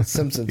from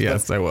Simpsons.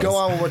 Yes, I was. Go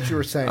on with what you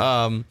were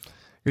saying.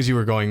 Because you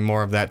were going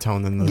more of that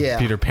tone than the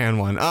Peter Pan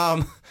one.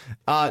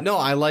 No,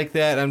 I like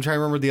that. I'm trying to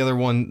remember the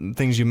other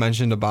things you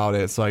mentioned about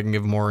it so I can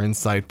give more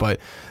insight. But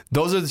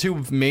those are the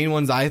two main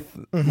ones I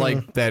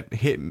like that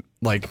hit,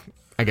 like,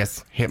 I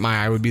guess, hit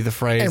my eye would be the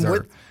phrase,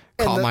 or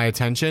caught my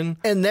attention.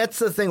 And that's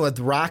the thing with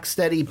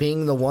Rocksteady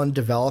being the one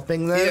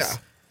developing this. Yeah.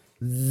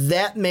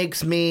 That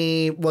makes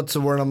me, what's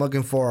the word I'm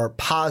looking for?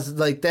 Positive.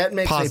 Like, that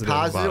makes me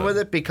positive with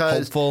it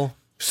because. Hopeful.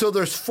 So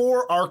there's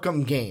 4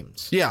 Arkham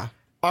games. Yeah.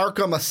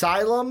 Arkham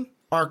Asylum,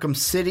 Arkham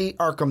City,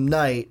 Arkham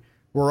Knight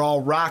were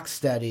all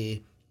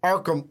Rocksteady.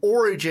 Arkham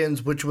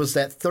Origins, which was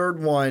that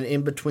third one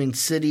in between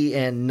City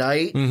and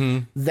Knight,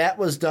 that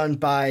was done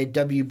by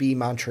WB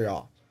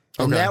Montreal.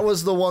 And that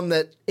was the one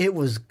that it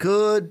was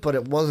good, but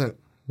it wasn't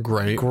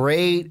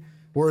great.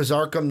 Whereas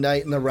Arkham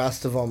Knight and the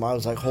rest of them, I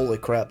was like, holy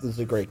crap, this is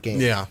a great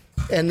game. Yeah.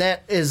 And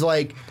that is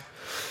like,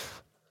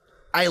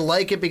 I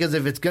like it because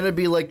if it's going to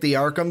be like the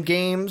Arkham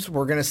games,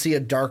 we're going to see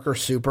a darker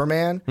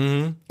Superman,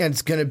 and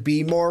it's going to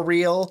be more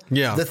real.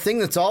 Yeah. The thing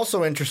that's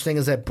also interesting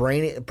is that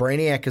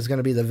Brainiac is going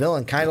to be the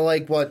villain, kind of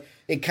like what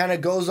it kind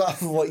of goes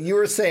off of what you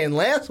were saying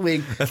last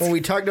week when we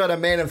talked about a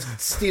Man of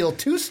Steel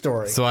 2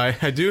 story. So I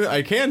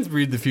can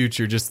read the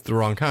future, just the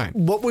wrong kind.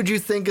 What would you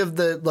think of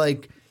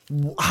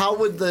how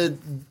would the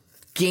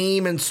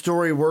game and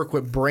story work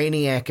with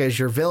Brainiac as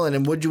your villain,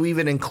 and would you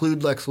even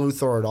include Lex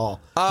Luthor at all?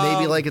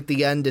 Maybe like at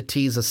the end to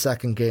tease a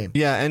second game.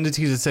 Yeah, end to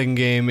tease a second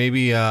game.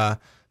 Maybe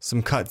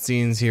some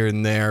cutscenes here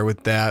and there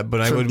with that,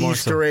 but I would more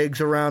Easter eggs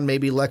around.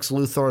 Maybe Lex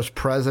Luthor's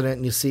president,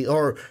 and you see,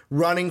 or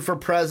running for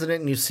president,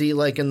 and you see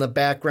like in the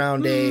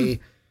background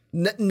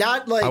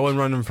not like I wouldn't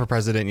run him for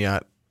president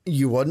yet.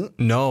 You wouldn't?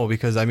 No,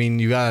 because I mean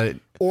you got.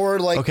 Or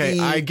like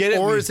I get it.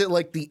 Or is it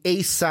like the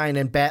Ace sign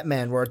in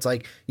Batman where it's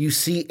like you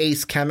see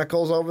Ace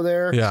Chemicals over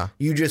there? Yeah.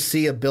 You just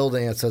see a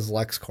building that says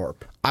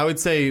LexCorp. I would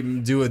say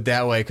do it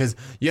that way because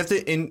you have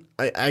to.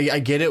 I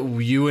get it.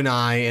 You and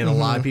I and a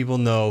lot of people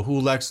know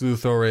who Lex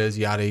Luthor is.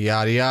 Yada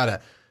yada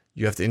yada.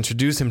 You have to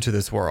introduce him to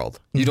this world.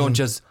 You don't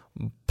just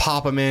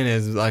pop him in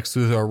as Lex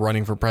Luthor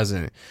running for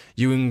president.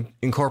 You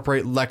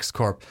incorporate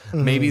LexCorp.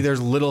 Maybe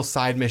there's little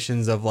side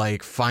missions of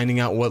like finding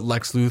out what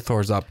Lex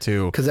Luthor's up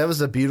to. Because that was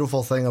the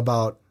beautiful thing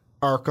about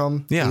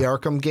Arkham, the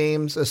Arkham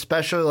games,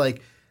 especially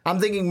like I'm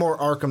thinking more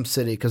Arkham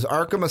City because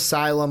Arkham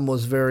Asylum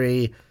was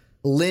very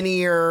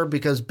linear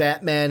because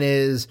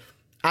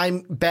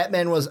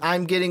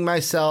I'm getting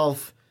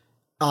myself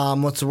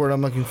what's the word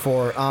I'm looking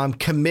for?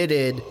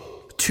 Committed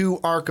to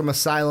Arkham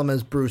Asylum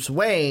as Bruce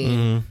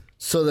Wayne.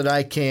 So that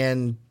I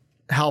can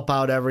help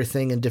out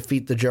everything and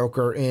defeat the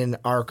Joker in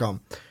Arkham.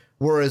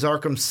 Whereas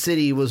Arkham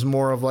City was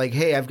more of like,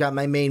 hey, I've got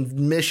my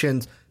main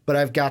missions, but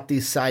I've got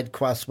these side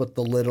quests with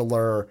the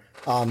littler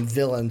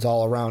villains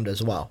all around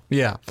as well.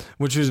 Yeah,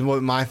 which is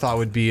what my thought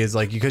would be is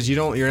like, because you're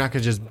not going to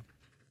just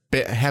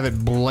have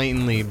it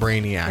blatantly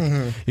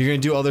Brainiac. You're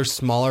going to do other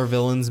smaller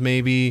villains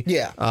maybe.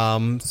 Yeah.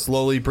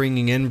 Slowly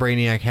bringing in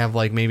Brainiac, have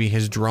like maybe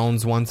his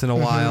drones once in a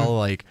while,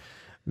 like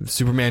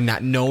Superman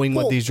not knowing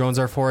what these drones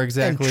are for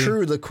exactly. And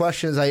true, the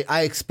question is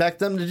I expect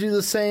them to do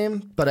the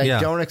same, but I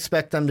don't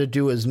expect them to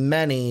do as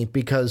many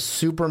because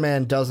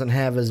Superman doesn't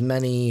have as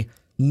many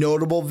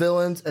notable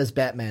villains as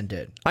Batman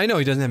did. I know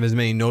he doesn't have as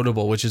many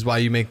notable, which is why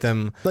you make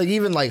them like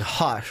even like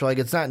Hush, like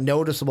it's not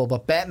noticeable,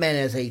 but Batman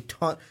has a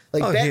ton.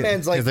 Like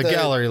Batman's like the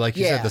gallery, like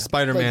you said, the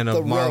Spider-Man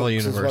of Marvel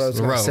Universe,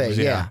 the Rogues,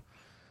 yeah.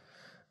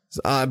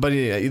 But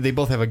they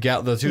both have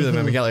the two of them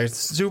have a gallery.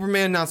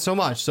 Superman, not so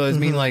much. So I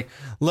mean, like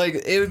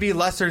it would be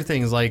lesser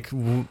things like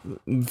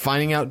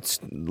finding out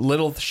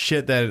little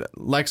shit that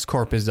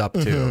LexCorp is up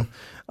to.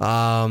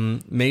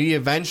 Maybe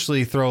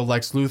eventually throw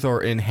Lex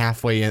Luthor in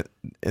halfway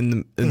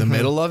in the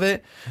middle of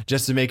it,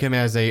 just to make him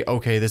as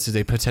this is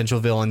a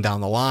potential villain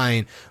down the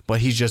line,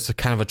 but he's just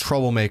kind of a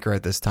troublemaker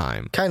at this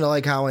time. Kind of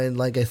like how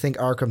in I think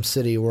Arkham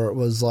City, where it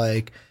was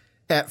like.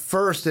 At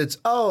first, it's,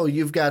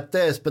 you've got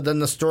this, but then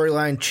the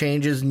storyline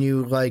changes and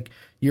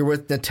you're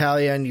with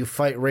Natalia and you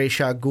fight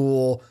Ra's al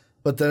Ghul,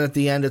 but then at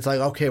the end, it's like,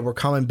 okay, we're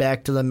coming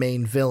back to the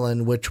main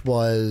villain, which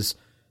was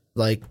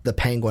like the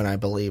Penguin, I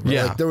believe.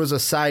 Yeah. Like, there was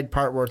a side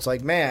part where it's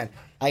like, man,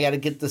 I got to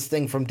get this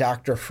thing from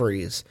Dr.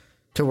 Freeze,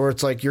 to where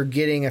it's like you're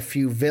getting a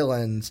few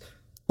villains,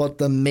 but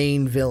the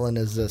main villain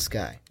is this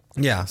guy.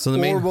 Yeah. So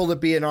or will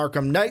it be an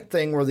Arkham Knight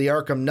thing where the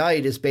Arkham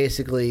Knight is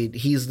basically,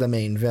 he's the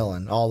main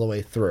villain all the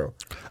way through?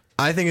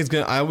 I think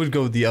I would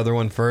go with the other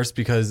one first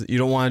because you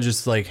don't want to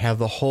just like have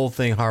the whole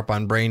thing harp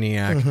on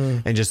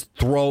Brainiac and just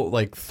throw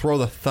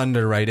the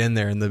thunder right in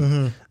there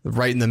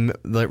right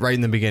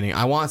in the beginning.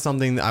 I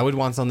would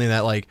want something that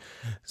like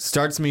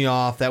starts me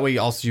off. That way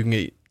also you can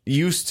get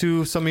used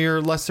to some of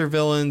your lesser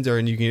villains, or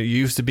you can get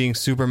used to being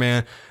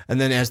Superman, and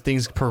then as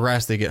things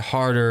progress they get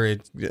harder.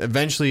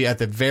 Eventually at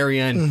the very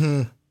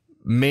end,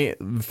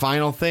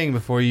 final thing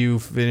before you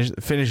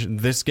finish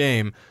this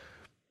game,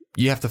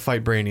 you have to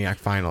fight Brainiac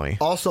finally.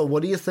 Also,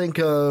 what do you think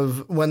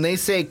of when they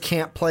say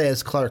can't play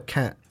as Clark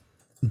Kent?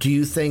 Do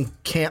you think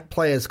can't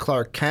play as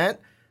Clark Kent,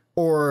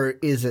 or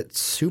is it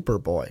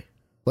Superboy?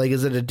 Like,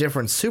 is it a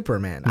different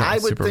Superman? No, I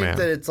would Superman. think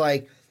that it's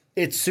like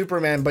it's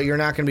Superman, but you're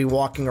not going to be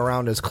walking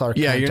around as Clark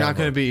Kent. Yeah, you're not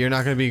going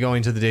to be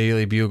going to the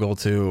Daily Bugle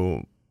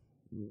to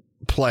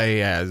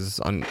play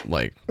as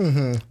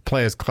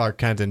play as Clark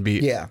Kent and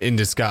be in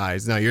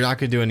disguise. No, you're not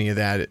going to do any of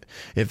that.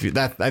 I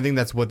think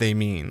that's what they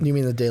mean. You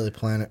mean the Daily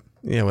Planet?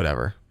 Yeah,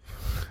 whatever.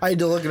 I had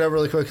to look it up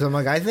really quick because I'm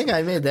like, I think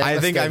I made that. I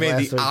think I made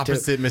last the week,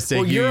 opposite too.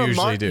 mistake you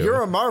usually do.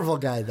 You're a Marvel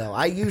guy, though.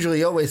 I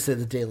usually always say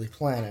the Daily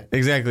Planet.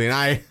 Exactly,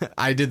 and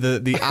I did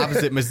the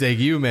opposite mistake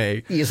you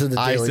make. You said the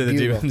Daily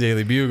Bugle. The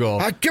Daily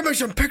Bugle. Give me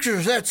some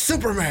pictures of that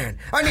Superman.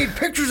 I need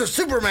pictures of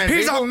Superman.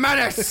 He's people. a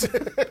menace.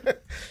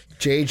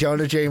 J.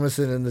 Jonah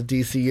Jameson in the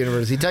DC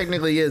universe. He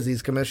technically is.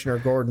 He's Commissioner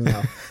Gordon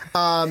now.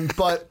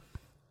 But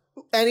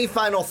any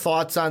final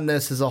thoughts on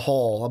this as a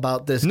whole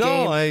about this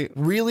game?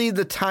 Really,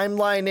 the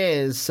timeline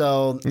is,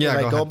 so if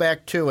I go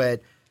back to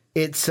it,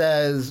 it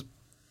says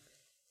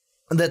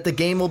that the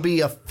game will be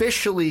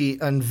officially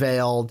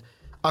unveiled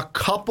a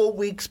couple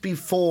weeks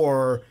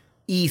before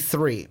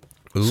E3.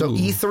 Ooh. So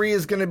E3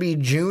 is going to be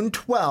June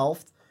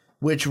 12th,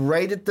 which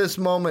right at this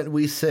moment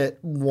we sit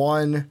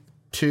 1,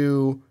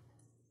 2,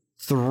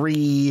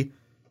 3,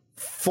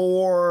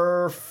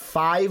 4,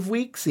 5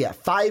 weeks. Yeah,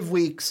 5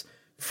 weeks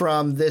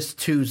from this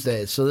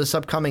Tuesday. So this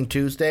upcoming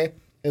Tuesday,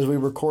 as we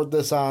record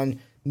this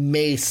on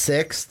May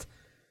 6th,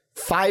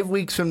 5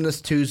 weeks from this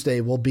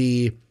Tuesday will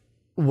be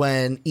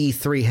when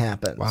E3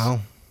 happens. Wow.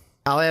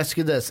 I'll ask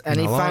you this.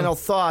 Any final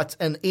thoughts?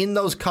 And in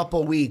those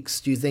couple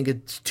weeks, do you think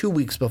it's 2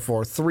 weeks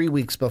before, 3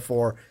 weeks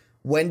before?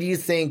 When do you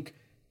think,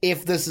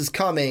 if this is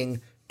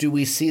coming, do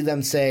we see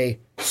them say,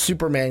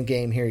 Superman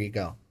game, here you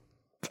go?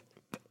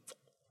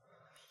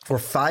 We're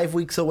 5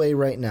 weeks away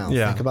right now.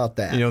 Yeah. Think about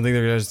that. You don't think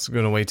they're just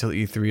going to wait till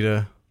E3 to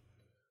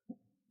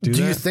do that?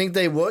 You think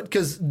they would?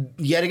 Because,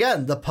 yet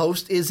again, the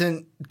post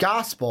isn't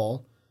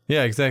gospel.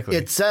 Yeah, exactly.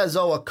 It says,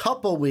 a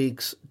couple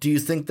weeks. Do you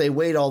think they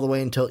wait all the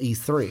way until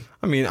E3?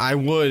 I mean, I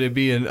would. It'd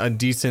be a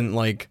decent,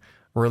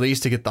 release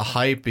to get the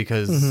hype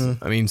because,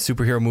 I mean,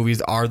 superhero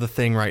movies are the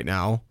thing right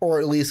now. Or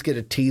at least get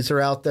a teaser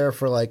out there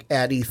for,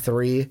 at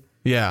E3.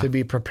 Yeah. To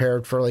be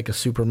prepared for, a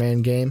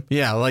Superman game.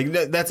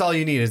 Yeah, that's all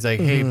you need. It's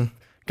hey,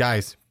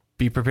 guys,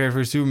 be prepared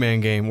for a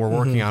Superman game. We're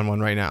working on one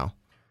right now.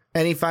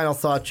 Any final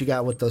thoughts you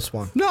got with this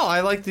one? No,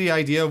 I like the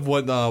idea of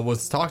what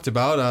was talked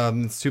about.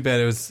 It's too bad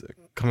it was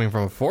coming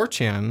from a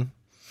 4chan.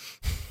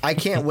 I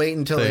can't wait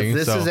until if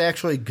this is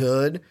actually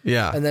good.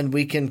 Yeah. And then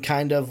we can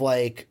kind of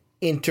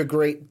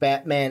integrate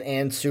Batman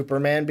and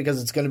Superman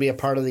because it's going to be a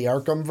part of the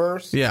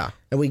Arkhamverse. Yeah.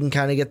 And we can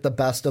kind of get the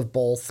best of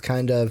both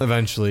kind of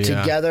eventually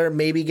together. Yeah.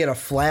 Maybe get a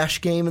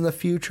Flash game in the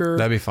future.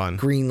 That'd be fun.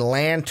 Green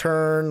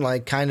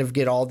Lantern, kind of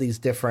get all these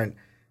different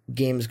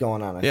games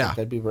going on. I think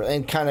that'd be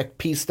and kind of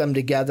piece them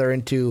together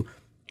into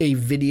a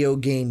video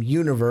game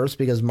universe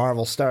because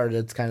Marvel started.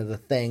 It's kind of the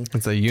thing.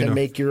 It's a to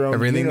make your own.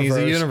 Everything universe. needs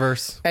a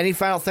universe. Any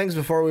final things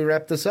before we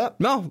wrap this up?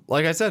 No,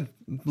 like I said,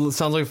 it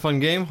sounds like a fun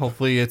game.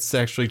 Hopefully, it's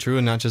actually true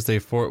and not just one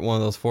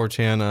of those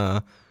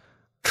 4chan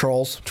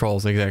trolls.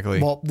 Trolls,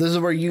 exactly. Well, this is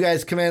where you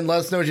guys come in. Let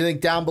us know what you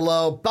think down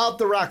below about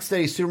the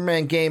Rocksteady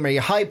Superman game. Are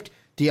you hyped?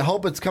 Do you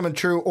hope it's coming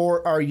true,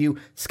 or are you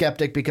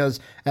skeptic because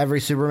every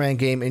Superman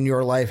game in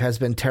your life has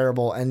been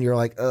terrible and you're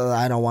like,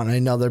 I don't want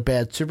another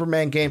bad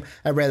Superman game.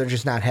 I'd rather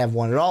just not have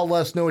one at all.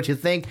 Let us know what you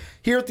think.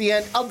 Here at the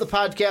end of the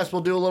podcast,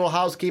 we'll do a little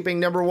housekeeping.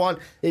 Number one,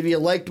 if you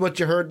liked what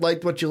you heard,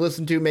 liked what you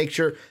listened to, make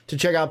sure to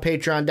check out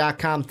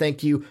patreon.com.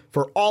 Thank you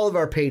for all of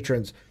our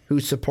patrons who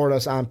support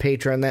us on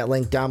Patreon. That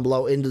link down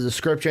below in the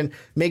description.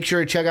 Make sure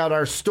to check out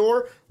our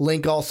store.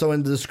 Link also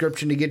in the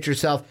description to get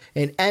yourself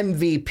an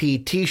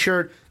MVP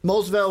t-shirt.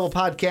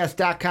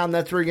 MostValuablePodcast.com.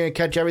 That's where you're going to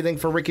catch everything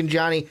for Rick and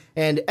Johnny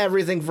and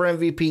everything for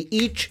MVP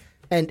each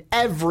and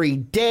every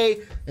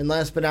day. And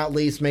last but not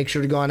least, make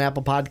sure to go on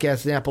Apple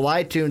Podcasts and Apple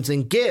iTunes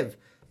and give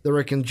the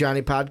Rick and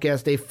Johnny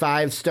podcast a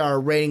 5-star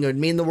rating. It would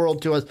mean the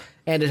world to us,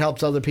 and it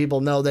helps other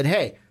people know that,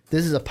 hey,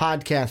 this is a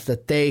podcast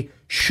that they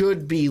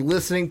should be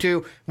listening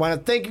to. Want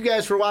to thank you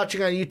guys for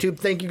watching on YouTube.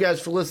 Thank you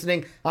guys for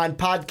listening on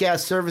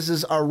podcast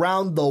services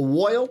around the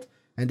world.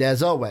 And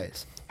as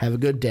always, have a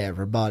good day,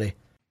 everybody.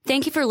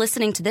 Thank you for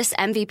listening to this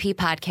MVP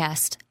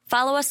podcast.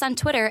 Follow us on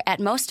Twitter at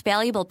Most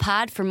Valuable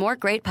Pod for more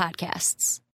great podcasts.